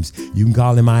names. You can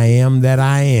call him I am that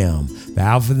I am. The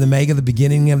Alpha, the Omega, the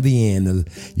beginning of the end.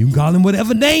 You can call him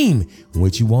whatever name,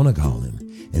 what you want to call him.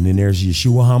 And then there's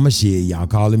Yeshua HaMashiach. Y'all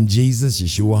call him Jesus,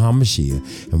 Yeshua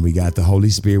HaMashiach. And we got the Holy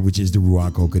Spirit, which is the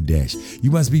Ruach HaKodesh. You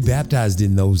must be baptized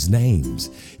in those names.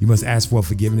 You must ask for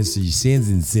forgiveness of your sins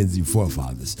and sins of your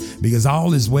forefathers. Because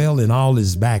all is well and all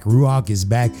is back. Ruach is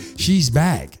back. She's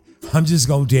back. I'm just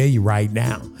going to tell you right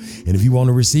now. And if you want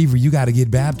to receive her, you got to get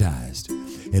baptized.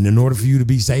 And in order for you to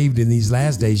be saved in these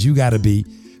last days, you got to be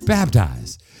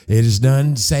baptized. It is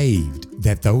none saved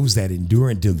that those that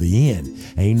endure until the end.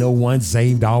 Ain't no one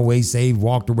saved, always saved,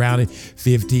 walked around it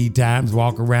 50 times,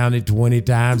 walk around it 20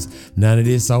 times. None of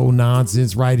this old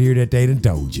nonsense right here that they done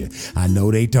told you. I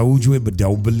know they told you it, but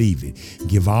don't believe it.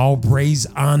 Give all praise,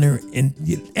 honor,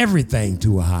 and everything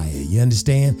to a higher. You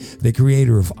understand? The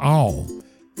creator of all.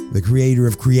 The creator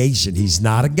of creation. He's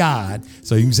not a God.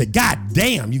 So you can say, God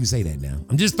damn, you can say that now.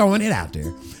 I'm just throwing it out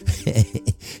there.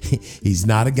 He's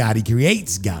not a God. He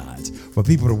creates gods for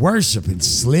people to worship and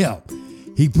slip.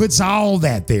 He puts all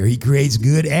that there. He creates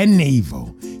good and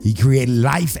evil. He created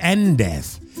life and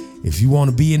death. If you want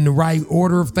to be in the right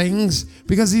order of things,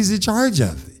 because he's in charge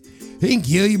of it. He can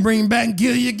kill you, bring you back, and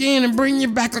kill you again, and bring you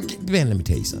back again. Man, let me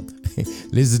tell you something.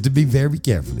 Listen to me very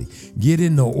carefully. Get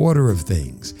in the order of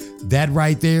things. That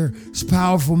right there is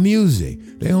powerful music.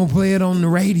 They don't play it on the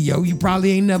radio. You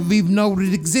probably ain't never even know that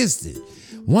it existed.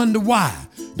 Wonder why?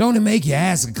 Don't it make you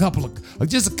ask a couple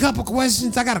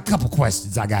questions? I got a couple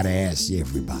questions I got to ask you,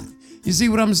 everybody. You see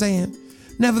what I'm saying?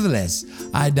 Nevertheless,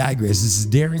 I digress. This is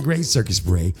Darren Gray Circus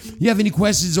Parade. You have any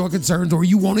questions or concerns, or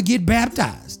you want to get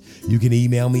baptized, you can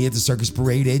email me at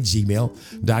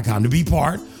thecircusparade@gmail.com to be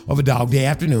part of a Dog Day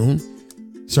afternoon.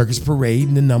 Circus Parade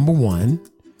and the number 1.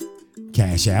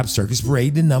 Cash App, Circus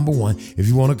Parade, the number 1. If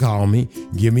you want to call me,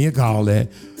 give me a call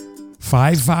at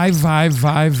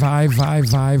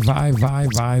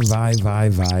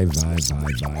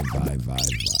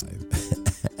 555-555-555-555-555-555.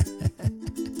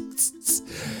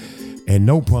 And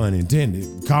no pun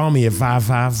intended. Call me at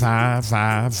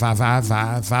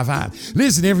 555-555-555.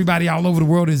 Listen, everybody all over the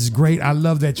world, this is great. I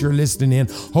love that you're listening in.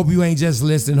 Hope you ain't just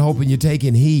listening, hoping you're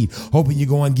taking heed, hoping you're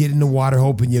going to get in the water,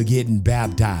 hoping you're getting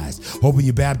baptized, hoping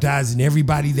you're baptizing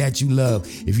everybody that you love.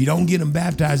 If you don't get them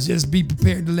baptized, just be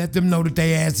prepared to let them know that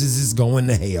their asses is going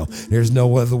to hell. There's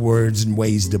no other words and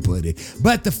ways to put it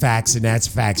but the facts, and that's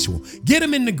factual. Get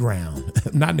them in the ground.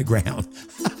 Not in the ground.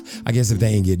 I guess if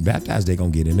they ain't getting baptized, they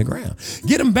going to get in the ground.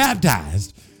 Get them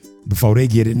baptized before they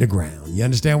get in the ground. You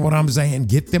understand what I'm saying?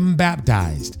 Get them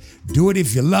baptized. Do it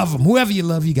if you love them. Whoever you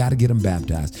love, you got to get them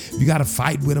baptized. You got to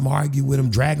fight with them, argue with them,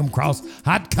 drag them across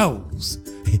hot coals.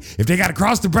 If they got to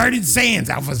cross the burning sands,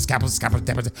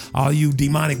 all you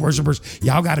demonic worshipers,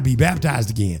 y'all got to be baptized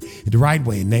again in the right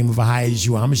way. In the name of Ahia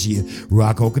Yeshua HaMashiach,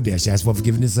 Ruach HaKodesh. Ask for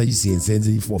forgiveness of your sins, sins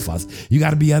of your forefathers. You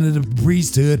got to be under the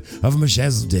priesthood of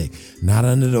Melchizedek, not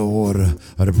under the order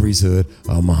of the priesthood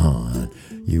of Mahan.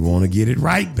 You want to get it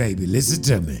right, baby. Listen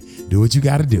to me. Do what you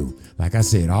got to do. Like I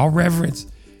said, all reverence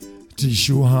to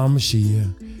Yeshua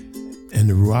HaMashiach and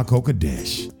the Ruach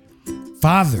HaKodesh.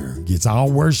 Father gets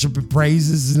all worship and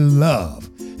praises and love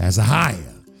as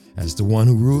Ahia, as the one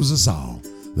who rules us all,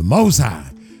 the Most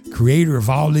High, creator of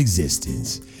all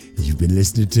existence. You've been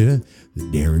listening to the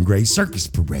Darren Gray Circus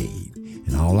Parade.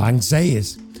 And all I can say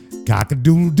is,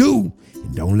 cock-a-doodle-doo,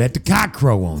 and don't let the cock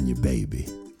crow on you, baby.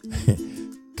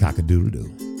 Cock-a-doodle-doo.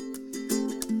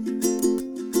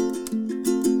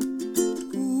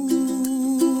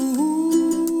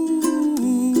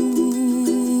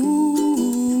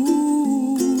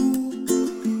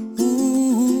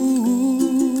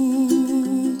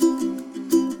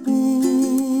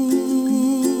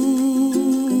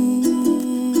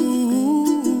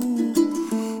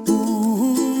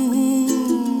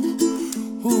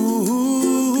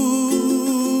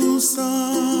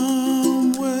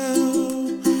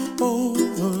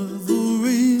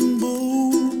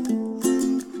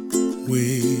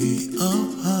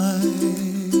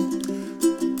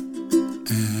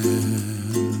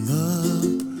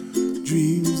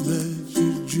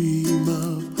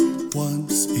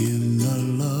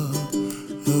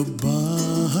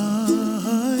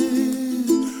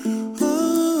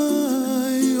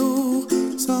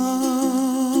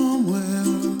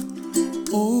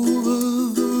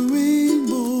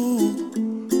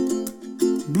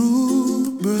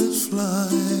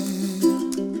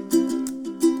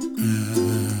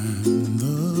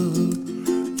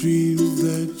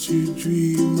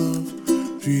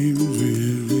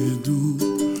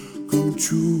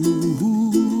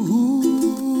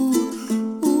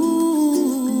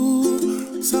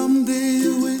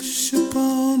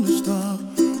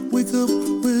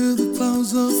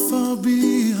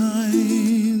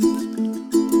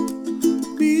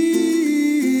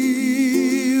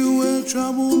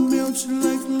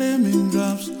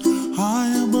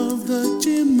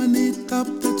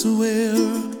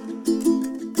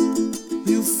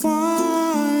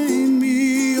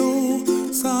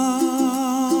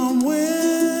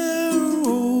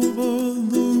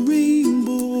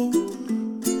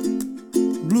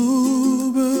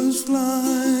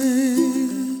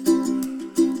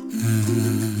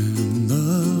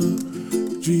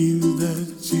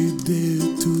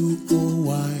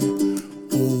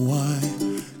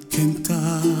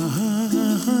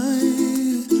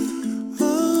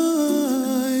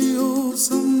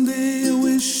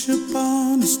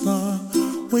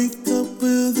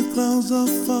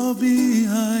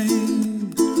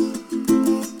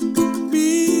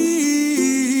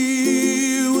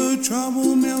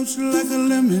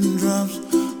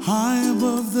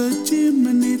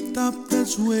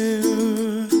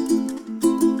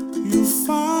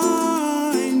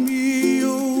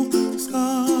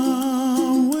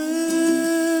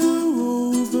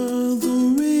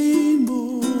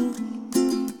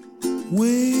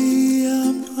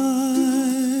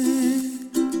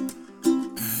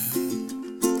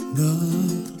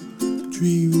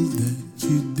 Dreams that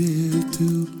you dare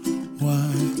to,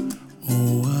 why,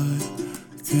 oh why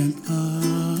can't I?